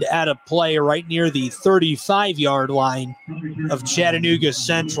 and at a play right near the 35-yard line of Chattanooga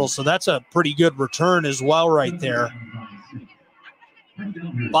Central. So that's a pretty good return as well right there.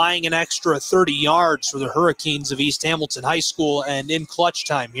 Buying an extra 30 yards for the Hurricanes of East Hamilton High School, and in clutch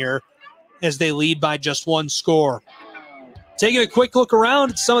time here as they lead by just one score. Taking a quick look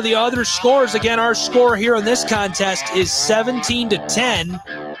around at some of the other scores. Again, our score here in this contest is 17-10.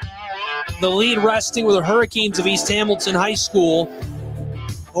 The lead resting with the Hurricanes of East Hamilton High School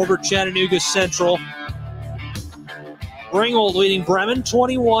over Chattanooga Central. Ringgold leading Bremen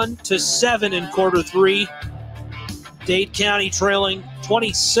 21-7 in quarter three. Dade County trailing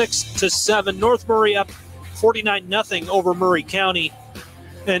 26-7. North Murray up 49-0 over Murray County.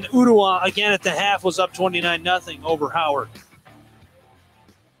 And Ooltewah, again at the half, was up 29-0 over Howard.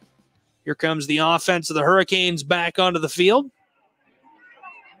 Here comes the offense of the Hurricanes back onto the field.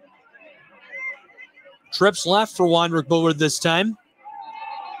 Trips left for Wandrick Bullard this time.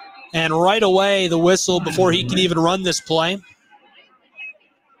 And right away, the whistle before he can even run this play.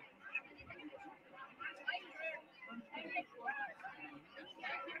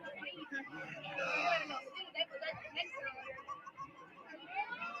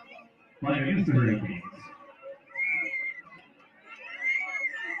 Play against the Hurricanes.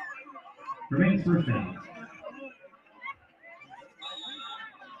 Remains first down.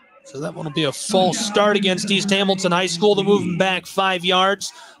 So that one will be a false start against East Hamilton High School. They're moving back 5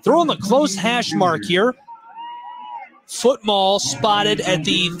 yards. Throwing the close hash mark here. Football spotted at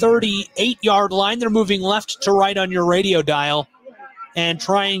the 38-yard line. They're moving left to right on your radio dial and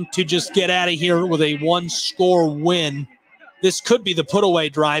trying to just get out of here with a one-score win. This could be the put-away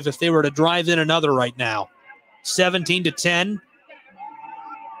drive if they were to drive in another right now. 17-10.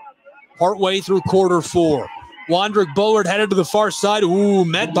 Partway through quarter four. Wandrick Bullard headed to the far side. Ooh,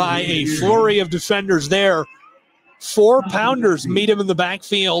 met by a flurry of defenders there. 4 pounders meet him in the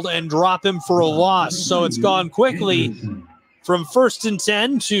backfield and drop him for a loss. So it's gone quickly from 1st and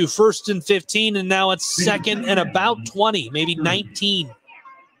 10 to 1st and 15, and now it's 2nd and about 20, maybe 19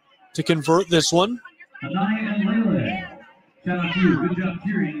 to convert this one. Anaya and Layla. Shout out to you. Good job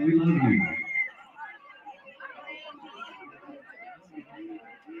cheering. We love you.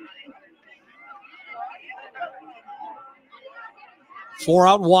 Four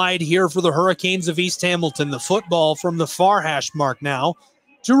out wide here for the Hurricanes of East Hamilton. The football from the far hash mark now.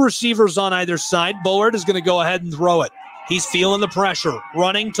 2 receivers on either side. Bullard is going to go ahead and throw it. He's feeling the pressure.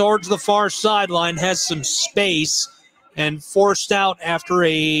 Running towards the far sideline. Has some space and forced out after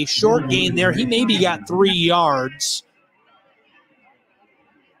a short gain there. He maybe got 3 yards.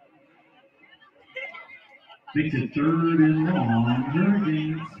 Makes it 3rd and long.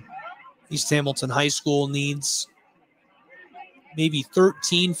 Hurricanes. East Hamilton High School needs maybe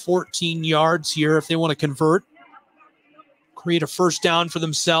 13, 14 yards here if they want to convert. Create a first down for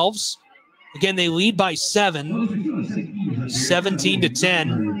themselves. Again, they lead by 7,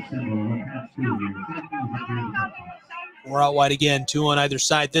 17-10. 4 out wide again, 2 on either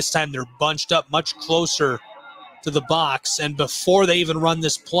side. This time they're bunched up much closer to the box. And before they even run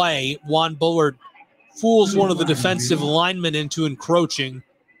this play, Juan Bullard fools one of the defensive linemen into encroaching.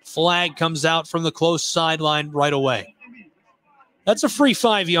 Flag comes out from the close sideline right away. That's a free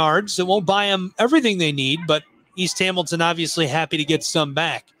 5 yards. It won't buy them everything they need, but East Hamilton obviously happy to get some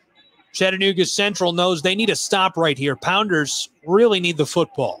back. Chattanooga Central knows they need a stop right here. Pounders really need the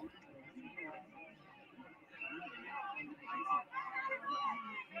football.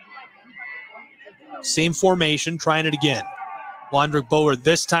 Same formation, trying it again. Wandrick Bullard,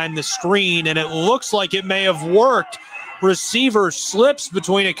 this time the screen, and it looks like it may have worked. Receiver slips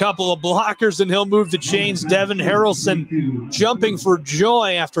between a couple of blockers, and he'll move the chains. Devin Harrelson jumping for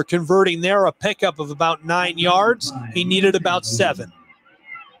joy after converting there, a pickup of about 9 yards. He needed about 7.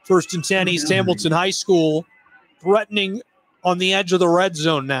 1st and 10, East Hamilton High School threatening on the edge of the red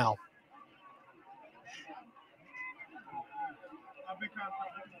zone now.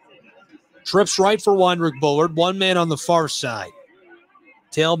 Trips right for Wandrick Bullard. One man on the far side.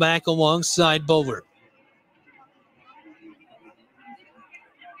 Tailback alongside Bullard.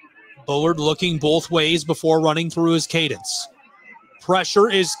 Bullard looking both ways before running through his cadence. Pressure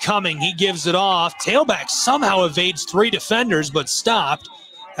is coming. He gives it off. Tailback somehow evades 3 defenders, but stopped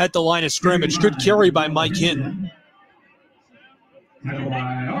at the line of scrimmage. Good carry by Mike Hinton. Tackled by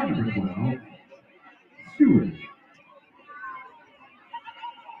our number 12, Stewart.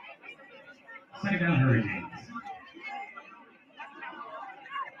 Second down, Hurricanes.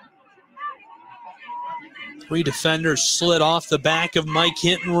 Three defenders slid off the back of Mike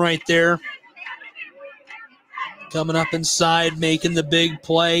Hinton right there. Coming up inside, making the big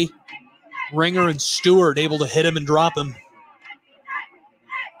play. Ringer and Stewart able to hit him and drop him.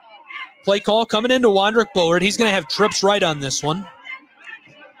 Play call coming into Wandrick Bullard. He's going to have trips right on this one.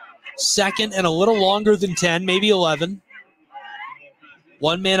 2nd and a little longer than 10, maybe 11.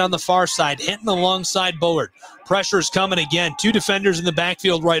 One man on the far side, Hinton alongside Bullard. Pressure's coming again. 2 defenders in the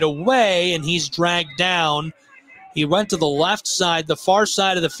backfield right away, and he's dragged down. He went to the left side, the far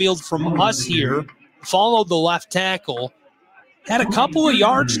side of the field from us here, followed the left tackle, had a couple of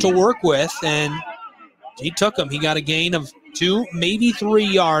yards to work with, and he took them. He got a gain of 2, maybe 3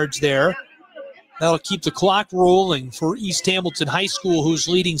 yards there. That'll keep the clock rolling for East Hamilton High School, who's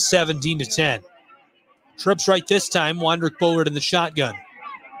leading 17-10. Trips right this time, Wandrick Bullard in the shotgun.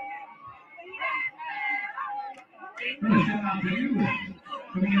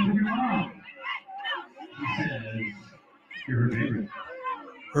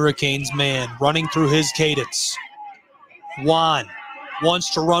 Hurricanes man running through his cadence. Juan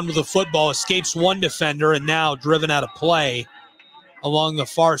wants to run with the football, escapes one defender, and now driven out of play along the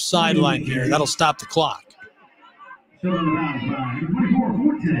far sideline here. That'll stop the clock. So around by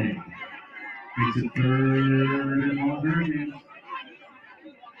 24-14. Makes it 3rd and long Hurricanes.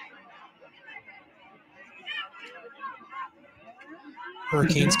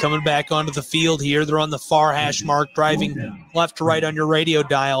 Hurricanes coming back onto the field here. They're on the far hash mark, driving left to right on your radio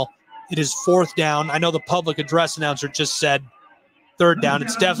dial. It is 4th down. I know the public address announcer just said 3rd down.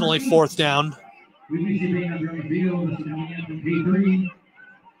 It's definitely 4th down.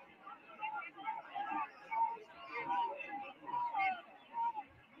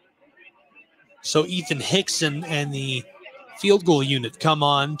 So Ethan Hickson and the field goal unit come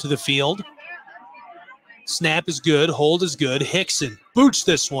on to the field. Snap is good. Hold is good. Hickson boots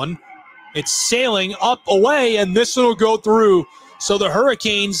this one. It's sailing up away, and this one will go through. So the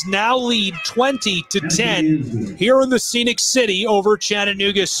Hurricanes now lead 20-10 here in the Scenic City over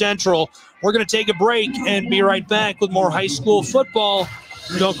Chattanooga Central. We're going to take a break and be right back with more high school football.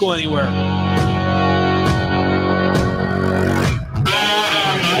 Don't go anywhere.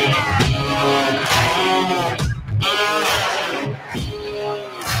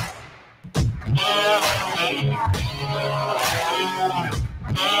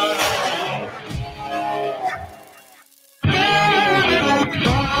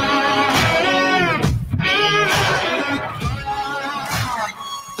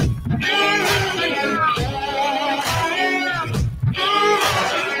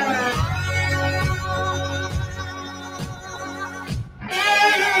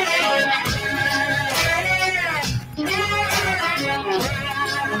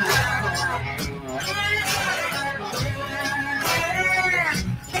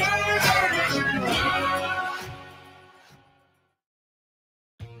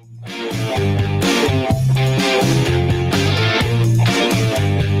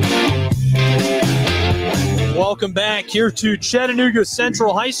 Welcome back here to Chattanooga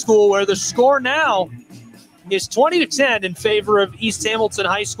Central High School, where the score now is 20-10 in favor of East Hamilton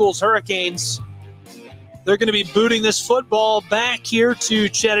High School's Hurricanes. They're going to be booting this football back here to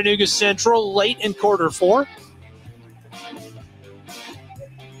Chattanooga Central late in quarter 4.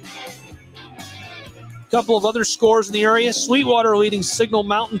 A couple of other scores in the area. Sweetwater leading Signal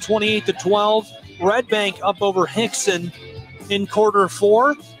Mountain 28-12. Red Bank up over Hickson in quarter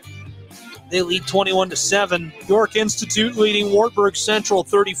 4. They lead 21-7. York Institute leading Wartburg Central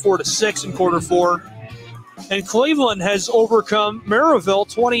 34-6 in quarter 4. And Cleveland has overcome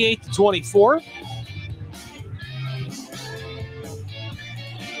Maryville 28-24.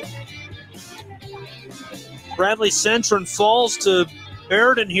 Bradley Centron falls to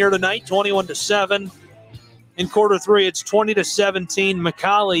Meriden here tonight, 21-7. In quarter three, it's 20-17.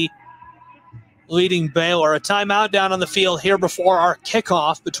 McCallie leading Baylor. A timeout down on the field here before our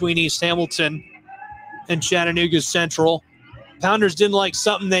kickoff between East Hamilton and Chattanooga Central. Pounders didn't like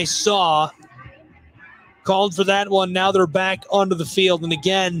something they saw. Called for that one. Now they're back onto the field. And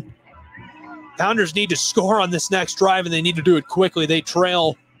again, Pounders need to score on this next drive, and they need to do it quickly. They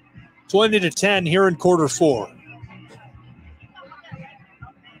trail 20-10 here in quarter four.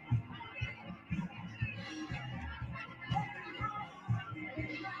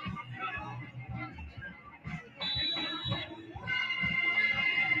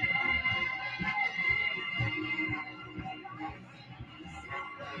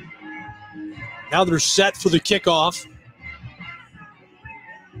 Now they're set for the kickoff.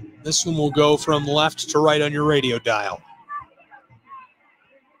 This one will go from left to right on your radio dial.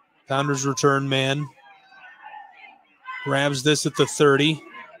 Pounders return man. Grabs this at the 30.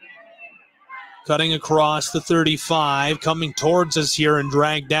 Cutting across the 35. Coming towards us here and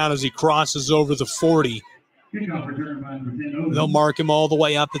dragged down as he crosses over the 40. They'll mark him all the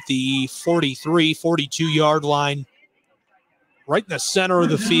way up at the 43, 42-yard line. Right in the center of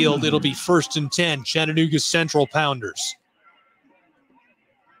the field, it'll be 1st and 10, Chattanooga Central Pounders.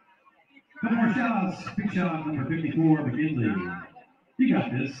 Couple more shots. Big shot number 54, McKinley. You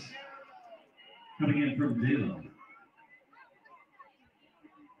got this. Coming in from Dalo.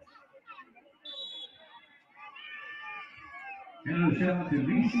 And a shot to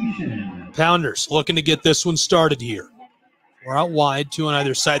VC Shen. Pounders looking to get this one started here. We're out wide, two on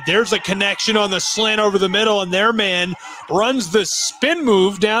either side. There's a connection on the slant over the middle, and their man runs the spin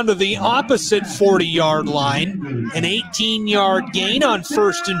move down to the opposite 40-yard line. An 18-yard gain on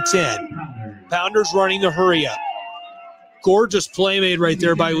 1st and 10. Pounders running the hurry up. Gorgeous play made right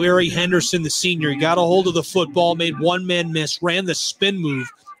there by Larry Henderson, the senior. He got a hold of the football, made one man miss, ran the spin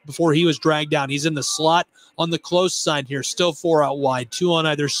move before he was dragged down. He's in the slot on the close side here. Still four out wide, two on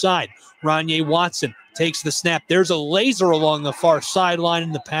either side. Ronye Watson takes the snap. There's a laser along the far sideline,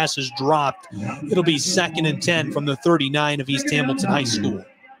 and the pass is dropped. It'll be 2nd and 10 from the 39 of East Hamilton High School.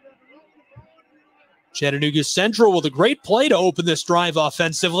 Chattanooga Central with a great play to open this drive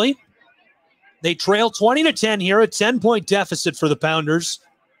offensively. They trail 20-10 here, a 10-point deficit for the Pounders.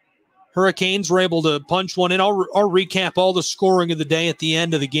 Hurricanes were able to punch one in. I'll recap all the scoring of the day at the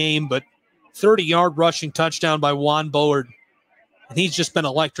end of the game, but 30-yard rushing touchdown by Juan Bullard. And he's just been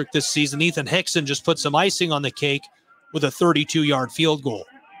electric this season. Ethan Hickson just put some icing on the cake with a 32-yard field goal.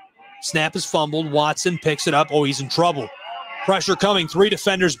 Snap is fumbled. Watson picks it up. Oh, he's in trouble. Pressure coming. 3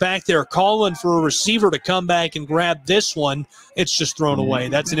 defenders back there. Calling for a receiver to come back and grab this one. It's just thrown away.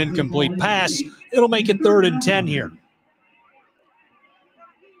 That's an incomplete pass. It'll make it 3rd and 10 here.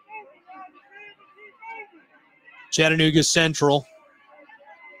 Chattanooga Central.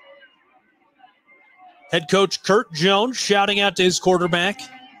 Head coach Kurt Jones shouting out to his quarterback.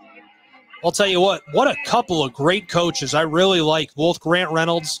 I'll tell you what a couple of great coaches. I really like both Grant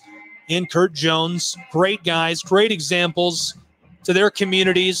Reynolds and Kurt Jones. Great guys, great examples to their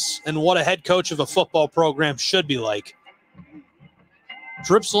communities and what a head coach of a football program should be like.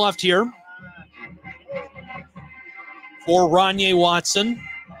 Trips left here for Ronye Watson.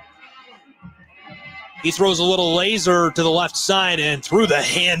 He throws a little laser to the left side and through the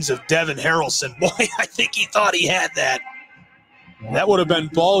hands of Devin Harrelson. Boy, I think he thought he had that. That would have been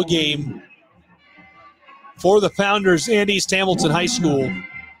ball game for the Pounders and East Hamilton High School.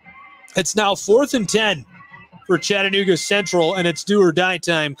 It's now 4th and 10 for Chattanooga Central, and it's do or die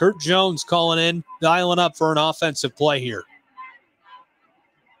time. Kurt Jones calling in, dialing up for an offensive play here.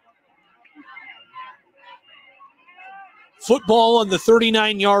 Football on the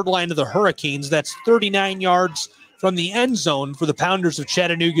 39-yard line of the Hurricanes. That's 39 yards from the end zone for the Pounders of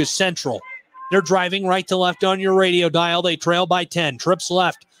Chattanooga Central. They're driving right to left on your radio dial. They trail by 10. Trips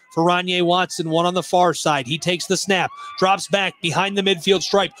left for Ronye Watson, one on the far side. He takes the snap, drops back behind the midfield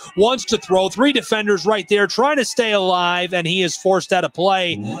stripe, wants to throw. 3 defenders right there trying to stay alive, and he is forced out of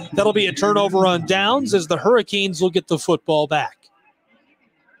play. That'll be a turnover on downs as the Hurricanes will get the football back.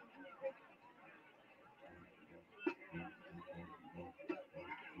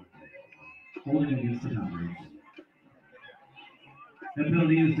 Holding against the Pounders. That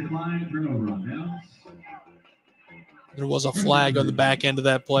penalty is declined. Turnover on downs. There was a flag on the back end of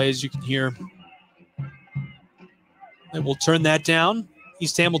that play, as you can hear. And we'll turn that down.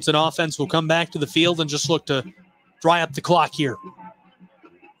 East Hamilton offense will come back to the field and just look to dry up the clock here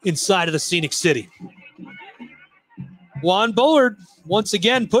inside of the Scenic City. Juan Bullard, once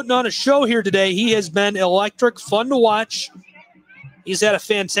again, putting on a show here today. He has been electric, fun to watch. He's had a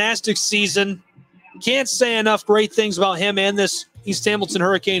fantastic season. Can't say enough great things about him and this East Hamilton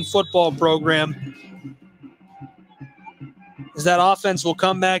Hurricane football program. as that offense will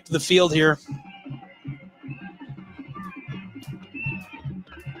come back to the field here.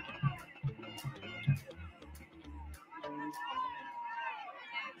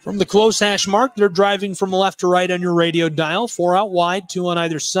 From the close hash mark, they're driving from left to right on your radio dial. 4 out wide, 2 on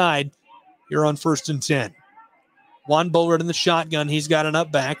either side. You're on 1st and 10. Juan Bullard in the shotgun. He's got an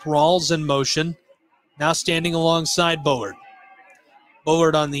up back. Rawls in motion. Now standing alongside Bullard.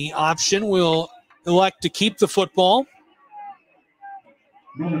 Bullard on the option will elect to keep the football.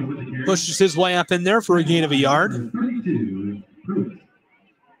 Pushes his way up in there for a gain of a yard. 32, Pruitt.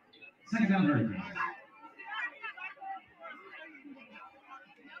 Second down, Hurricanes.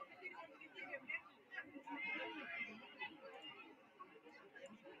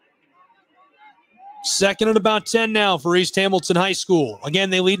 Second and about 10 now for East Hamilton High School. Again,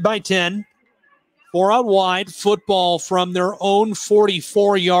 they lead by 10. 4 out wide, football from their own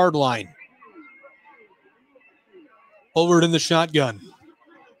 44-yard line. Bullard in the shotgun.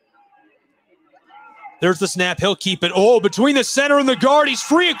 There's the snap. He'll keep it. Oh, between the center and the guard. He's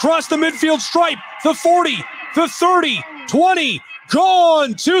free across the midfield stripe. The 40, the 30, 20.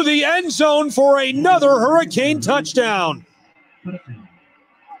 Gone to the end zone for another Hurricane touchdown.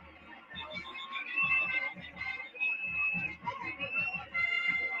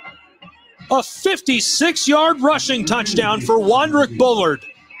 A 56-yard rushing touchdown for Wandrick Bullard.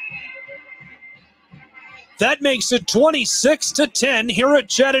 That makes it 26-10 here at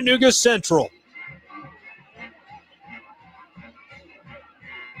Chattanooga Central.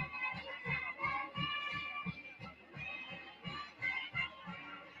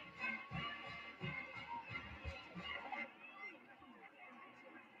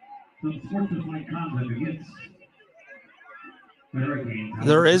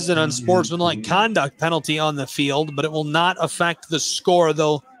 There is an unsportsmanlike conduct penalty on the field, but it will not affect the score.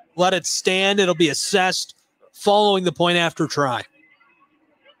 They'll let it stand. It'll be assessed following the point after try.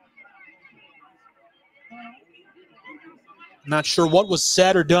 Not sure what was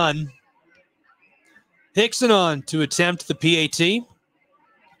said or done. Hickson on to attempt the PAT. Here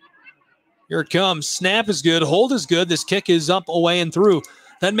it comes. Snap is good. Hold is good. This kick is up, away, and through.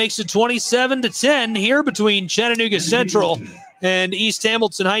 That makes it 27-10 here between Chattanooga Central and East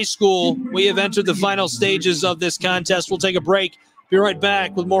Hamilton High School. We have entered the final stages of this contest. We'll take a break. Be right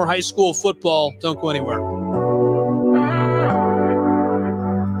back with more high school football. Don't go anywhere.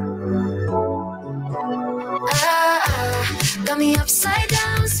 Got me upside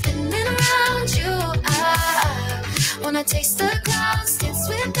down, spinning around you. Wanna taste the clouds, dance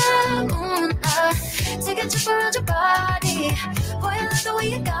with the moon. Take a trip around your body. Boy, I love the way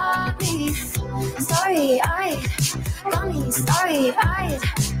you got me. Starry-eyed, got me starry-eyed.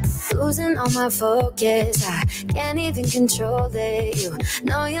 Losing all my focus, I can't even control it. You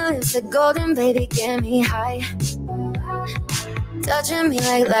know your lips are golden, baby, get me high. Touching me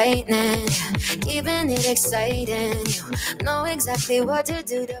like lightning, keeping it exciting. You know exactly what to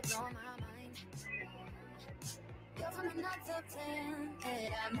do to blow my mind. You're from another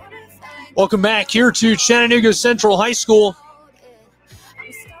planet, I never felt. Welcome back here to Chattanooga Central High School.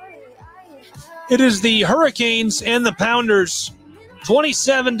 It is the Hurricanes and the Pounders.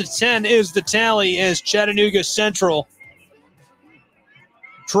 27-10 is the tally as Chattanooga Central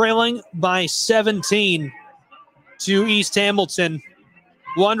trailing by 17 to East Hamilton.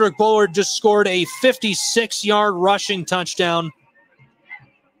 Wandrick Bullard just scored a 56-yard rushing touchdown.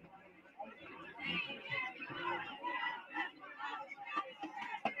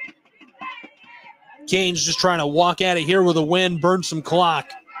 Canes just trying to walk at it here with a win, burn some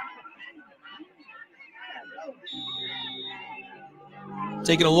clock.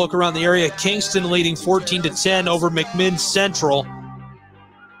 Taking a look around the area, Kingston leading 14-10 over McMinn Central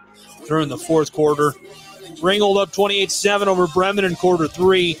during the fourth quarter. Ringgold up 28-7 over Bremen in quarter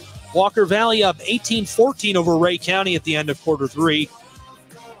three. Walker Valley up 18-14 over Ray County at the end of quarter three.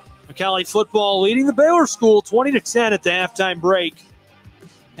 McCallie football leading the Baylor School 20-10 at the halftime break,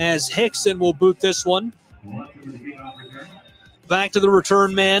 as Hickson will boot this one. Back to the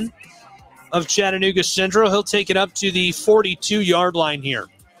return man of Chattanooga Central. He'll take it up to the 42-yard line here.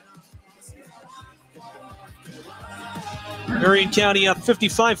 Marion County up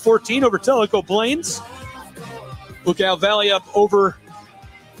 55-14 over Tellico Plains. Lookout Valley up over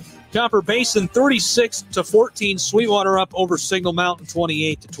Copper Basin 36-14. Sweetwater up over Signal Mountain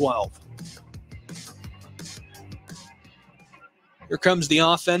 28-12. Here comes the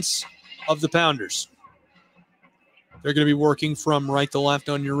offense of the Pounders. They're going to be working from right to left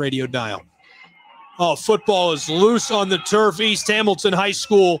on your radio dial. Oh, football is loose on the turf. East Hamilton High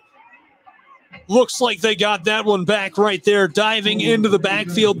School looks like they got that one back right there. Diving into the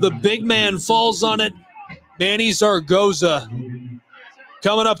backfield. The big man falls on it. Manny Zargoza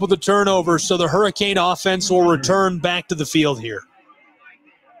coming up with a turnover, so the Hurricane offense will return back to the field here.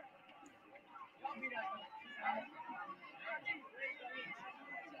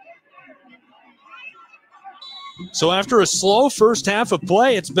 So after a slow first half of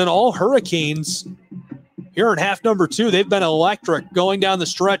play, it's been all Hurricanes. Here in half number 2, they've been electric going down the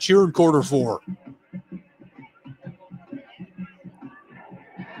stretch here in quarter 4.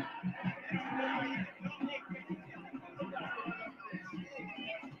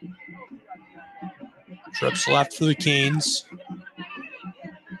 Trips left for the Canes.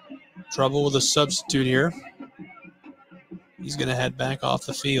 Trouble with a substitute here. He's going to head back off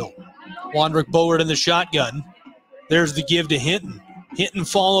the field. Wandrick Bullard in the shotgun. There's the give to Hinton. Hinton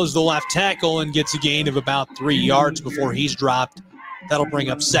follows the left tackle and gets a gain of about 3 yards before he's dropped. That'll bring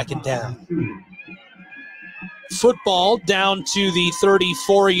up second down. Football down to the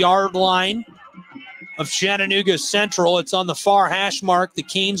 34-yard line of Chattanooga Central. It's on the far hash mark. The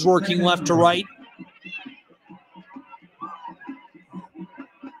Canes working left to right.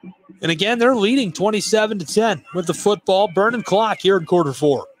 And again, they're leading 27-10 with the football. Burning clock here in quarter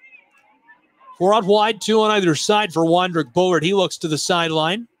 4. 4 out wide, 2 on either side for Wandrick Bullard. He looks to the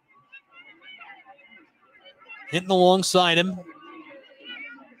sideline. Hitting alongside him.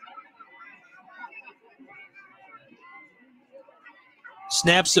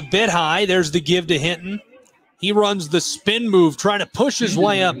 Snaps a bit high. There's the give to Hinton. He runs the spin move, trying to push his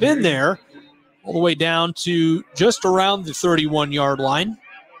way up in there, all the way down to just around the 31-yard line.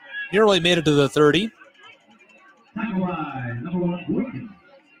 Nearly made it to the 30.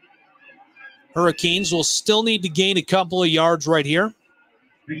 Hurricanes will still need to gain a couple of yards right here.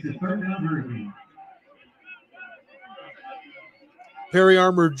 Perry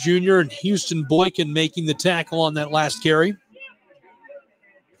Armour Jr. and Houston Boykin making the tackle on that last carry.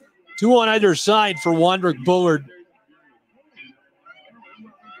 2 on either side for Wandrick Bullard.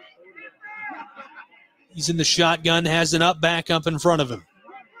 He's in the shotgun, has an up back up in front of him.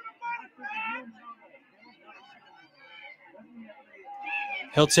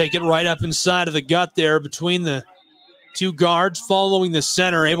 He'll take it right up inside of the gut there between the 2 guards, following the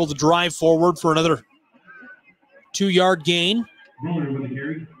center, able to drive forward for another 2-yard gain.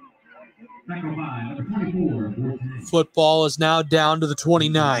 Football is now down to the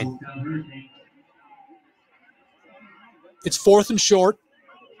 29. It's 4th and short.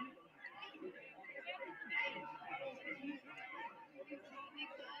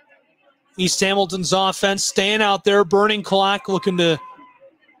 East Hamilton's offense staying out there, burning clock, looking to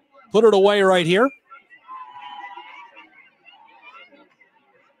put it away right here.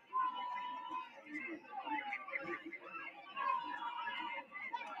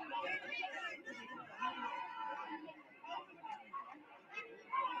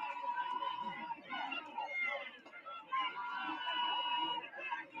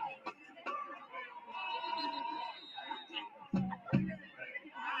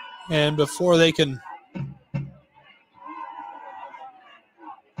 And before they can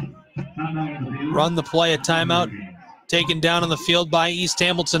run the play, a timeout taken down on the field by East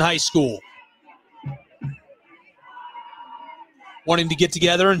Hamilton High School. Wanting to get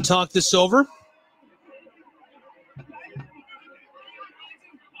together and talk this over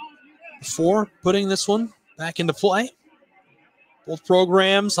before putting this one back into play. Both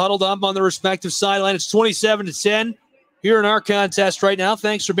programs huddled up on the respective sideline. It's 27-10 here in our contest right now.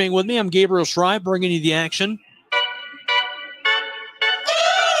 Thanks for being with me. I'm Gabriel Schreiber, bringing you the action.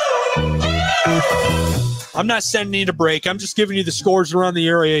 I'm not sending you to break. I'm just giving you the scores around the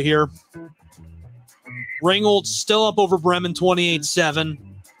area here. Ringgold still up over Bremen, 28-7.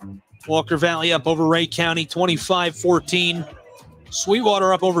 Walker Valley up over Ray County, 25-14.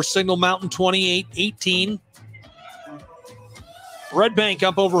 Sweetwater up over Signal Mountain, 28-18. Red Bank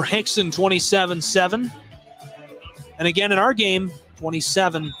up over Hickson, 27-7. And again in our game,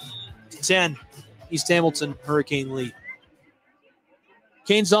 27-10. East Hamilton Hurricane lead.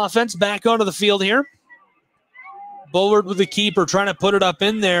 Canes offense back onto the field here. Bullard with the keeper, trying to put it up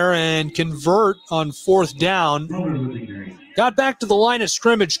in there and convert on 4th down. Got back to the line of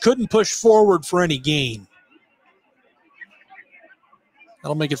scrimmage, couldn't push forward for any gain.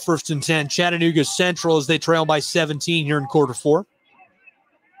 That'll make it 1st and 10. Chattanooga Central as they trail by 17 here in quarter 4.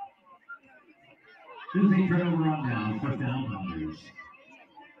 This is a turnover on now, 1st down, Bounders.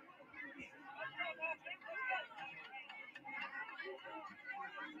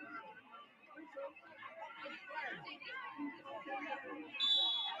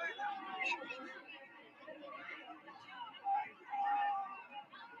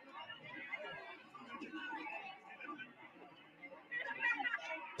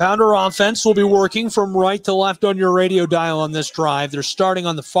 Pounder offense will be working from right to left on your radio dial on this drive. They're starting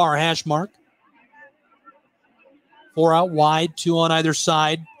on the far hash mark. 4 out wide, 2 on either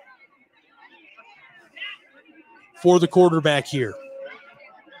side for the quarterback here.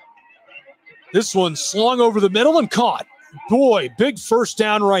 This one slung over the middle and caught. Boy, big first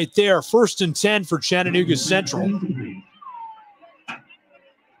down right there. 1st and 10 for Chattanooga Central.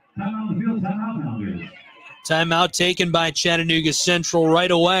 Timeout taken by Chattanooga Central right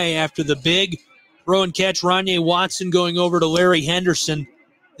away after the big throw and catch. Ronye Watson going over to Larry Henderson.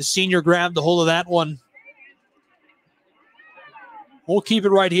 The senior grabbed the hold of that one. We'll keep it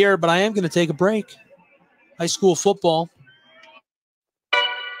right here, but I am going to take a break. High school football.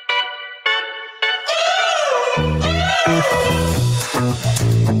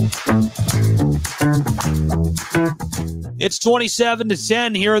 It's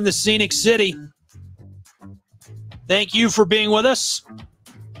 27-10 here in the Scenic City. Thank you for being with us.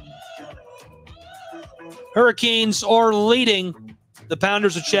 Hurricanes are leading the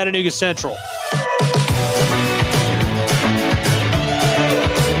Pounders of Chattanooga Central.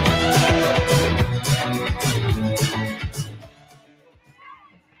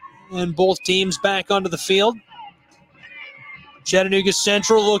 And both teams back onto the field. Chattanooga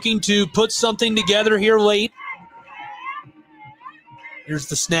Central looking to put something together here late. Here's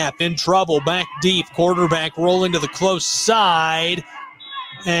the snap. In trouble. Back deep. Quarterback rolling to the close side.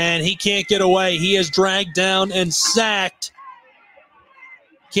 And he can't get away. He is dragged down and sacked.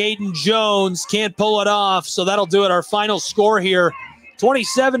 Caden Jones can't pull it off. So that'll do it. Our final score here.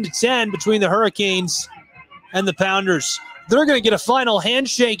 27-10 between the Hurricanes and the Pounders. They're going to get a final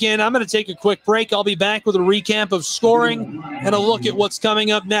handshake in. I'm going to take a quick break. I'll be back with a recap of scoring and a look at what's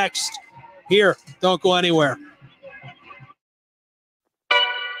coming up next. Here, don't go anywhere.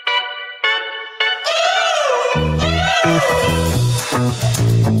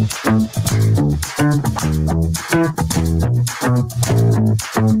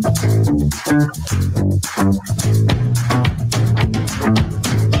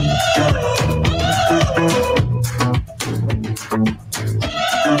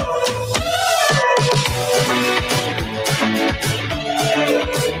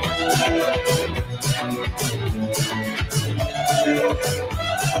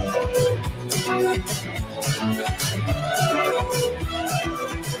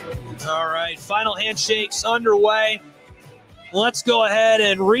 All right, final handshakes underway. Let's go ahead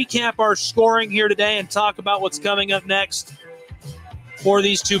and recap our scoring here today and talk about what's coming up next for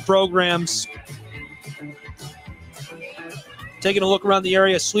these two programs. Taking a look around the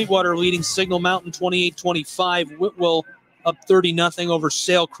area, Sweetwater leading Signal Mountain 28-25. Whitwell up 30-0 over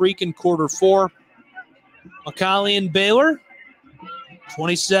Sale Creek in quarter 4. McCallie and Baylor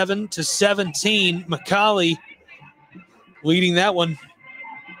 27-17. McCallie leading that one.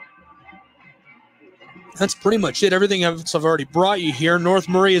 That's pretty much it. Everything else I've already brought you here. North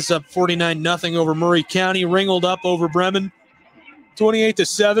Murray is up 49-0 over Murray County. Ringgold up over Bremen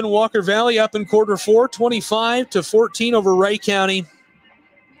 28-7. Walker Valley up in quarter 4, 25-14 over Ray County.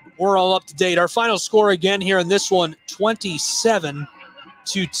 We're all up to date. Our final score again here in this one, 27-10.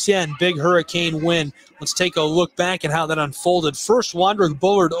 Big Hurricane win. Let's take a look back at how that unfolded. First, Wandrick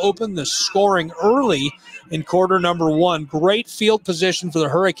Bullard opened the scoring early in quarter number 1. Great field position for the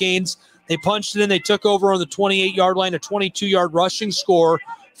Hurricanes. They punched it in. They took over on the 28-yard line, a 22-yard rushing score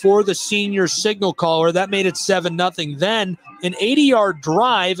for the senior signal caller. That made it 7-0. Then an 80-yard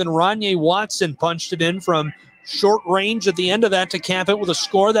drive, and Ronye Watson punched it in from short range at the end of that to cap it with a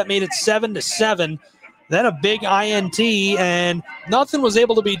score that made it 7-7. Then a big INT, and nothing was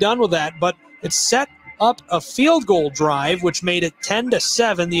able to be done with that, but it set up a field goal drive, which made it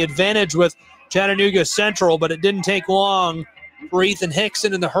 10-7, the advantage with Chattanooga Central, but it didn't take long for Ethan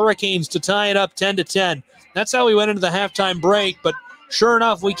Hickson and the Hurricanes to tie it up 10-10. That's how we went into the halftime break, but sure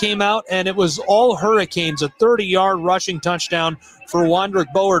enough, we came out and it was all Hurricanes. A 30-yard rushing touchdown for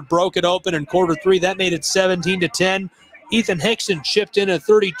Wandrick Bullard broke it open in quarter 3. That made it 17-10. Ethan Hickson chipped in a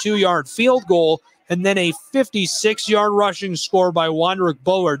 32-yard field goal, and then a 56-yard rushing score by Wandrick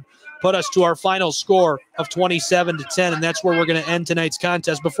Bullard put us to our final score of 27-10, and that's where we're going to end tonight's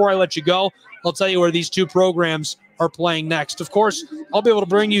contest. Before I let you go, I'll tell you where these two programs are playing next. Of course, I'll be able to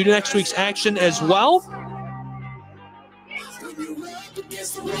bring you next week's action as well.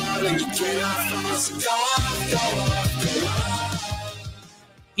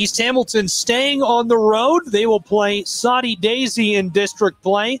 East Hamilton staying on the road. They will play Soddy Daisy in district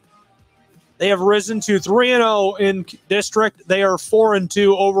play. They have risen to 3-0 in district. They are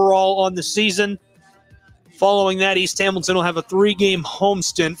 4-2 overall on the season. Following that, East Hamilton will have a 3-game home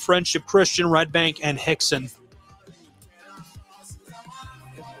stint: Friendship Christian, Red Bank, and Hickson.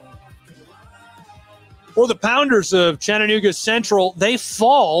 For the Pounders of Chattanooga Central, they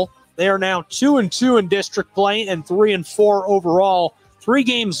fall. They are now 2-2 in district play and 3-4 overall. 3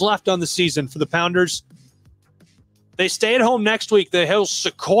 games left on the season for the Pounders. They stay at home next week. They host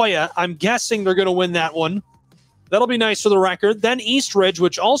Sequoia. I'm guessing they're going to win that one. That'll be nice for the record. Then Eastridge,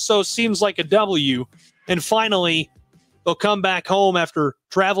 which also seems like a W. And finally, they'll come back home after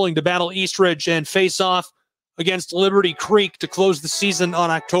traveling to battle Eastridge and face off against Liberty Creek to close the season on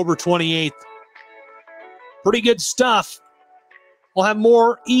October 28th. Pretty good stuff. We'll have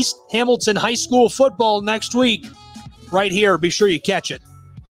more East Hamilton High School football next week right here. Be sure you catch it.